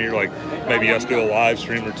down here, like, maybe us do a live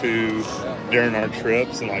stream or two during our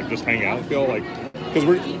trips and, like, just hang out with y'all? Like, because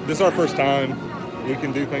this is our first time. We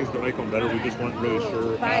can do things to make them better. We just weren't really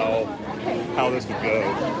sure how this would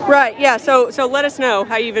go. Right, yeah, so let us know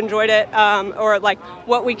how you've enjoyed it, or like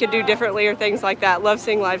what we could do differently or things like that. Love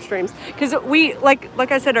seeing live streams. Because we, like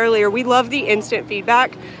I said earlier, we love the instant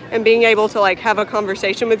feedback and being able to like have a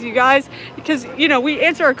conversation with you guys. Because, you know, we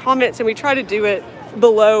answer our comments and we try to do it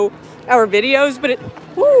below our videos, but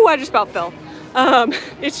I just about fell.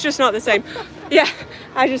 It's just not the same. Yeah,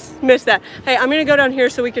 I just missed that. Hey, I'm gonna go down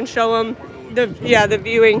here so we can show them the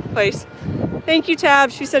viewing place. Thank you,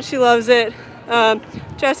 Tab. She said she loves it.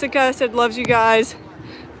 Jessica said loves you guys.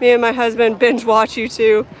 Me and my husband binge watch you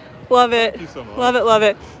too. Love it. Thank you so much. Love it, love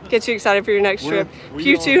it. Gets you excited for your next trip.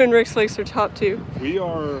 Q2 and Rick Slicks are top 2. We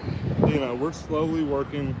are, you know, we're slowly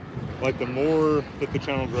working. Like, the more that the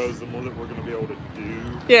channel grows, the more that we're going to be able to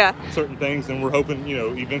do certain things, and we're hoping, you know,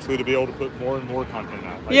 eventually to be able to put more and more content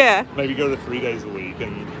out. Like, maybe go to 3 days a week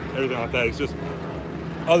and everything like that. It's just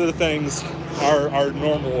other things, our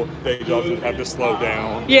normal day jobs would have to slow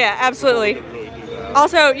down. Yeah, absolutely.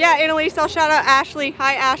 Also, yeah, Annalise, I'll shout out Ashley.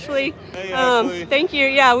 Hi, Ashley. Hey, Ashley. Thank you.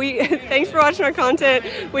 Yeah, thanks for watching our content.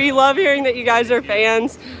 We love hearing that you guys are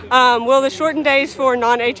fans. Will the shortened days for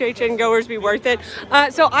non-HHN goers be worth it?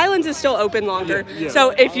 So Islands is still open longer. Yeah.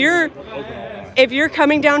 So if you're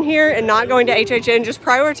coming down here and not going to HHN, just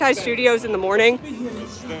prioritize studios in the morning.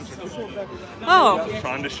 Oh,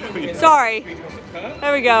 trying to show you. Sorry.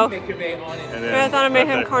 There we go. And then, I thought I made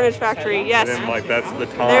him Carnage Factory. Yes. And then, like, that's the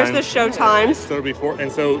time. There's the show times. So before,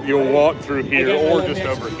 and so you'll walk through here or just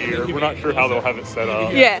over here. We're not sure how they'll have it set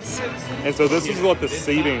up. Yes. And so this is what the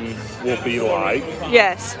seating will be like.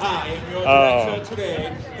 Yes.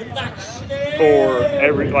 For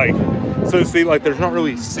every, like, so see, like, there's not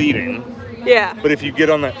really seating. Yeah. But if you get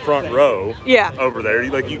on that front row. Yeah. Over there,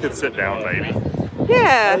 like, you could sit down maybe.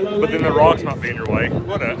 Yeah. But then the rocks not be in your way.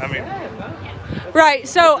 Right,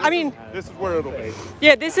 so, I mean... This is where it'll be.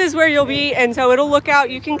 Yeah, this is where you'll be, and so it'll look out.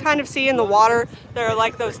 You can kind of see in the water, there are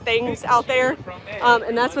like those things out there,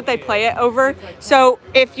 and that's what they play it over. So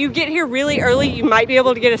if you get here really early, you might be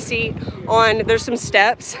able to get a seat on, there's some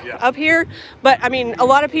steps up here, but I mean, a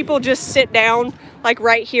lot of people just sit down like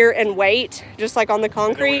right here and wait, just like on the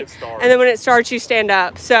concrete, and then when it starts, you stand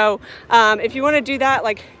up. So if you want to do that,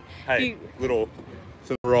 like... Hey,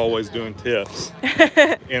 since we're always doing tips,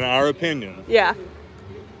 in our opinion,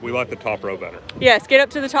 we like the top row better. Yes, get up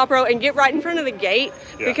to the top row and get right in front of the gate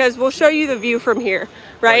because we'll show you the view from here,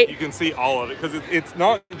 right? Like, you can see all of it because it's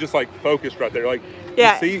not just like focused right there. Like,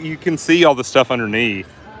 you can see all the stuff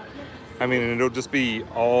underneath. I mean, it'll just be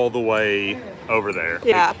all the way over there.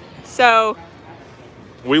 Yeah, so...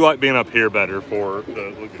 We like being up here better for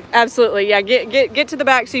the lagoon. Absolutely, yeah. Get to the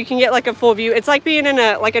back so you can get like a full view. It's like being in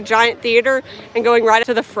a giant theater and going right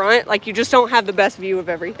to the front. Like, you just don't have the best view of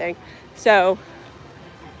everything. So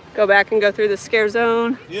go back and go through the scare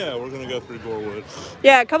zone. Yeah, we're gonna go through Gorewood.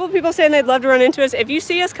 Yeah, a couple of people saying they'd love to run into us. If you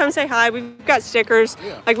see us, come say hi. We've got stickers.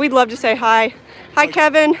 Yeah. Like, we'd love to say hi. Hi, like,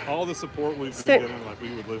 Kevin. All the support we've been getting, like,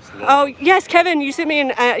 we would love. Oh yes, Kevin, you sent me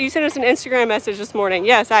you sent us an Instagram message this morning.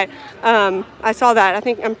 Yes, I saw that.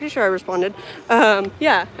 I'm pretty sure I responded.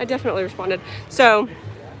 Yeah, I definitely responded. So,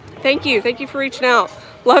 thank you for reaching out.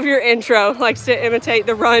 Love your intro. Likes to imitate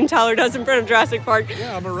the run Tyler does in front of Jurassic Park.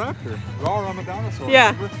 Yeah, I'm a raptor. Rawr, I'm a dinosaur.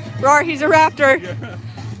 Yeah, Rawr, he's a raptor. Yeah.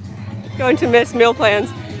 Going to miss meal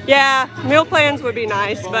plans. Yeah, meal plans would be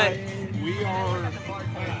nice, but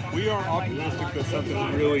we are optimistic that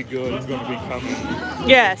something really good is going to be coming.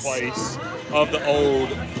 Yes. In place of the old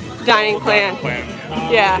dining plan.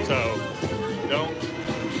 Yeah. So don't.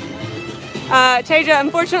 Taja,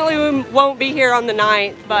 unfortunately, we won't be here on the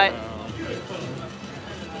 9th, but.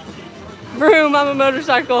 Vroom, I'm a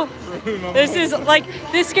motorcycle. This is like,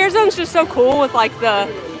 this scare zone's just so cool with like the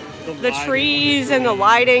trees and the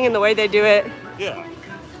lighting and the way they do it. Yeah.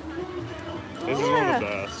 This is one of the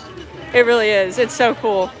best. It really is. It's so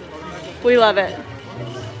cool. We love it.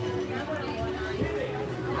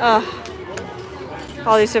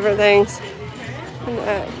 All these different things. And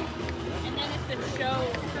then it's the show.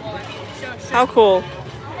 Well, I mean, show. How cool.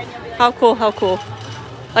 How cool, how cool.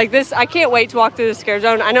 Like this, I can't wait to walk through the scare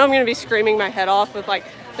zone. I know I'm going to be screaming my head off with like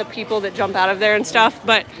the people that jump out of there and stuff,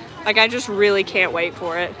 but like I just really can't wait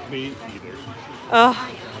for it. Me either.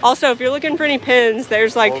 Also, if you're looking for any pins,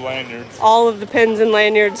 there's like all of the pins and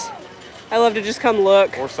lanyards. I love to just come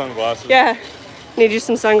look. Or sunglasses. Yeah, need you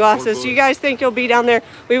some sunglasses. Do you guys think you'll be down there?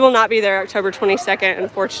 We will not be there October 22nd,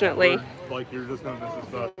 unfortunately. Like you're just gonna miss the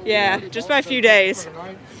stuff. Yeah, just by a few days.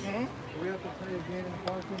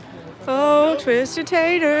 Oh, twisted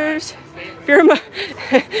taters.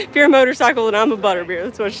 If you're a motorcycle, then I'm a butterbeer.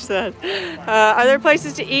 That's what she said. Are there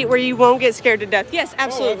places to eat where you won't get scared to death? Yes,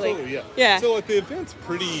 absolutely. Oh, absolutely, yeah. So like the event's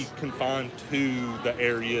pretty confined to the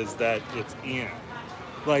areas that it's in.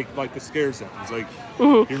 Like the scare zones, like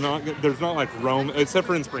you're not. There's not like roam, except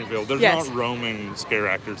for in Springfield. There's not roaming scare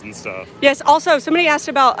actors and stuff. Yes. Also, somebody asked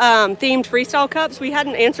about themed freestyle cups. We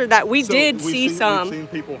hadn't answered that. We did see some. We've seen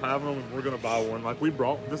people have them, and we're gonna buy one. Like we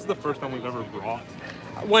brought. This is the first time we've ever brought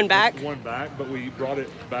one back. One back, but we brought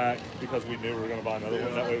it back because we knew we were gonna buy another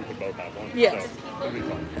one. That way we could both have one. Yes. So it'll be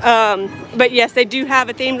fun. But yes, they do have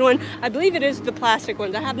a themed one. I believe it is the plastic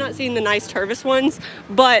ones. I have not seen the nice Tervis ones,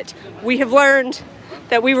 but we have learned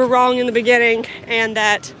that we were wrong in the beginning, and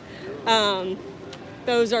that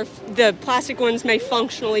those are the plastic ones may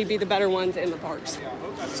functionally be the better ones in the parks.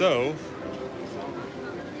 So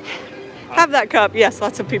have that cup. Yes,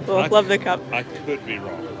 lots of people love the cup. I could be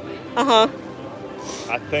wrong.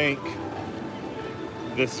 I think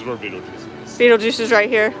this is where Beetlejuice is. Beetlejuice is right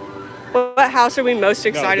here. What house are we most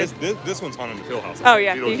excited? No, this one's Haunted Hill House. Oh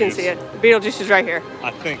yeah, you can see it. Beetlejuice is right here.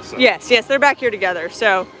 I think so. Yes, they're back here together.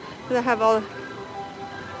 So they have all.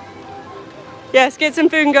 Yes, get some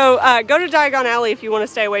food and go to Diagon Alley if you want to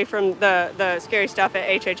stay away from the scary stuff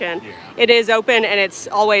at HHN. Yeah. It is open and it's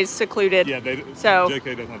always secluded. Yeah, so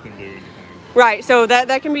JK doesn't let them do anything. Right, so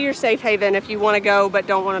that can be your safe haven if you want to go but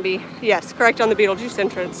don't want to be, yes, correct, on the Beetlejuice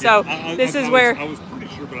entrance. Yeah, so this is where... I was pretty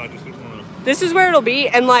sure, but I just didn't want to... This is where it'll be,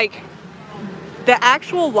 and like the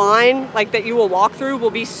actual line like that you will walk through will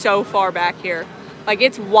be so far back here. Like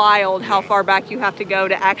it's wild how far back you have to go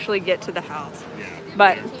to actually get to the house. Yeah.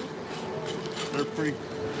 But... They're pretty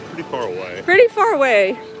far away. Pretty far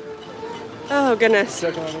away. Oh, goodness.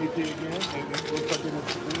 Check on ET again.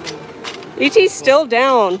 ET's still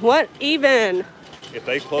down. What even? If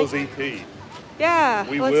they close ET, yeah,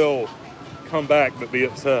 we will come back but be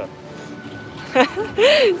upset.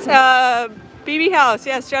 BB House,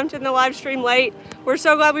 yes, jumped in the live stream late. We're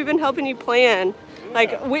so glad we've been helping you plan.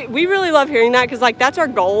 Like, we really love hearing that because, like, that's our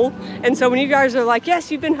goal. And so when you guys are like, yes,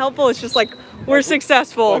 you've been helpful, it's just like, we're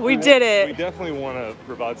successful. Like we did it. We definitely want to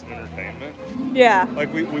provide some entertainment. Yeah.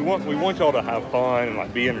 Like, we want y'all to have fun and,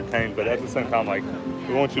 like, be entertained, but at the same time, like,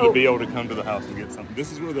 we want you to be able to come to the house and get something.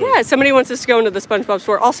 This is where the... Yeah, somebody wants us to go into the SpongeBob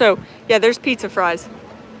store. Also, yeah, there's pizza fries.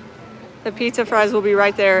 The pizza fries will be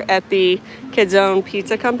right there at the Kids Own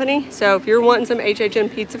Pizza Company. So if you're wanting some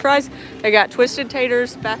HHN pizza fries, they got twisted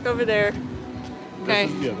taters back over there. Okay.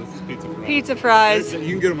 This is pizza fries. Pizza fries. You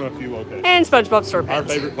can get them in a few locations. And SpongeBob store pins. Our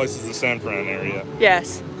favorite place is the San Fran area.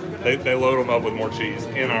 Yes. They load them up with more cheese,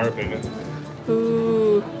 in our opinion.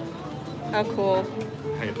 Ooh, how cool.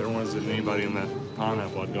 Hey, if there wasn't anybody in that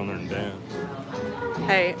pineapple, I'd go in there and dance.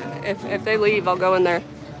 Hey, if they leave, I'll go in there.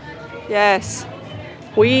 Yes.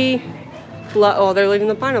 Oh, they're leaving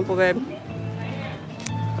the pineapple, babe.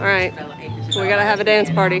 All right. We gotta have a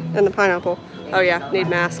dance party in the pineapple. Oh yeah, need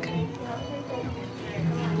mask.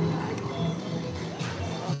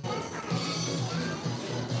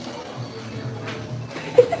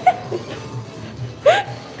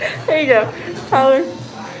 There you go.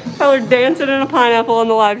 Tyler dancing in a pineapple on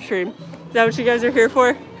the live stream. Is that what you guys are here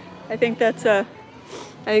for? I think that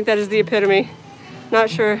is the epitome. Not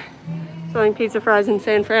sure. Selling pizza fries in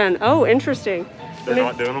San Fran. Oh, interesting. They're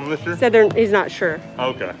not doing them this year? Said he's not sure.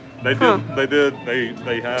 Okay. They did.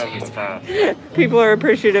 They have in the past. People are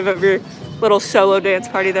appreciative of your little solo dance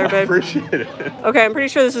party there, babe. I appreciate it. Okay, I'm pretty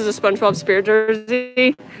sure this is a SpongeBob Spirit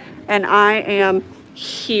jersey, and I am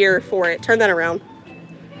here for it. Turn that around.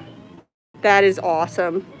 That is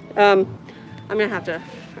awesome. I'm gonna have to.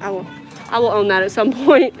 I will own that at some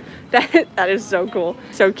point. That is so cool.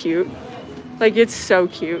 So cute. Like, it's so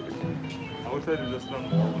cute. I wish they'd have just done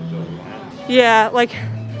more with the... Yeah, like,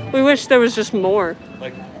 we wish there was just more.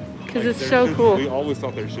 Like, because it's so cool. We always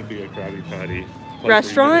thought there should be a Krabby Patty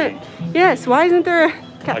restaurant. Yes, why isn't there a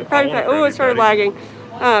Krabby Patty? Oh, it started lagging.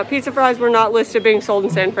 Pizza fries were not listed being sold in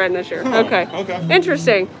San Fran this year. Okay.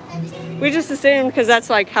 Interesting. We just assumed because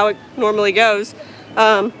that's like how it normally goes.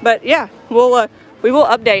 But yeah, we'll we will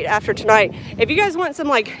update after tonight. If you guys want some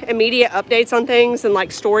like immediate updates on things and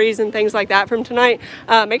like stories and things like that from tonight,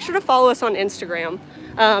 make sure to follow us on Instagram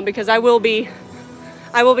because I will be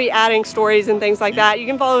adding stories and things like that. You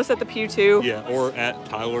can follow us at the Pugh too. Yeah, or at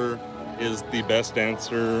Tyler is the best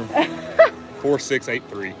dancer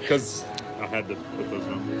 4683 because I had to put those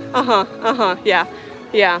numbers.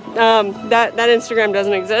 Yeah. That Instagram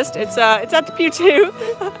doesn't exist. It's at the Pugh too.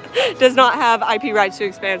 Does not have IP rights to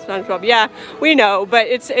expand SpongeBob. Yeah, we know, but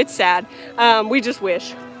it's sad. We just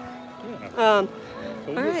wish. Yeah. So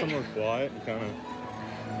we'll get somewhere quiet and kind of,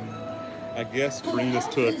 I guess, bring this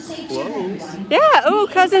to a close. Yeah. Oh,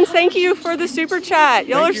 cousins, thank you for the super chat.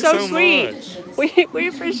 Y'all are so sweet. Much. We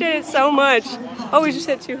appreciate it so much. Oh, we just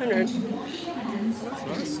hit 200.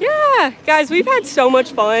 Yeah, guys, we've had so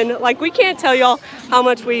much fun. Like, we can't tell y'all how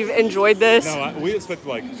much we've enjoyed this. No, we expected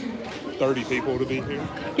like 30 people to be here.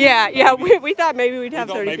 Yeah, we thought maybe we'd have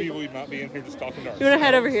 30 maybe people. we might be in here just talking to ourselves. You want to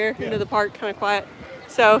head over here into the park, kind of quiet?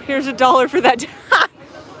 So here's $1 for that.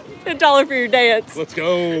 $1 for your dance. Let's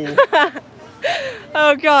go.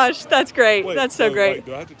 Oh gosh, that's great. Wait, that's so great. Wait,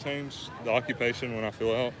 do I have to change the occupation when I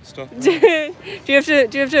fill out stuff? do you have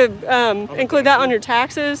to include that on your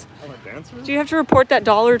taxes? I'm a dancer? Do you have to report that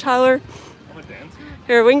 $1, Tyler? I'm a dancer?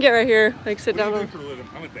 Here, we can get right here. Like, sit down. What do you do for a living?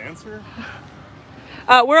 I'm a dancer?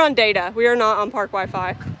 We're on data. We are not on park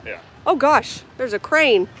Wi-Fi. Yeah. Oh gosh, there's a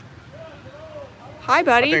crane. Hi,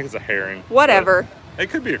 buddy. I think it's a herring. Whatever.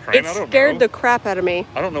 It could be a crane. I don't know. It scared the crap out of me.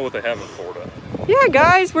 I don't know what they have in Florida. Yeah,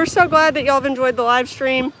 guys, we're so glad that y'all have enjoyed the live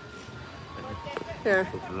stream. Here.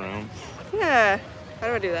 Yeah. How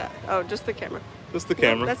do I do that? Oh, just the camera. Just the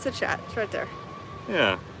camera. No, that's the chat. It's right there.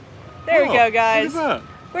 Yeah. There we go, guys. Look at that.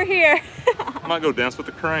 We're here. I might go dance with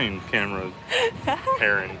the crane camera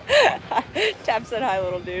herring. Tap said hi,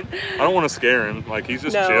 little dude. I don't want to scare him. Like, he's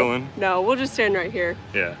just chilling. No, we'll just stand right here.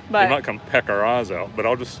 Yeah. But he might come peck our eyes out, but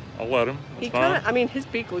I'll let him. It's fine. I mean, his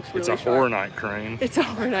beak looks really sharp. It's a horror night crane. It's a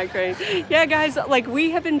horror night crane. Yeah, guys, like,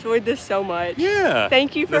 we have enjoyed this so much. Yeah.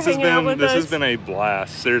 Thank you for hanging out with us. This has been a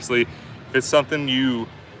blast. Seriously, if it's something you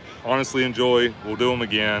honestly enjoy, we'll do them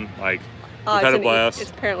again. Like, we've had a blast.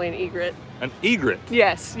 It's apparently an egret. An egret?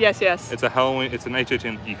 Yes. It's a Halloween, it's an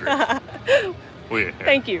HHN egret.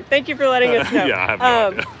 Thank you for letting us know. Yeah, I have no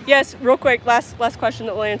idea. Yes, real quick, last question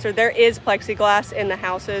that we'll answer. There is plexiglass in the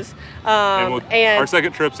houses. And our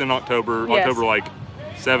second trip's in October, October like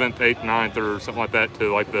 7th, 8th, 9th or something like that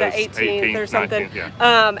to like the 18th or something.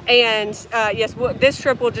 19th, yeah. Yes, this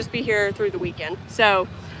trip will just be here through the weekend. So,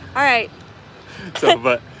 all right. So,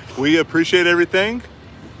 but we appreciate everything.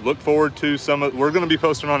 Look forward to we're going to be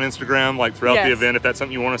posting on Instagram like throughout the event. If that's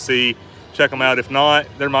something you want to see, check them out. If not,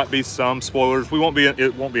 there might be some spoilers. It won't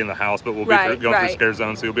be in the house, but we'll be going through Scare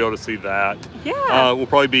Zone, so you'll be able to see that. Yeah. We'll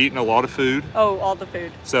probably be eating a lot of food. Oh, all the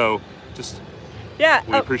food. So just we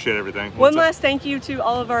appreciate everything. One last thank you to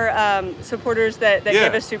all of our supporters that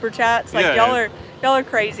give us super chats. Like y'all are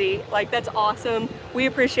crazy. Like, that's awesome. We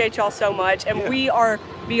appreciate y'all so much, and we are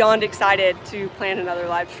beyond excited to plan another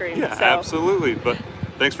live stream. Yeah, absolutely. But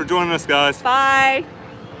thanks for joining us, guys. Bye.